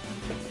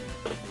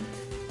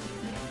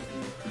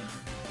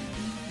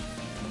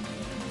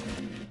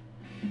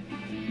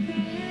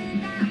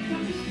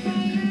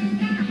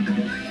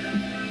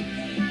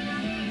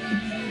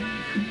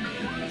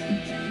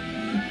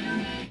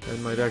 That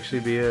might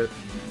actually be it.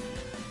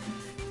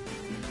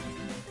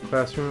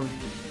 Classroom.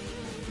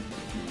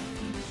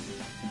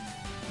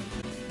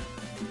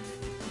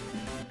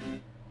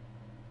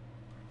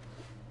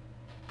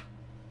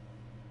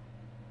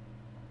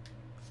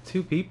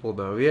 Two people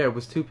though. Yeah, it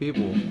was two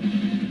people.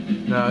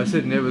 No, I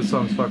said Nibba's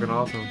song's fucking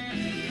awesome.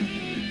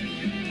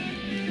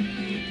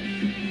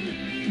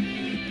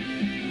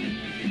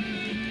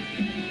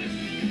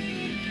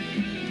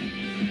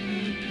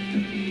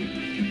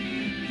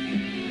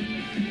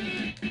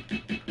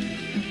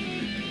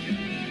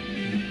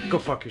 Go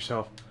fuck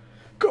yourself.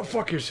 Go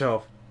fuck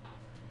yourself.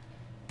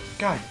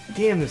 God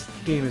damn, this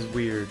game is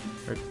weird.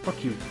 Alright,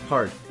 fuck you.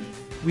 Hard.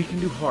 We can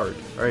do hard,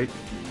 alright?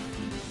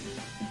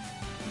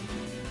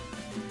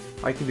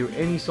 I can do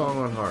any song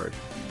on hard.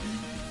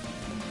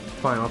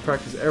 Fine, I'll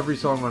practice every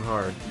song on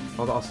hard.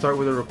 I'll start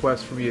with a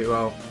request from you.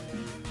 Well,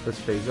 let's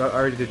face it, I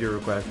already did your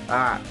request.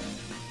 Ah!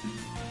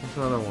 That's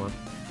another one.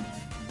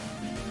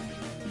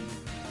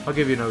 I'll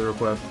give you another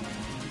request.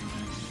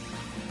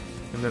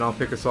 And then I'll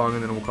pick a song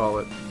and then we'll call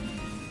it.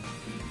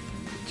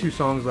 2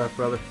 songs left,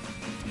 brother.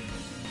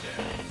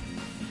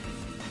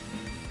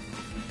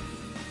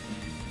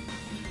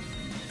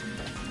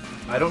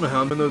 I don't know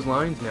how I'm in those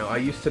lines now. I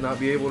used to not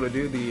be able to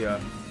do the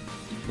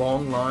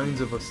long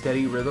lines of a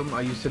steady rhythm.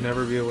 I used to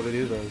never be able to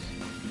do those.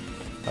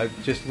 I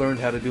just learned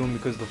how to do them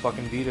because the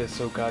fucking Vita is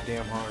so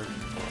goddamn hard.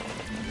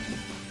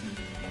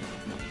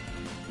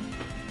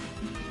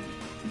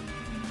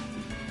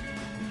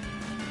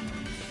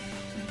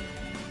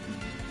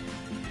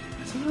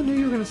 I somehow knew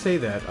you were gonna say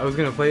that. I was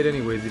gonna play it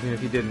anyways, even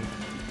if you didn't.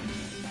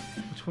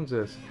 Which one's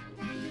this?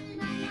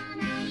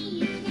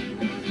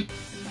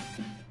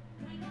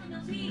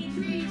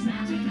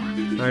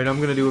 Alright, I'm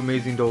gonna do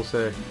Amazing Dulce.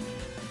 Alright,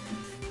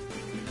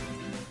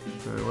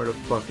 where the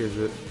fuck is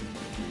it?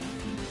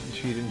 You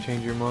sure you didn't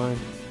change your mind?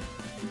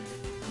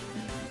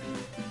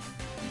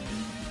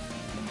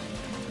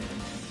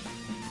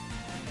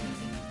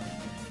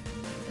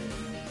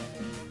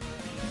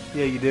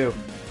 Yeah, you do.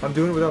 I'm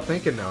doing it without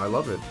thinking now. I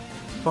love it.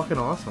 It's fucking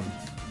awesome.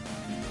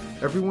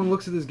 Everyone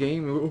looks at this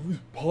game and goes, oh, it's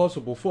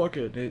possible, fuck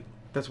it.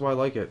 That's why I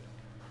like it.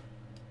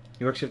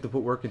 You actually have to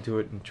put work into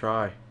it and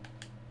try.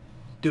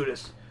 Do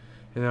this.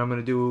 And then I'm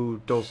gonna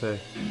do Dulce.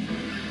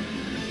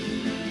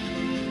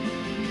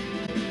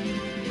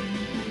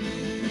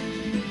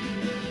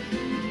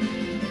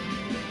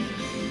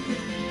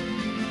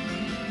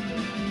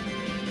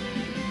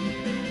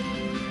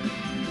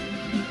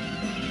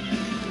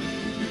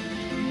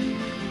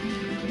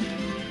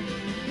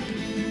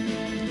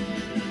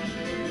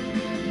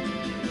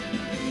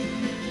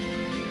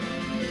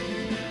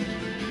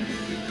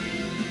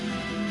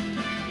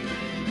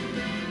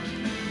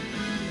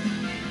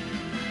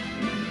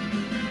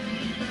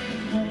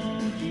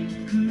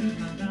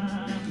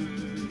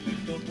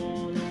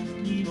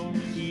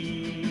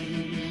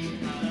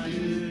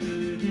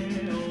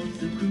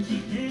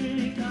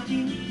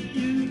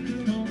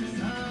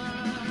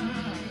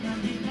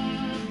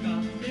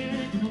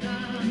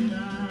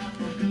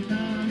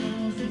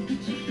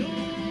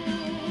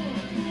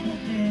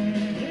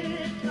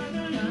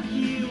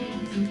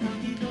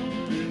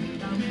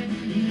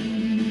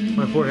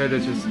 My forehead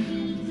is just...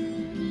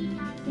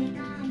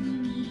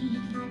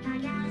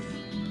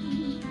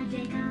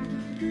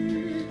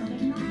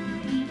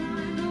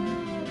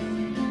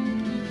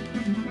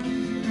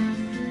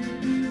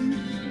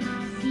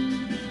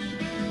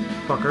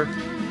 Fucker.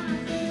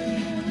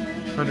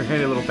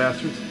 Underhanded little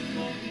bastards.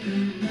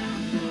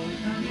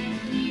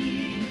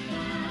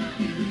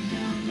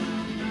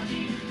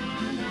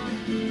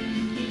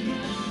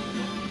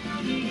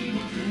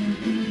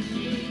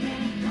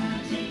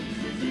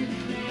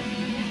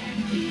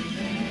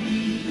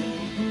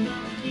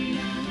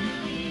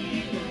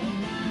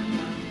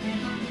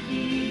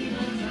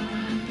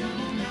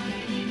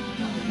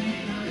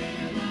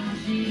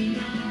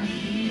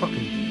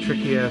 Fucking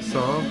tricky ass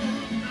song.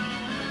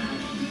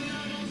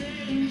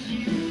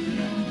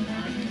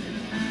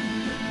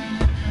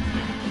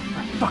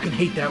 I fucking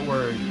hate that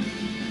word.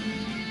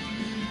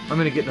 I'm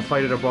gonna get in a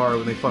fight at a bar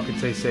when they fucking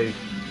say safe.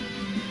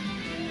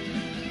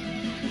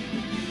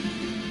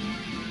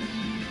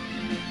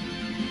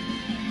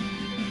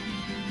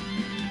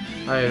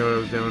 I didn't know what I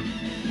was doing.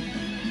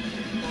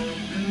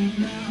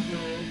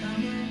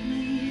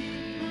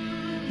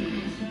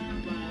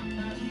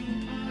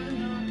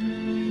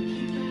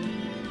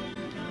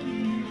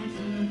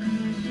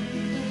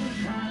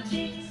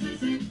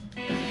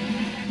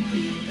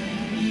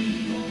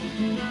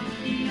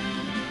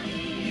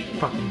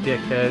 Fucking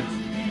dickheads.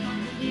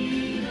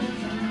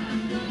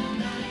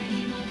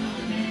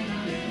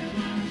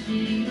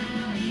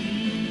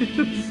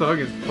 This song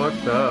is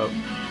fucked up.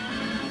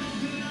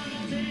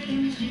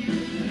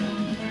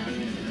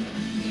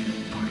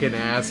 Fucking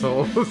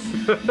assholes.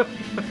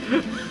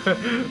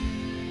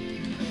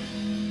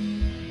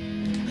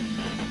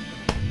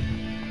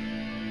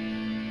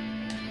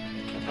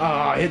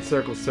 Ah, hit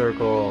circle,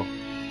 circle.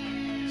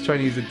 He's trying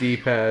to use the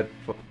D-pad.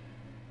 Did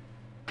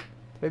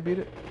I beat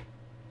it?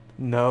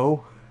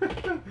 No.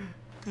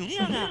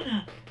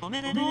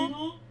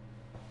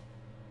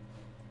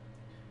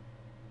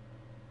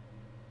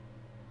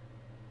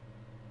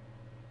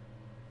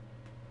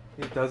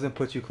 It doesn't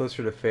put you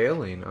closer to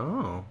failing.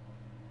 Oh.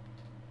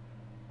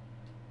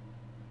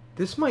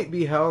 This might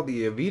be how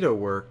the Avito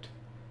worked.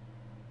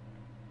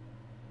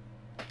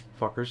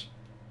 Fuckers.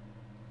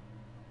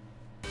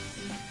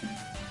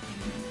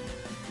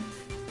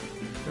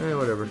 Eh,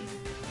 whatever.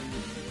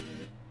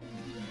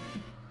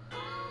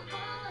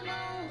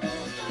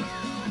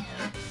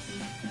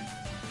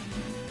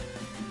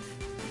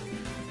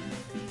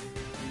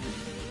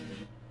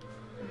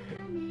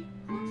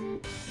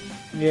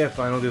 Yeah,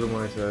 fine, I'll do the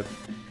one I said.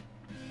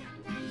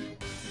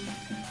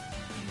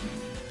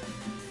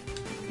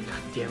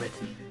 God damn it.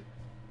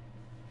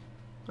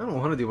 I don't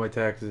want to do my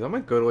taxes. I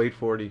might go to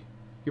 8:40.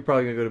 You're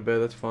probably gonna go to bed,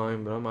 that's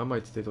fine, but I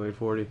might stay till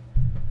 8:40.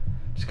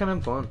 Just kind of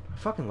have fun. I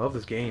fucking love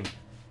this game.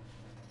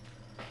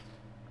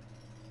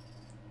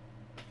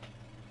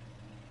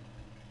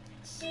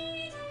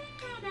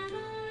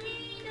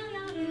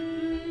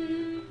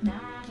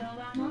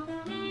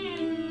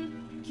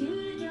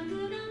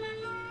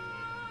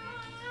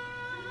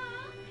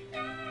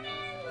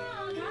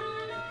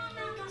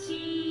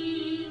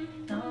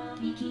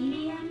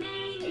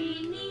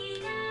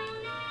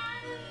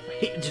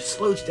 It just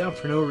slows down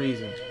for no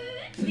reason.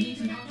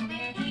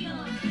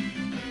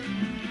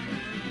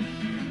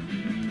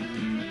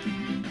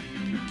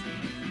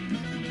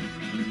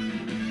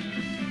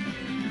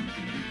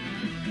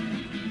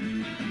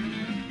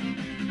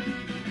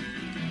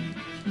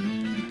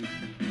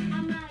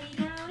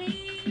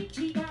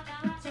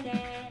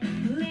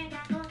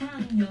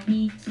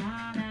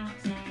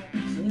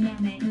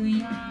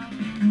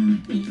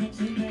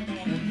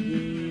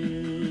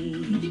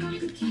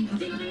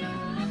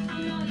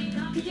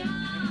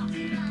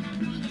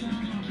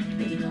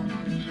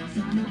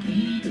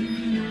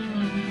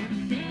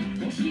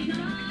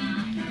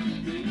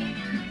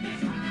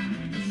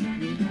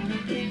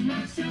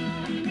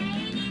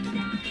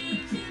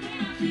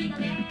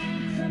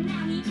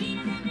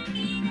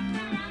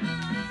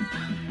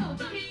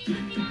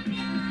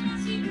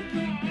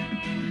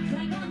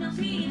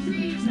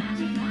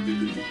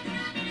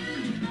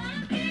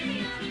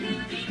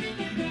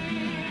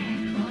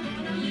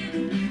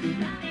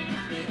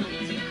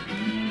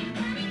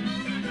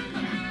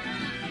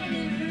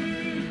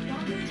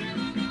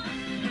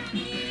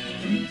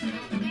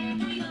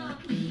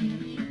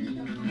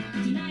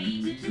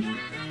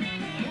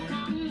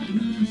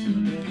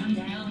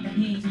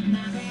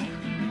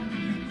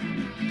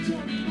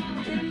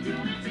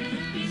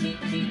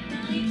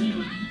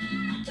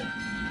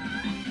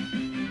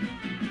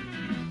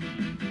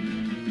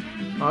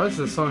 Oh,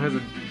 this song has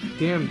a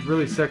damn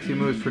really sexy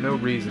moves for no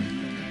reason.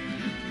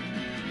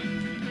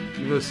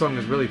 Even though this song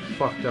is really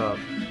fucked up.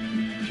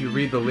 If you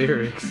read the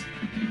lyrics.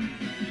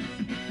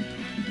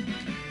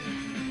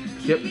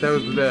 Yep, that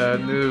was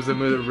bad. It was a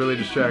move that really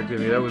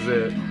distracted me. That was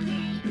it.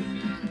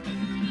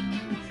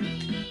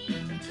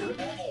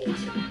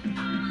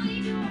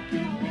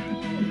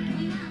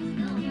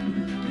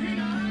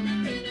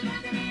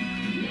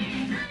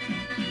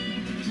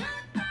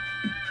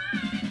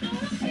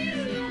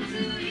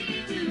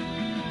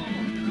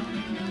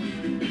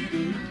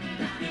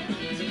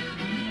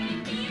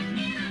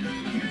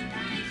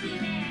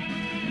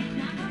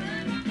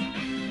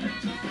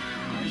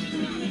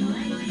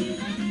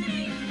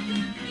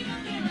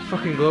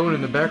 Fucking glowing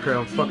in the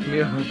background fucked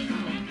me up.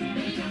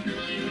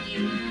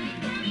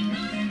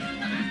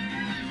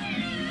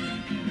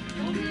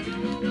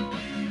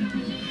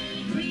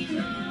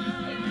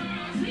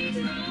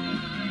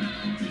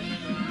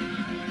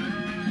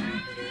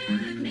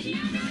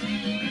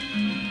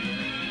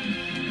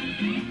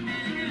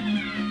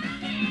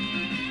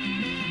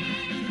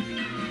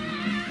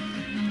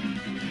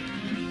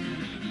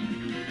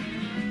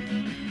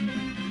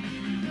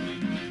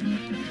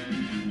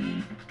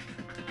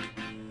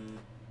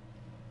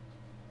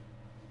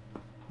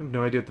 I have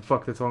no idea what the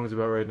fuck that song is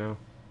about right now.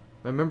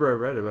 I remember I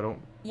read it, but I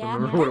don't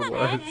remember what it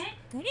was.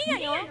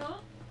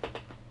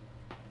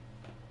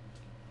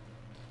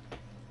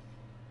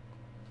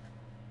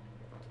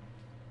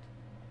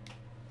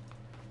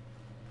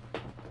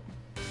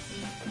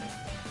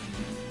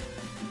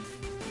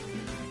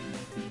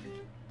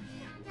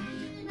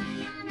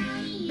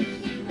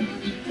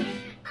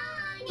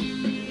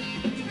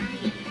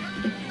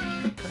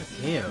 God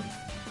damn.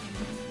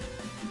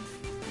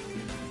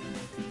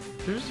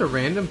 Is there just a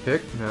random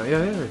pick? No, yeah,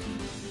 there is.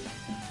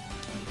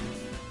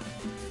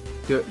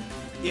 Do it.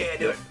 Yeah,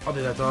 do it. I'll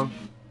do that song.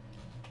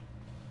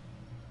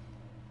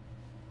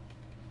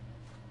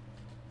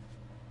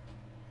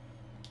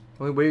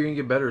 Only way you're gonna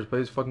get better is play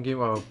this fucking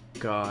game. Oh,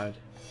 God.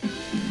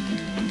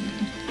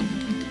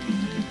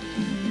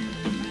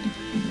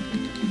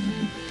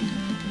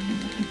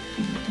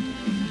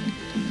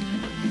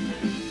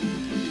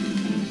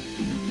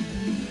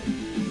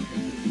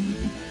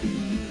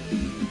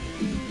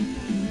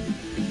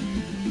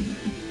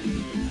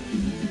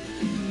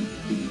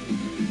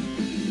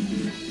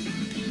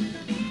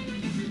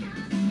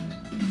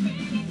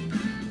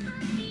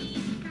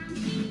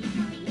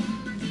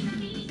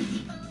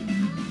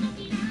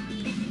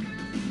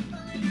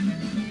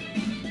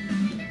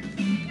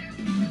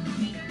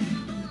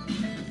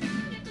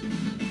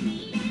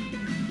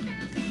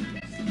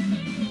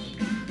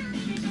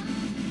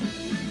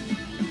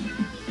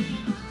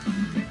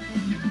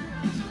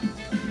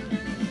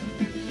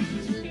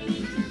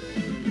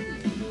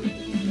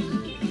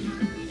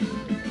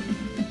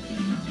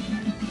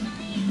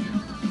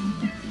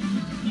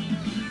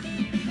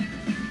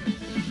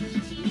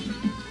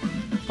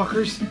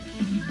 Fuckers.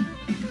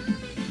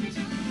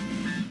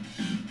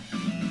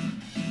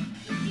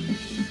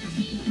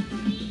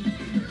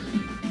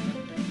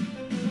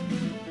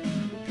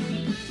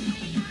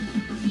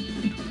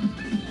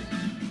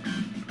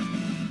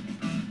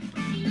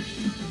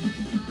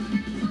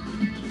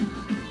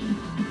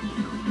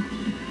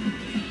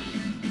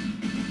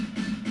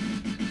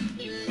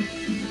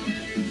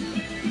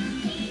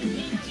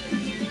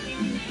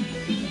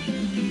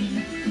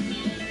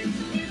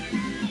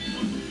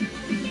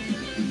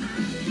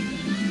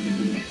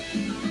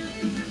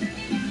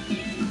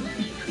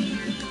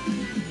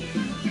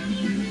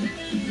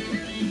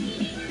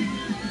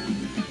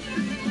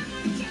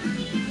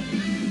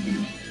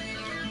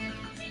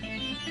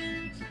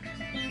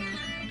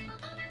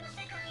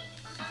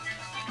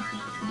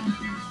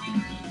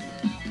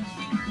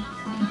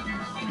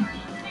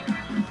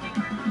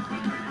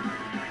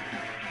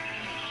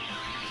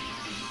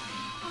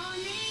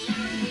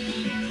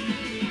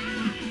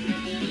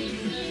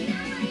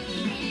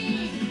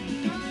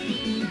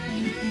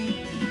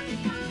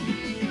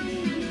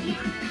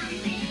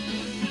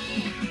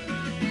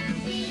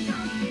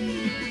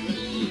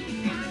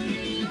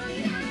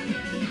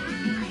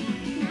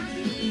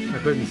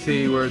 I couldn't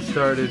see where it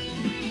started.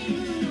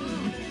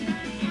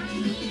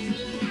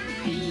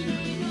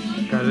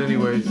 Got it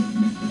anyways.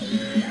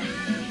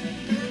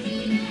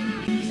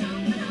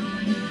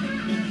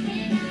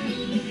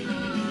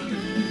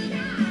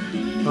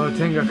 Oh,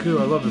 Tengaku,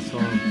 I love the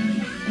song.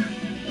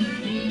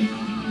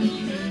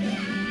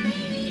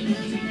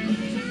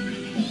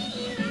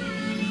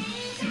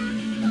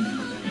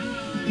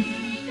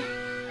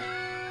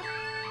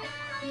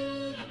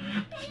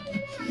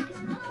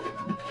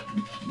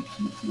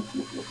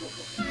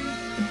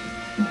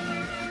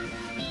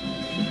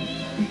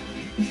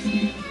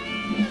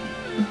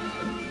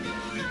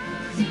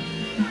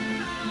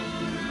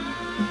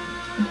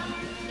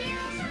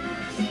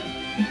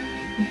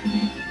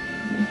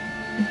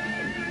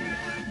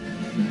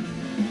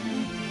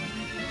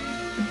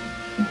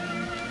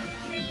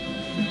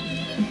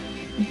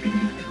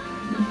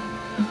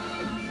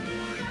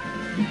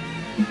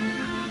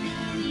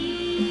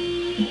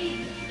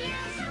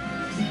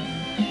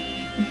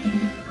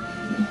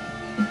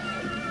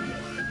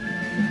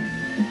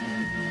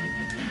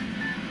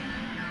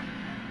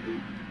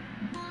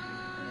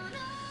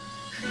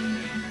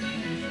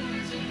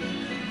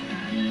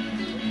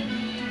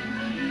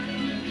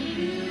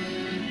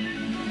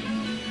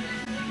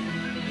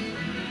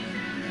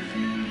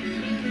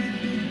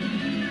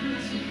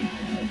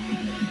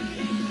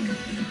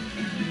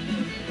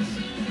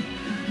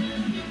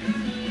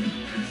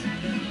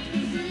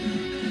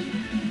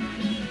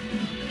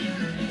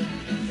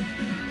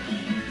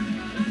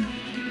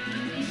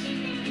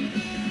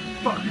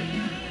 Fuck.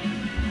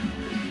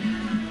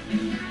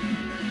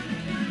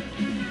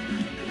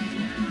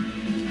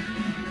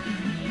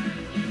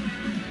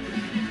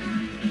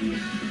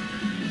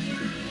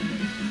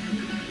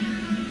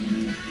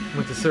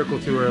 Went to circle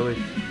too early.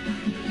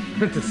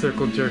 Went to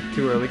circle jerk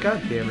too early.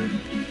 God damn it.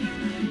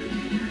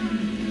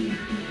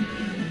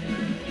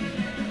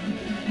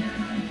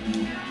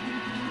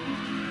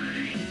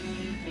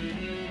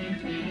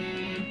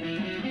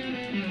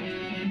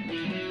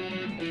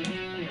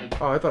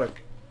 Oh, I thought I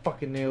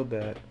fucking nailed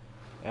that.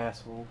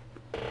 Asshole.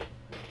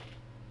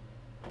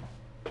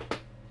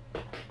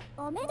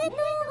 おめでとうござ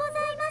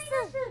いま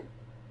す。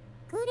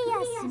クリア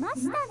しま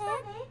したね。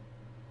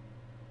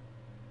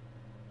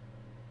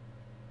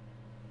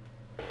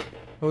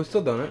Oh, we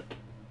still done it.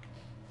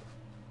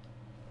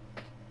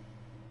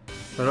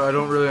 I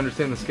don't really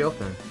understand the scale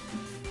thing.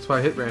 That's why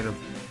I hit random.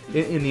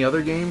 In the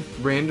other game,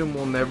 random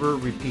will never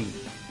repeat.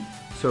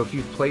 So if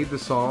you've played the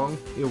song,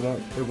 it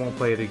won't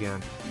play it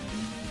again.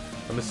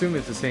 I'm assuming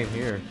it's the same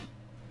here.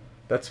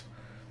 I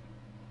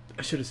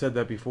should have said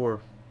that before.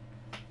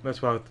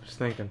 That's what I was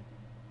thinking.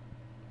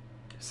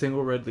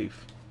 Single red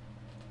leaf.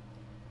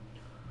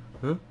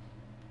 Huh?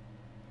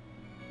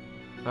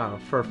 Oh,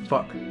 for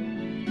fuck.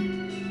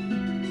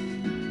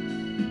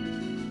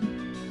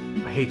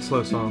 I hate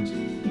slow songs.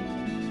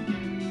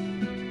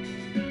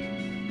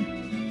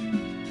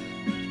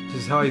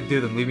 This is how I do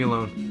them. Leave me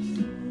alone.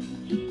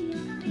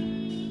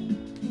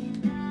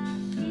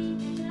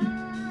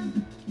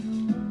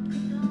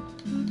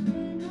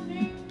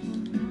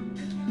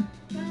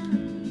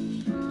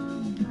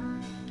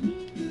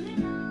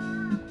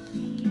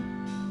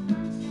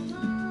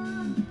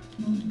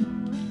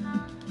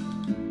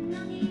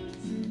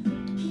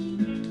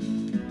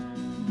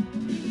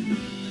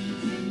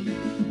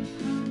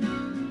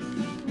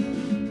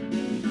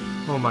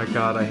 Oh my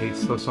god, I hate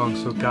slow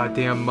songs so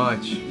goddamn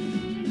much.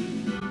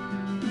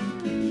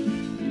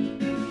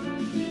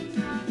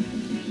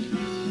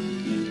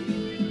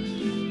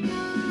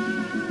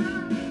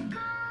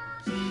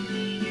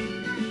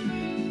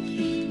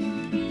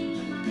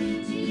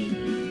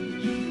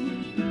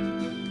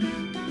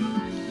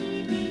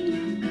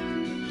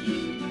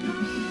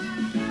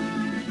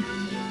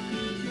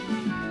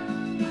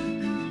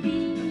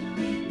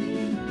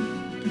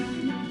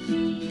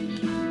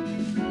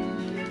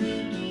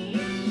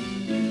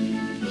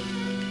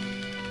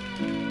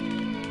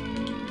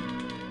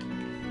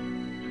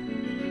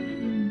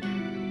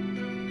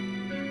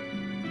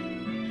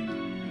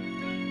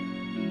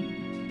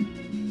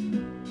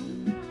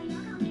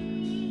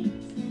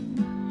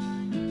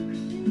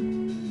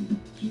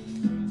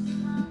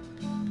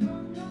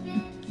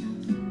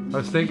 I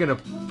was thinking of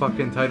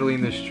fucking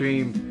titling the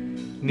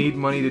stream "Need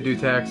Money to Do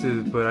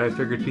Taxes," but I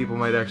figured people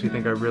might actually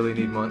think I really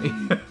need money.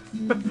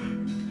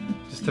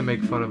 Just to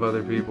make fun of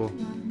other people.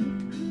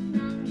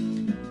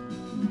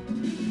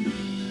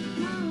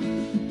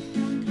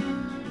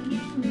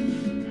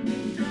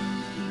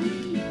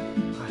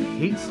 I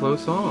hate slow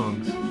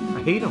songs.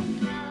 I hate them.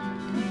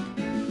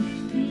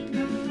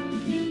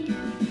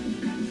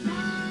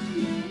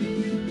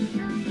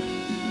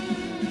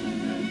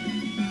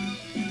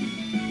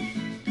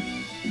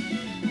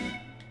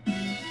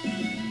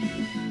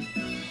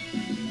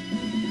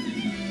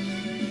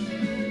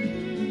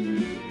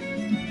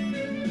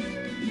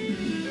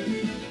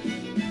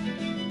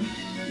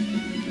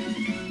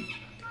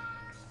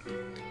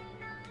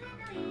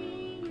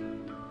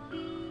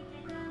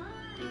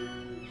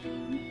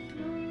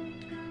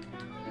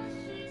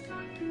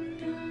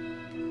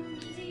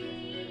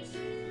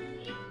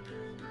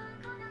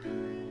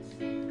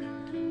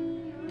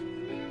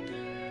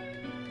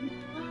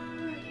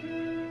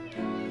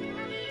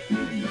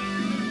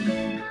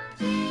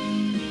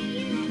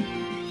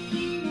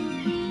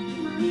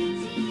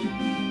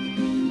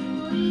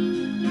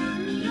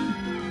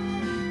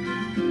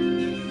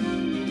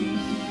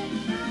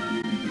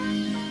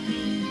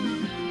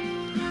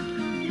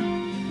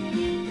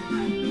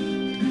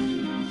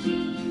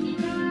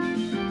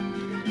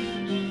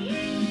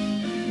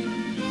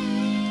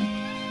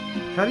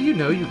 How do you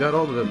know you got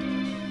all the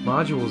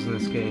modules in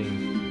this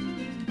game?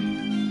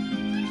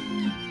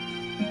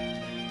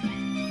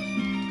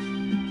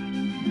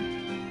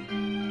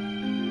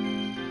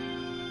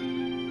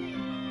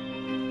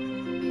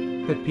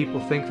 That people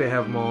think they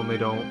have them all and they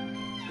don't.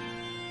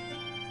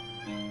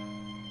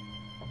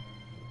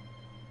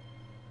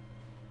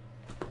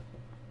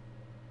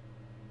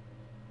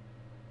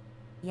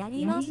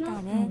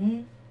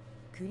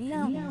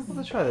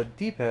 Let's try the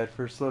D-pad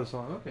for a slow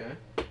song. Okay.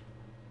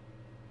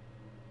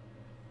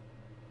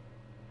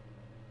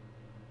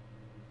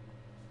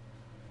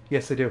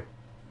 Yes, I do.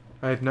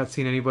 I have not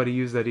seen anybody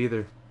use that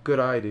either. Good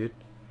eye, dude.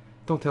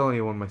 Don't tell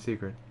anyone my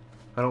secret.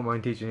 I don't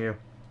mind teaching you.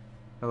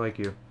 I like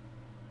you.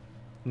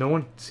 No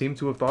one seemed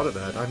to have thought of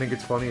that. I think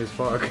it's funny as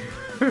fuck.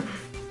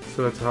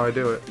 So that's how I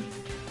do it.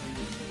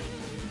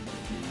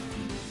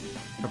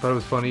 I thought it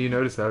was funny you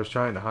noticed that. I was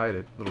trying to hide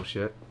it, little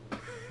shit.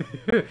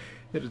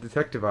 It's a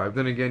detective vibe.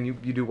 Then again, you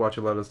do watch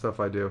a lot of stuff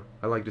I do.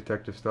 I like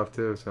detective stuff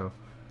too, so...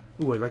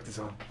 Ooh, I like this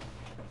song.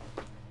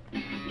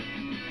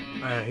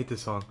 I hate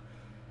this song.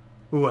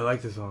 Ooh, I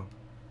like this song.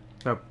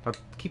 I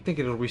keep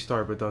thinking it'll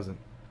restart, but it doesn't.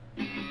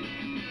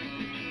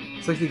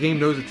 It's like the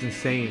game knows it's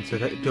insane, so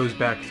it goes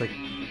back. It's like,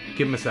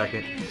 give him a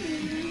second.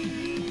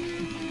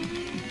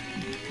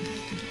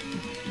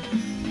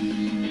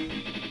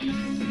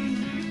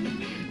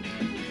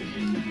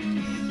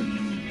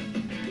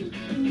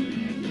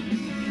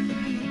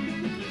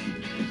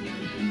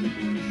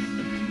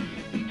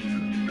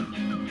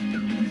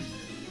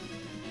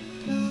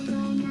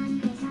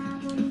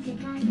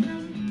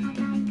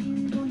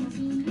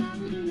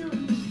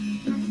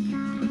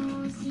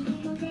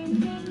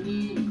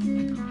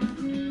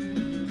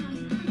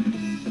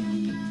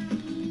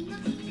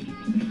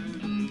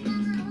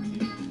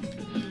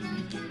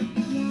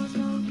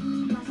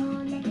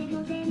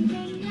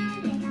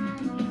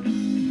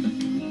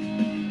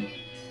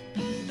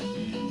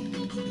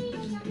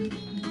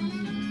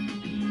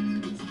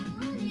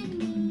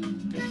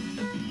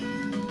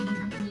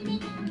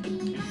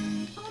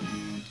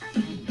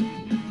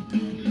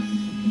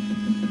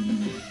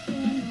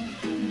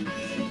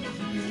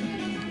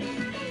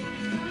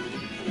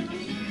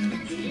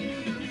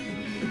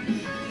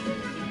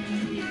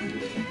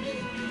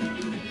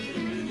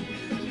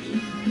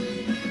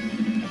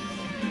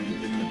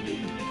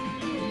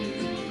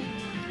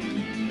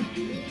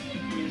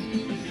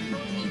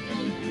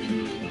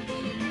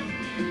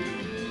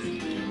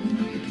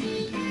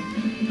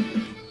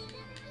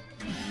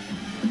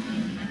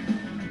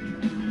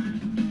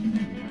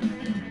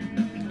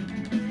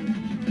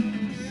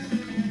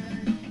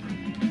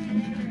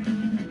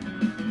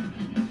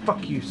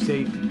 Fuck you,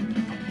 safe.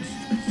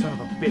 Son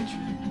of a bitch.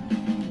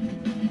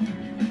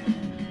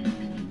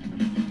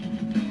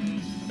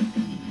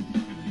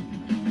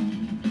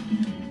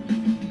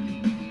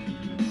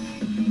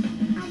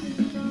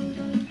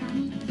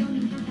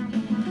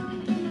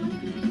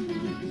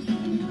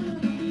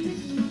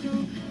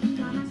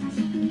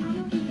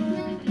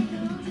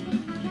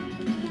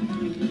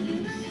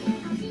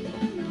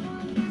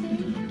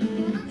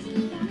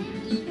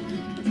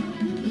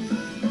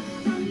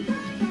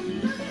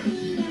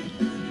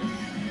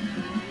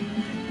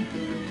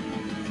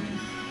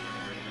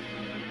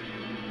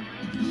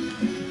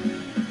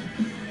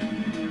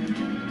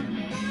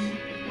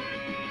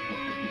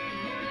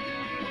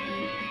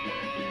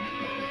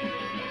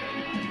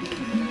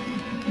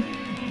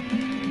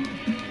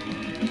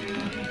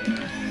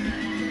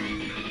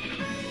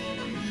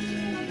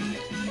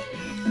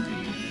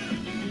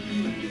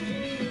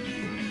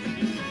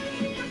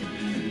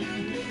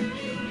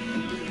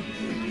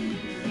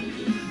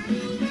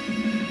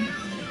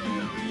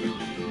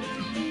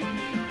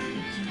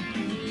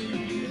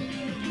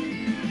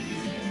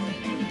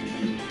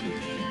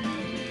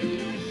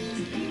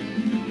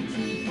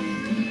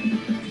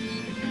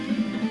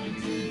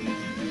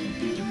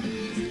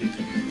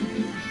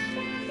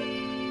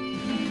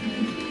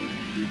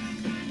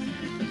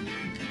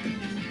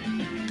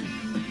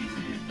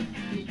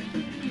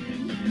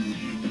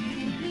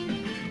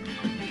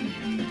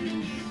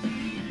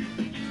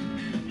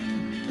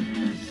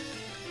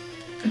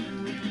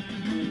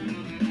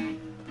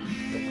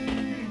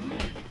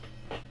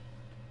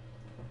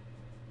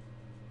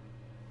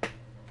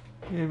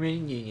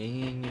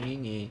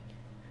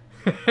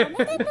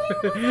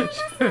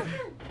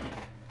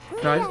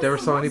 I just never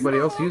saw anybody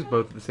else use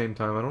both at the same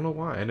time. I don't know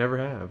why. I never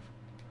have.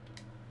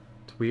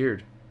 It's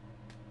weird.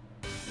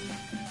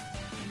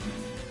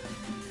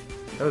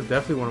 That was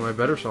definitely one of my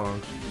better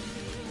songs.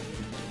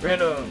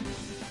 Random.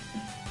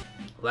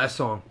 Last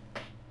song.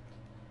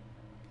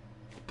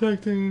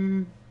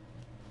 Taxing.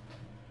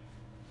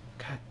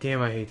 God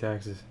damn, I hate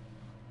taxes.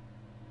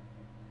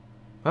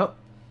 Well,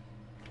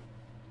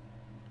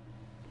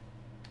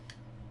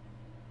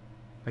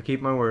 I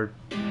keep my word.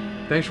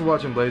 Thanks for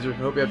watching, Blazer.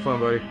 Hope you had fun,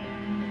 buddy.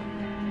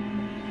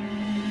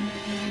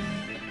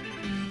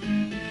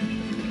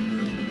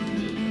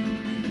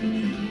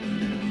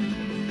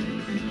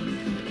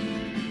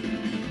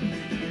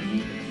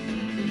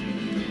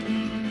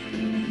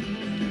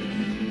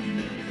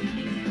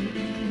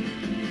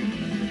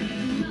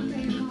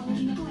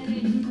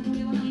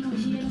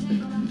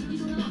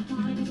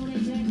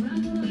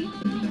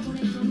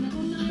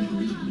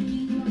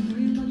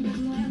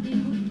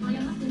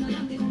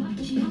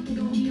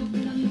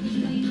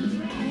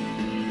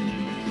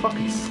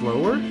 Fucking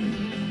slower?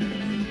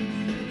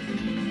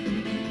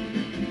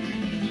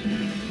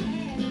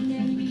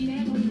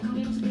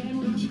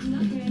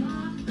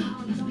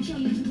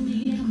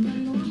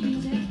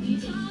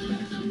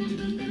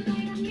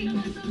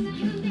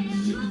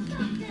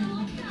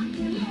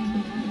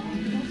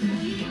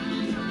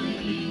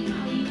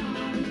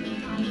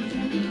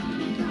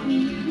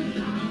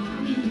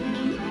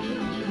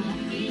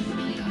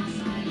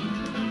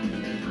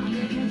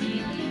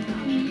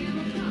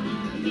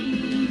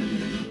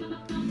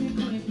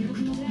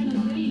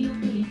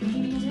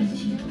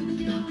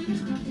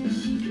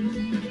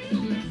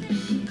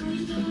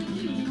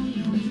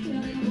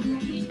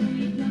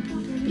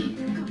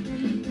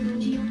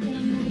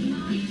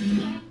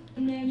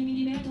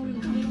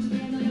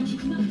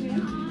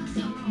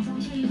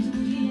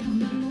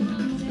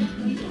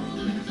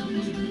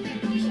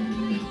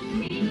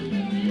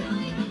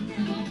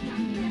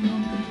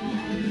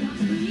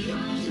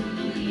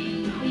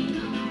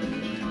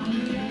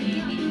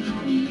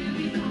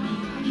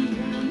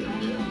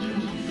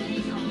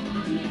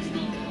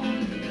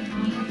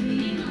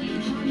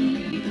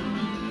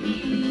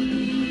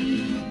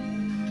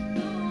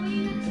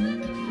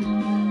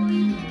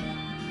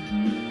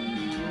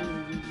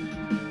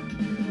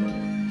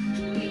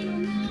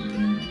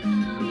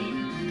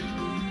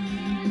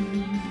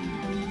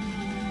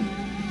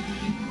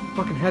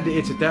 Fucking had to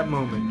itch at that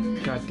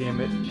moment. God damn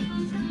it.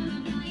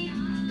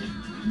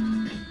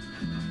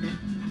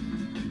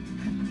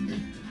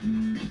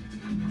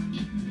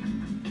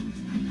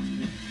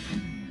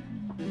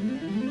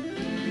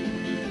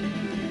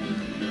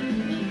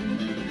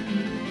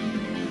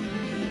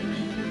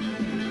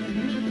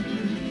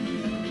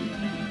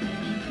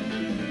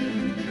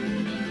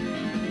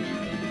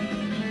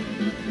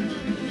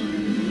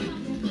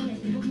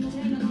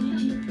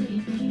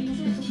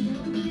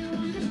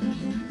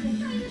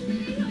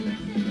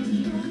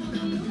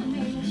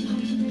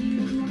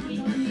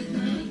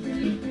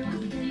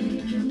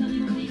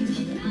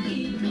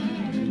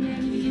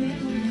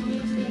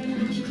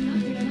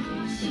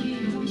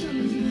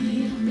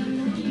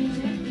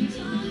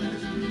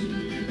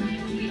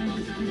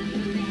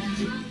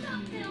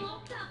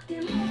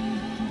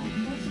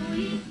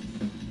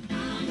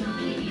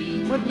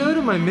 What note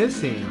am I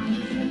missing?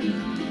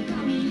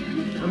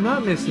 I'm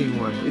not missing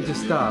one. It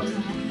just stops.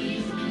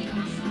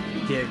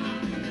 Dick.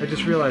 I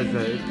just realized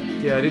that.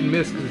 Yeah, I didn't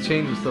miss because the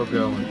chain was still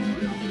going.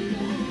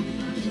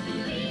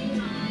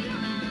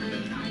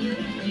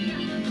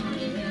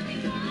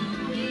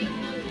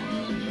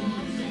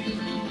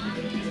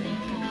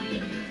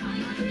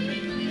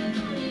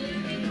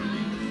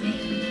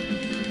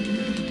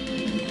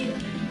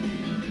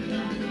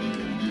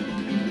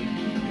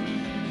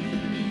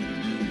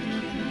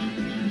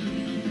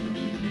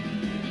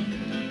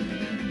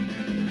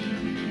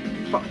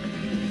 Fuck.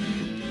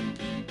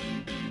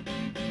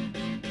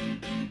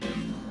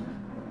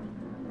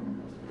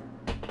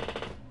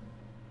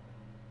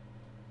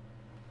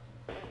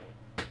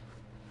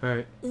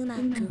 Alright.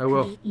 I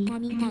will. It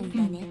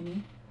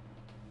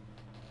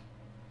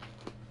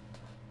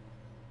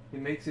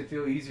makes it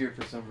feel easier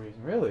for some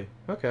reason. Really?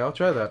 Okay, I'll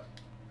try that.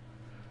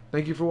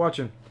 Thank you for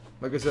watching.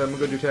 Like I said, I'm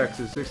gonna go do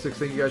taxes. 6-6,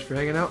 thank you guys for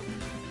hanging out.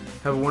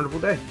 Have a wonderful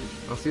day.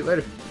 I'll see you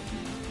later.